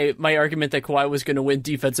help my argument that Kawhi was going to win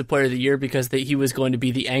Defensive Player of the Year because he was going to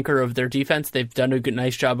be the anchor of their defense. They've done a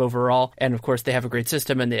nice job overall, and of course they have a great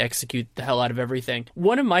system and they execute the hell out of everything.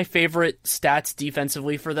 One of my favorite stats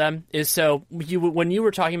defensively for them is, when you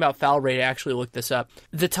were talking about foul rate, I actually looked this up.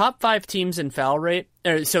 The top 5 teams in foul rate,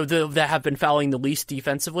 that have been fouling the least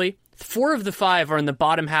defensively, 4 of the 5 are in the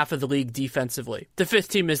bottom half of the league defensively. The 5th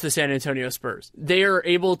team is the San Antonio Spurs. They are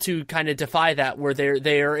able to kind of defy that, where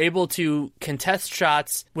they are able to contest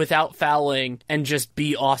shots without fouling and just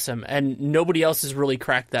be awesome. And nobody else has really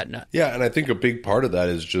cracked that nut. Yeah, and I think a big part of that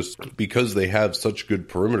is just because they have such good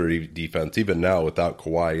perimeter defense, even now without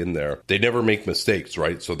Kawhi in there, they never make mistakes,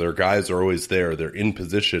 right? So their guys are always there. They're in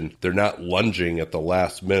position. They're not lunging at the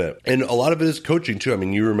last minute. And a lot of it is coaching, too. I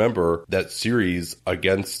mean, you remember that series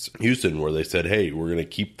against Houston where they said, hey, we're going to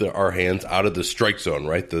keep our hands out of the strike zone,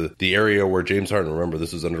 right? The area where James Harden, remember,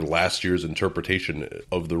 this is under last year's interpretation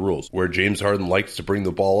of the rules, where James Harden likes to bring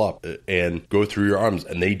the ball up and go through your arms,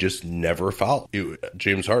 and they just never foul.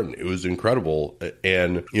 James Harden, it was incredible.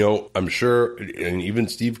 And, I'm sure, and even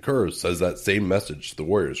Steve Kerr says that same message to the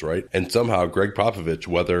Warriors, right? And somehow Greg Popovich,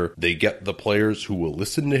 whether they get the players who will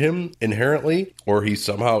listen to him inherently, or he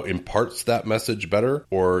somehow imparts that message better,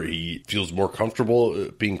 or he feels more comfortable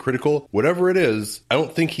being critical, whatever it is, I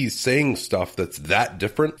don't think he's saying stuff that's that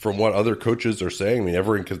different from what other coaches are saying. I mean,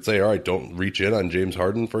 everyone could say, all right, don't reach in on James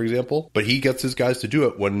Harden, for example, but he gets his guys to do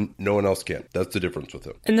it when no one else can. That's the difference with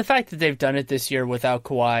him. And the fact that they've done it this year without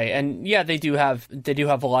Kawhi, and yeah, they do have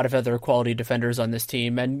a lot of other quality defenders on this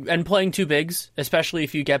team, and playing 2 bigs, especially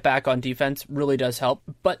if you get back on defense, really does help.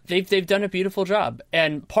 But they've done a beautiful job,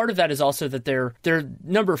 and part of that is also that they're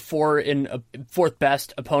number 4 in fourth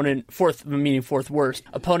best opponent, fourth worst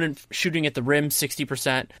opponent shooting at the rim,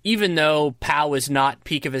 60%. Even though Powell is not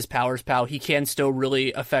peak of his powers, he can still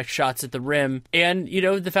really affect shots at the rim. And,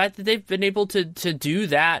 the fact that they've been able to do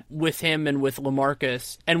that with him and with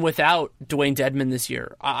LaMarcus and without Dwayne Dedmon this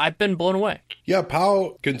year, I've been blown away. Yeah,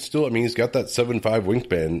 Powell can still, he's got that 7'5"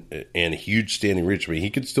 wingspan and huge standing reach. He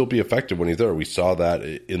could still be effective when he's there. We saw that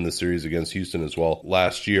in the series against Houston as well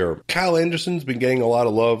last year. Kyle Anderson's been getting a lot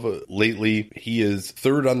of love lately. He is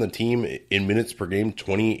 3rd on the team in minutes per game,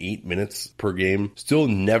 28 minutes per game. Still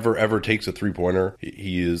never ever takes a 3-pointer.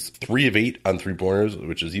 He is 3 of 8 on 3-pointers,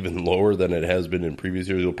 which is even lower than it has been in previous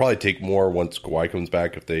years. He'll probably take more once Kawhi comes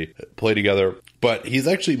back if they play together. But he's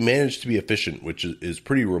actually managed to be efficient, which is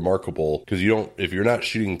pretty remarkable, because if you're not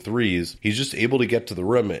shooting threes, he's just able to get to the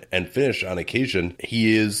rim and finish on occasion.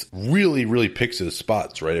 He is really, really picks his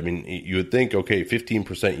spots, right? You would think, okay,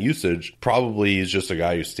 15% usage, probably he's just a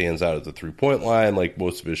guy who stands out at the 3-point line, like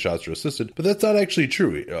most of his shots are assisted, but that's not actually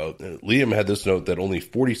true. Liam had this note that only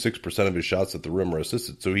 46% of his shots at the rim are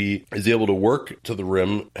assisted, so he is able to work to the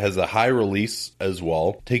rim, has a high release as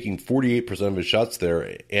well, taking 48% of his shots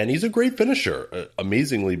there, and he's a great finisher.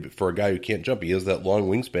 Amazingly, for a guy who can't jump, he has that long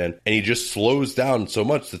wingspan, and he just slows down so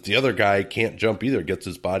much that the other guy can't jump either, gets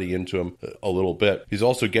his body into him a little bit. He's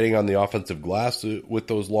also getting on the offensive glass with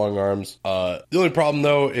those long arms. The only problem,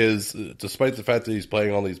 though, is despite the fact that he's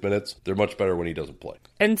playing all these minutes, they're much better when he doesn't play.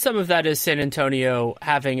 And some of that is San Antonio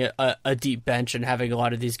having a deep bench and having a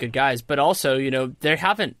lot of these good guys, but also, it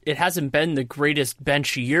hasn't been the greatest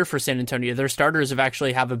bench year for San Antonio. Their starters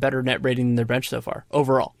have a better net rating than their bench so far,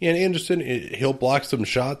 overall. Yeah, and Anderson, he'll block some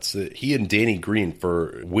shots. He and Danny Green,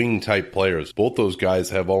 for wing-type players, both those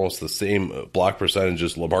guys have almost the same block percentage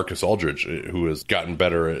as LaMarcus Aldridge, who has gotten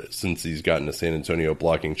better since he's gotten to San Antonio,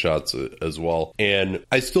 blocking shots as well. And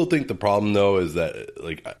I still think the problem, though, is that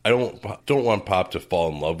I don't want Pop to fall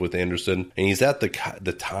in love with Anderson. And he's at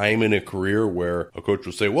the time in a career where a coach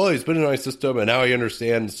will say, well, he's been in my system and now he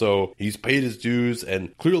understands, so he's paid his dues.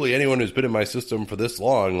 And clearly anyone who's been in my system for this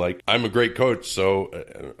long, I'm a great coach, so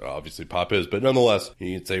obviously Pop is, but nonetheless,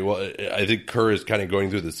 you'd say, well, I think Kerr is kind of going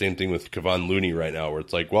through the same thing with Kevon Looney right now, where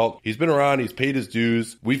it's well, he's been around, he's paid his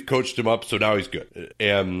dues, we've coached him up, so now he's good.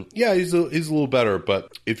 And yeah, he's a little better,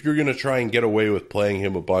 but if you're going to try and get away with playing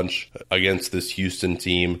him a bunch against this Houston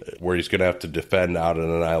team where he's going to have to defend out on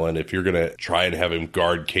an island, if you're going to try and have him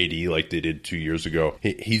guard KD like they did 2 years ago,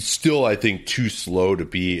 he's still, I think, too slow to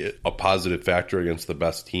be a positive factor against the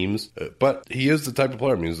best teams. But he is the type of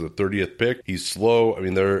player. He's the 30th pick. He's slow.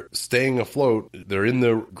 They're staying afloat. They're in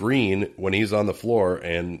the green when he's on the floor,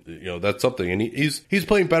 and that's something. And he's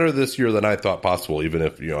playing better this year than I thought possible, even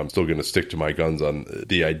if I'm still going to stick to my guns on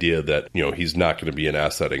the idea that he's not going to be an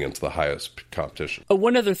asset against the highest competition.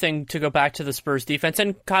 One other thing to go back to the Spurs defense,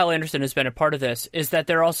 and Kyle Anderson has been a part of this, is that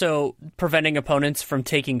they're also preventing opponents from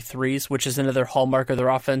taking threes, which is another hallmark of their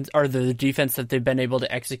offense, or the defense that they've been able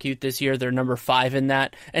to execute this year. They're number 5 in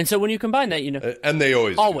that, and so when you combine that, and they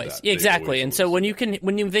always exactly. And so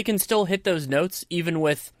when they can still hit those notes, even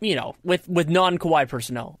with with non-Kawhi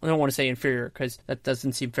personnel. I don't want to say inferior because that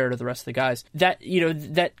doesn't seem fair to the rest of the guys. That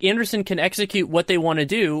that Anderson can execute what they want to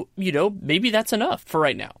do. Maybe that's enough for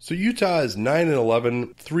right now. So Utah is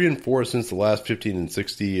 9-11, 3-4 since the last 15 and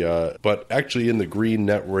 60. But actually, in the green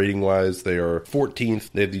net rating wise, they are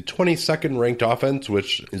 14th. They have the 22nd ranked offense,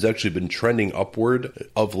 which has actually been trending upward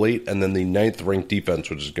of late, and then the 9th ranked defense,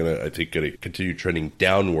 which is going to continue trending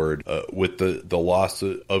downward with the loss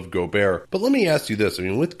of Gobert. But let me ask you this: I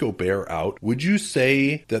mean, with Gobert out, would you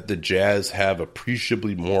say that the Jazz have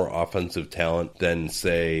appreciably more offensive talent than,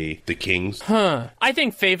 say, the Kings? I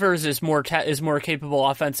think Favors is more capable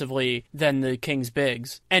offensively than the Kings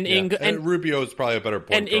bigs, and Rubio is probably a better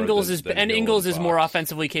point. And Ingles is more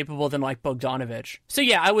offensively capable than like Bogdanovich. So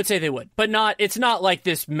yeah, I would say they would, but it's not like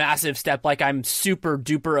this massive step. Like I'm super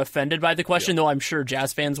duper offended by the question, though I'm sure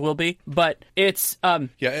Jazz fans will be. But it's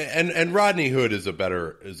and Rodney Hood is a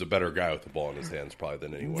better guy with the ball in his hands probably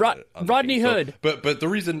than anyone. Rodney Hood, but the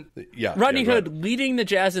reason, Rodney Hood leading the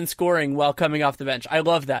Jazz in scoring while coming off the bench. I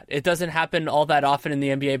love that. It doesn't happen all that often in the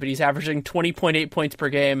NBA, but he's averaging 20.8 points per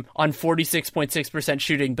game on 46.6%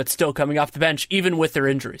 shooting, but still coming off the bench even with their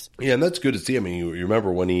injuries. Yeah, and that's good to see. I mean, you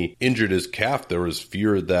remember when he injured his calf, there was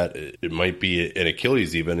fear that it might be an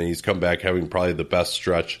Achilles even, and he's come back having probably the best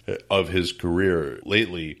stretch of his career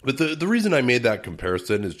lately. But the reason I made that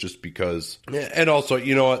comparison is just because, and also,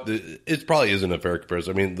 you know what, it probably isn't a fair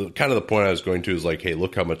comparison. I mean, the point I was going to is like, hey,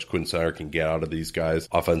 look how much Quinn Snyder can get out of these guys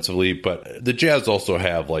offensively. But the Jazz also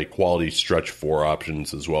have like quality stretch four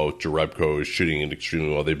options as well. Jerebko is shooting it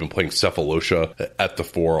extremely well. They've been playing Cephalosha at the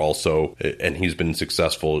four also, and he's been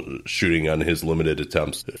successful shooting on his limited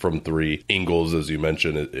attempts from three. Ingles, as you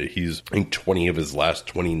mentioned, he's I think 20 of his last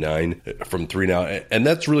 29 from three now. And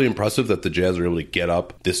that's really impressive that the Jazz are able to get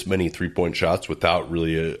up this many three-point shots without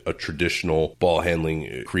really a traditional ball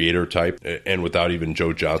handling creator type, and without even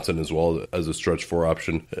Joe Johnson as well as a stretch four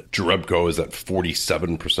option. Jerebko is at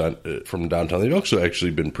 47% from downtown. They've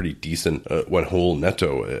actually been pretty decent when Raul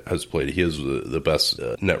Neto has played. He has the best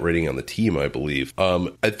net rating on the team, I believe.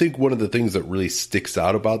 I think one of the things that really sticks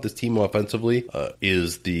out about this team offensively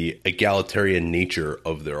is the egalitarian nature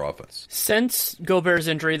of their offense. Since Gobert's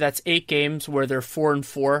injury, that's 8 games where they're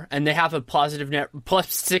 4-4, and they have a positive net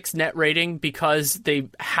 +6 net rating because they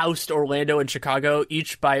housed Orlando and Chicago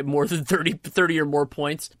each by more than 30 or more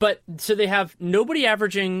points. But so they have nobody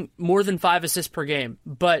averaging more than 5 assists per game.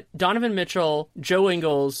 But Donovan Mitchell, Joe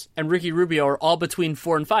Ingles, and Ricky Rubio are all between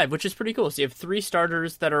 4 and 5, which is pretty cool. So you have 3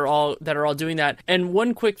 starters that are all doing that. And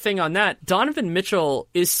one quick thing on that, Donovan Mitchell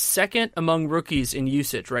is second among rookies in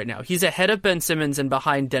usage right now. He's ahead of Ben Simmons and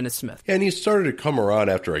behind Dennis Smith. And he started to come around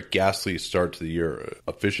after a ghastly start to the year,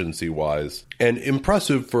 efficiency-wise. And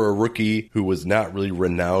impressive for a rookie who was not really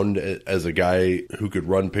renowned as a guy who could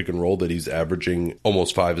run pick and roll, that he's averaging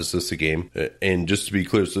almost 5 assists a game. And just to be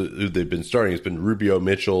clear, so they've been starting. It's been Rubio,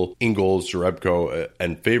 Mitchell, Ingles, Jerebko,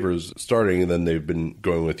 and Favors starting, and then they've been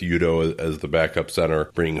going with Udo as the backup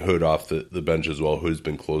center, bringing Hood off the bench as well. Hood's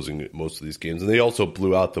been closing most of these games. And they also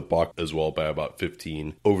blew out the Buck as well by about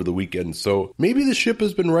 15 over the weekend. So maybe the ship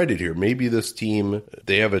has been righted here. Maybe this team,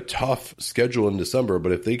 they have a tough schedule in December,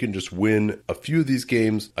 but if they can just win a few of these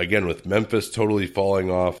games, again, with Memphis totally falling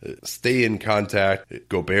off, stay in contact.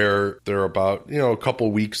 Gobert, they're about, a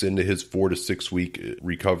couple weeks into his 4 to 6 week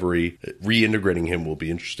recovery. Reintegrating him will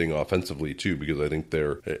be interesting offensively too, because I think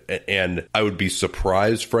and I would be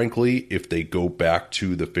surprised, frankly, if they go back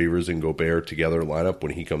to the Favors and Gobert together lineup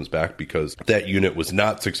when he comes back, because that unit was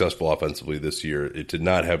not successful offensively this year. It did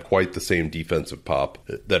not have quite the same defensive pop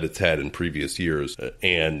that it's had in previous years,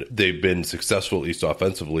 and they've been successful at least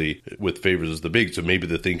offensively with Favors as the big. So maybe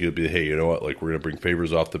the thing could be, hey, you know what, like we're going to bring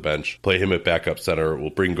Favors off the bench, play him at backup center, we'll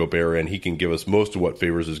bring Gobert in, he can give us most of what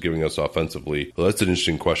Favors is giving us offensively. Well, that's an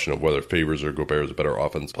interesting question of whether Favors or Gobert is a better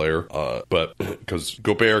offense player, but because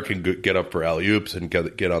Gobert can get up for alley-oops and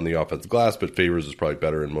get on the offensive glass, but Favors is probably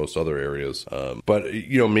better in most other areas. But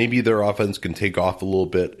maybe their offense can take off a little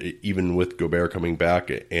bit even with Gobert coming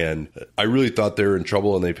back, and I really thought they were in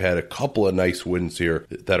trouble, and they've had a couple of nice wins here.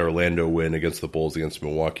 That Orlando win against the Bulls, against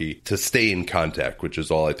Milwaukee, to stay in contact, which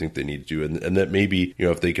is all I think they need to do, and that maybe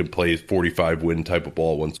if they can play 45 win type of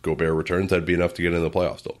ball once Gobert returns, that'd be enough to get in the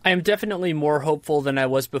playoffs still. I am definitely more hopeful than I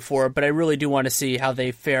was before, but I really do want to see how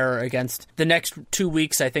they fare against the next 2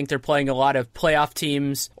 weeks. I think they're playing a lot of playoff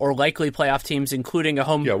teams, or likely playoff teams, including a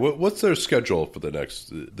home. Yeah, what's their schedule for the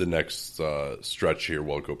next stretch here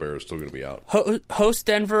while Gobert is still going to be out? Host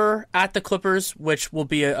Denver, at the Clippers, which will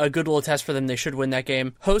be a good little test for them. They should win that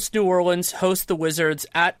game. Host New Orleans, host the Wizards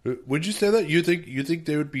at. Would you say that you think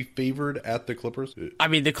they would be favored at the Clippers? I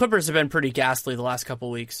mean, the Clippers have been pretty ghastly the last couple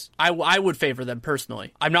weeks. I would favor them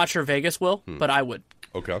personally. I'm not sure Vegas will, but I would.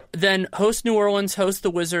 Okay. Then host New Orleans, host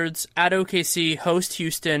the Wizards, at OKC, host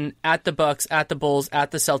Houston, at the Bucks, at the Bulls,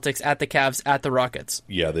 at the Celtics, at the Cavs, at the Rockets.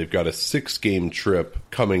 Yeah, they've got a 6-game trip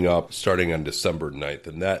coming up starting on December 9th.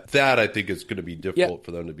 And that I think is going to be difficult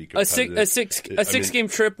for them to be competitive. A six-game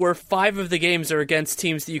trip where 5 of the games are against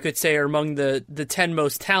teams that you could say are among the 10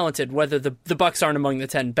 most talented, whether the Bucks aren't among the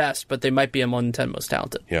 10 best, but they might be among the 10 most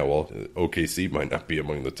talented. Yeah, well, OKC might not be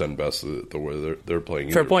among the 10 best the way they're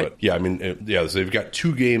playing. Fair either. point. But yeah, I mean, so they've got 2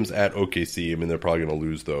 games at OKC. I mean, they're probably going to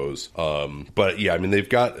lose those. But yeah, I mean, they've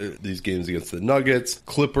got these games against the Nuggets,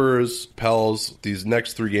 Clippers, Pels, these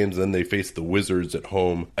next 3 games, then they face the Wizards at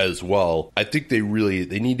home as well. I think they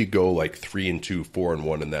need to go like 3-2,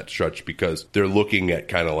 4-1 in that stretch, because they're looking at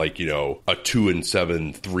kind of like, a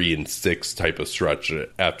 2-7, 3-6 type of stretch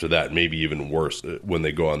after that, maybe even worse when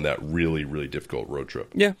they go on that really, really difficult road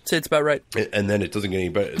trip. Yeah, say it's about right. And then it doesn't get any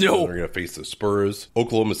better. No. They're going to face the Spurs,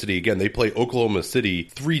 Oklahoma City again. They play Oklahoma City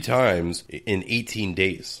 3 times in 18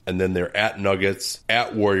 days. And then they're at Nuggets,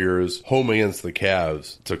 at Warriors, home against the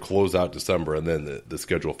Cavs to close out December. And then the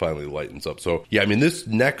schedule finally lightens up. So, yeah, I mean, this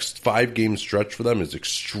next 5-game stretch for them is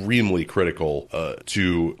extremely critical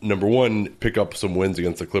to, number one, pick up some wins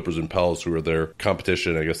against the Clippers and Pels, who are their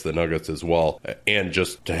competition, I guess the Nuggets as well, and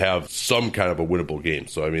just to have some kind of a winnable game.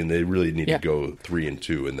 So, I mean, they really need to go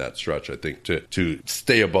 3-2 in that stretch, I think, to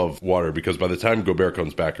stay above water, because by the time Gobert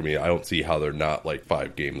comes back, I mean, I don't see how they're not like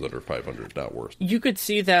 5 games under 500, not worse. You could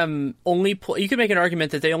see them only play, you could make an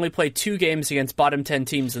argument that they only play 2 games against bottom 10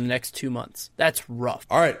 teams in the next 2 months. That's rough.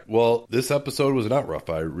 All right. Well, this episode was not rough.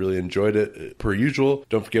 I really enjoyed it. Per usual,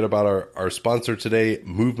 don't forget about our sponsor today,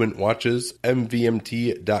 Movement Watches,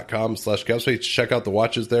 mvmt.com/capspace. Check out the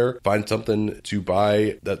watches there. Find something to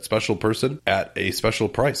buy that special person at a special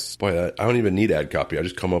price. Boy, I don't even need ad copy. I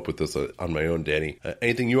just come up with this on my own, Danny.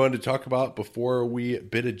 Anything you wanted to talk about before we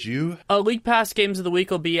bid adieu? League Pass Games of the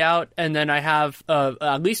Week will be out, and then I have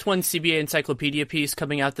at least one CBA Encyclopedia piece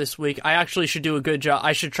coming out this week. I actually should do a good job.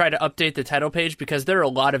 I should try to update the title page, because there are a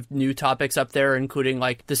lot of new topics up there, including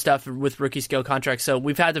like the stuff with rookie scale contracts. So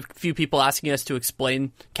we've had a few people asking us to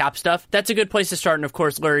explain cap stuff. That's a good place to start. And of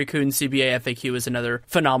course, Larry Kuhn's CBA FAQ is another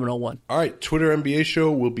phenomenal one. All right. Twitter NBA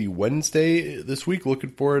show will be Wednesday this week.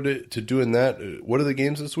 Looking forward to doing that. What are the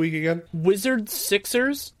games this week again? Wizards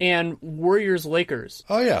Sixers and Warriors Lakers.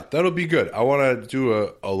 Oh, yeah. That'll be good. I want to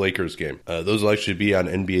do a Lakers game. Those will actually be on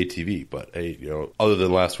NBA TV. But, hey, other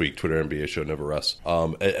than last week, Twitter NBA show never rests.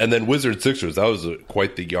 And then Wizards Sixers. That was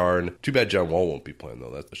quite the yarn. Too bad John Wall won't be playing,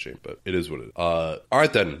 though. That's a shame. But it is what it is. All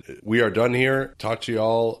right, then. We are done here. Talk to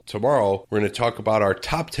y'all tomorrow. We're going to talk about our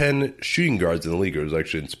top 10 shooting guards in the league. It was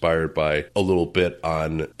actually inspired by a little bit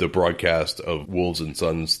on the broadcast of Wolves and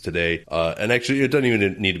Suns today. And actually, it doesn't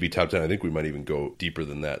even need to be top 10. I think we might even go deeper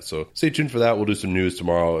than that. So stay tuned for that. We'll do some news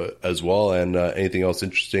tomorrow as well. And anything else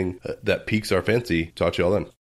interesting that piques our fancy. Talk to y'all then.